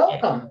very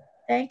welcome.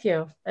 Thank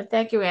you. And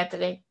thank you,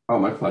 Anthony. Oh,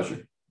 my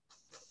pleasure.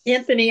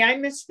 Anthony, I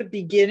missed the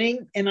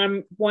beginning, and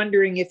I'm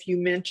wondering if you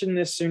mentioned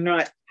this or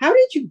not. How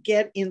did you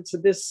get into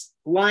this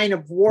line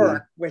of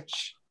work,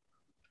 which,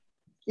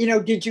 you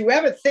know, did you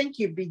ever think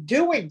you'd be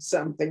doing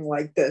something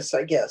like this,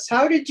 I guess?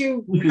 How did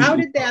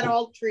that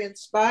all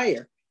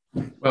transpire?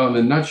 Well, in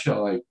a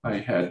nutshell, I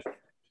had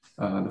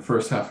the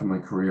first half of my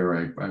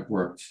career, I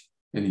worked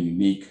in a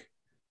unique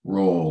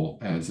role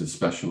as a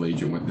special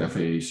agent with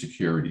FAA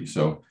security.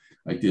 So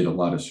I did a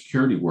lot of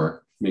security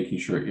work, making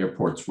sure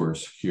airports were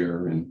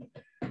secure and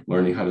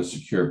learning how to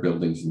secure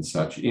buildings and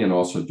such, and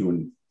also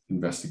doing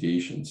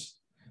investigations.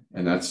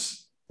 And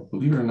that's,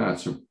 believe it or not,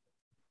 it's a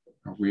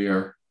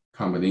rare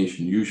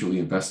combination. Usually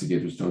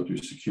investigators don't do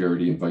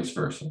security and vice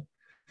versa.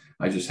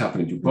 I just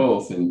happen to do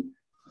both. And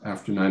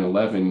after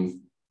 9/11,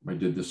 I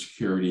did the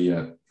security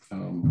at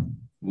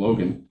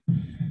Logan,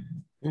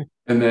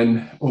 and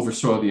then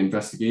oversaw the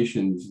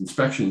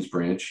inspections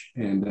branch.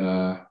 And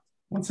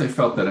once I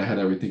felt that I had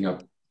everything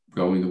up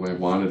going the way I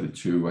wanted it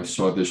to, I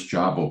saw this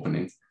job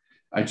opening.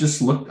 I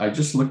just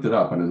looked it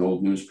up on an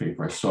old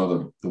newspaper. I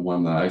saw the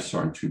one that I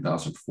saw in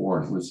 2004,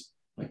 and it was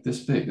like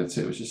this big. That's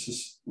it. It was just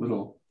this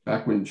little,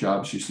 back when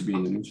jobs used to be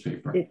in the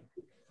newspaper.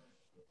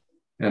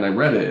 And I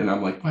read it, and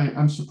I'm like,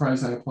 I'm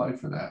surprised I applied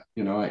for that,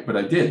 you know. But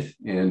I did,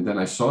 and then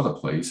I saw the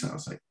place, and I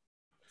was like,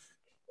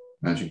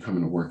 imagine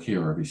coming to work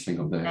here every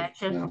single day.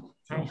 You know?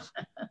 So,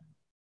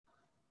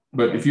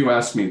 but if you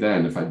asked me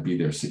then if I'd be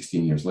there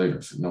 16 years later,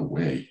 I said, no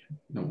way.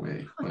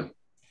 But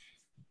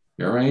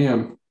here I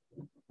am.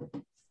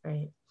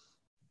 Right.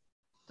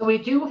 So we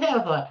do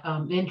have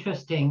an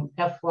interesting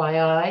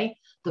FYI.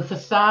 The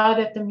facade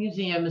at the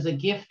museum is a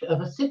gift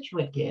of a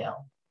Scituate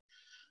gal,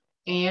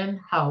 Anne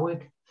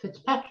Howard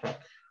Fitzpatrick.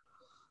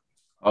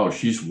 Oh,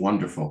 she's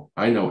wonderful.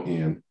 I know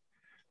Anne.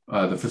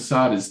 The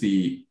facade is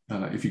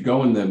if you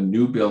go in the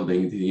new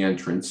building to the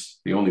entrance,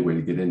 the only way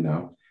to get in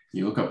now,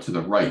 you look up to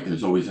the right,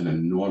 there's always an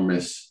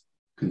enormous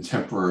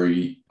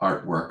contemporary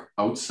artwork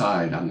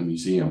outside on the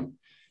museum.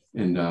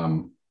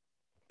 And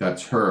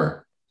that's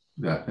her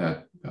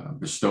that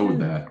bestowed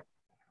that.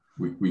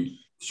 We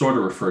sort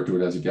of refer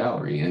to it as a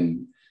gallery,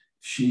 and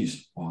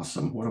she's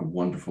awesome. What a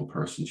wonderful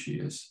person she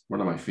is. One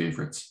of my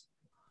favorites.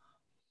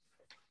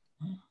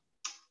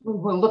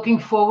 We're looking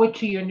forward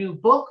to your new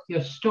book.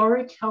 Your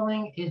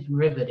storytelling is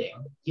riveting.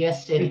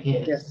 Yes, it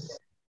is. Yes.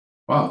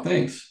 Wow,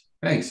 thanks.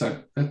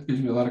 That gives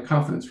me a lot of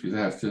confidence,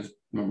 because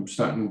I'm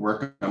starting to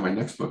work on my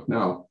next book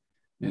now,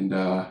 and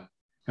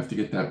have to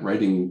get that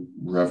writing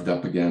revved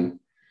up again.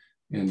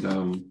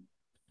 And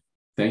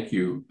thank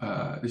you.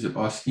 Is it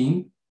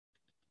Austin?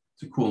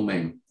 It's a cool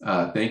name.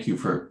 Thank you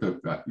for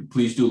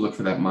please do look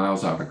for that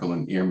Miles article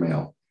in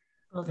Airmail.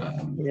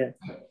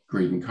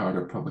 Graydon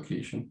Carter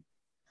publication.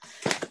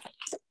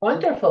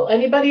 Wonderful.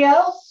 Anybody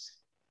else?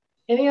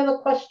 Any other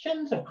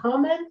questions or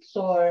comments,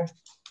 or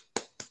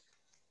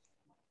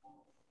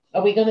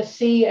are we going to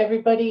see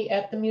everybody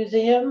at the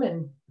museum?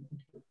 And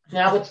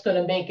now it's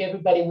going to make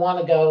everybody want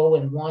to go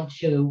and want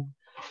to.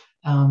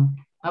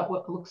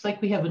 It looks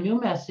like we have a new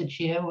message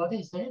here. What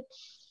is it?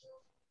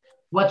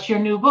 What's your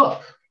new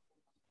book?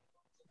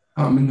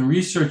 In the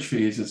research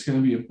phase, it's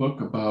going to be a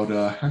book about,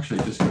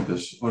 actually I just got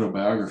this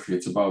autobiography.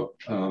 It's about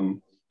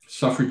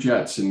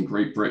suffragettes in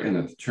Great Britain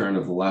at the turn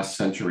of the last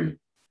century.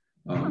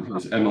 It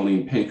was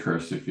Emmeline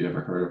Pankhurst, if you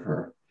ever heard of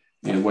her.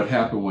 And what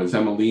happened was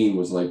Emmeline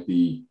was like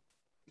the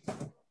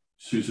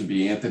Susan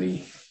B.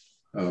 Anthony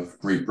of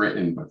Great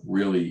Britain, but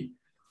really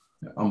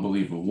an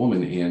unbelievable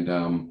woman.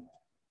 And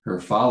her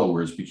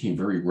followers became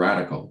very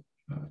radical,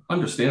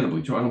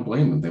 understandably too. I don't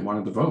blame them. They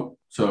wanted to vote.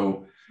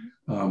 So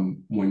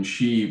when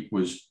she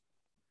was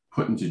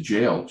put into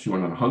jail, she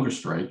went on a hunger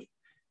strike,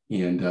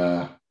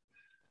 and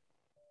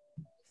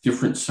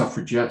different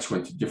suffragettes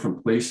went to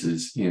different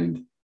places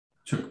and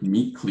took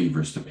meat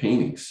cleavers to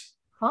paintings,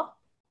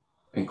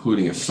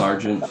 including a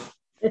sergeant,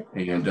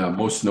 and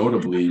most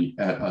notably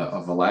at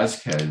a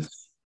Velázquez,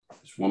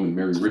 this woman,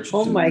 Mary Richardson.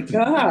 Oh my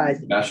God.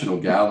 National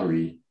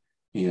Gallery,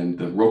 and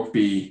the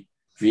Rokeby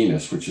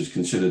Venus, which is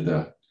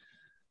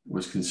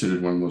was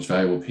considered one of the most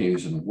valuable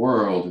paintings in the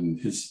world, and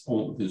his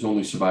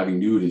only surviving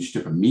nude, and she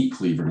took a meat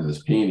cleaver to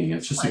this painting.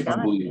 It's just an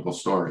unbelievable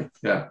story.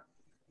 Yeah.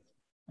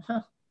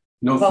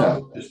 No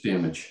theft, just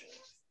damage.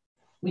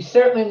 We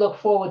certainly look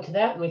forward to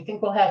that, and we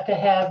think we'll have to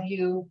have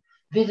you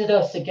visit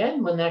us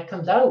again when that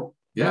comes out.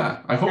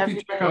 Yeah, I hope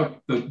you check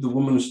out the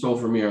Woman Who Stole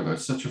Vermeer.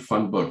 That's such a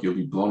fun book. You'll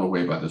be blown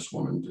away by this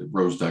woman,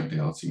 Rose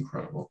Dugdale. It's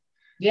incredible.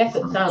 Yes,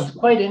 it sounds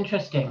quite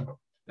interesting.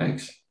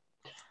 Thanks.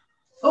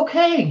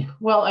 Okay,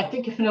 well, I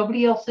think if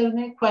nobody else has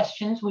any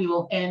questions, we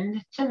will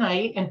end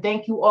tonight. And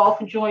thank you all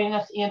for joining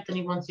us.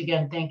 Anthony, once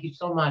again, thank you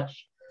so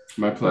much.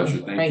 My pleasure.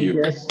 Thank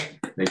you.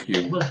 Thank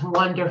you. It was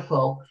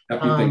wonderful.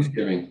 Happy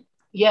Thanksgiving.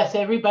 Yes,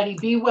 everybody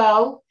be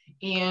well.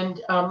 And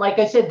like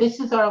I said,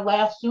 this is our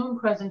last Zoom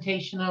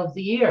presentation of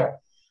the year.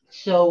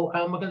 So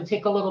we're going to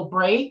take a little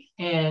break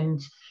and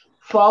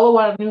follow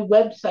our new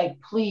website,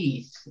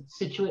 please,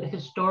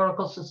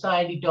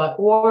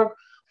 ScituateHistoricalSociety.org.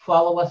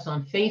 Follow us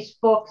on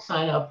Facebook,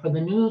 sign up for the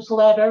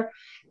newsletter,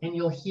 and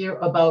you'll hear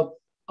about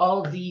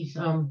all of these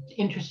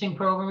interesting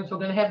programs we're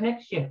going to have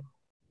next year.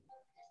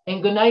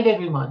 And good night,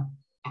 everyone.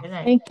 Good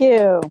night. Thank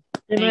you.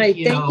 Good night.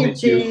 Thank you,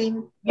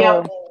 Jane.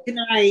 Yeah. Good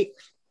night.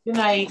 Good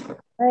night.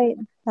 Right.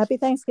 Happy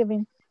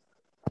Thanksgiving.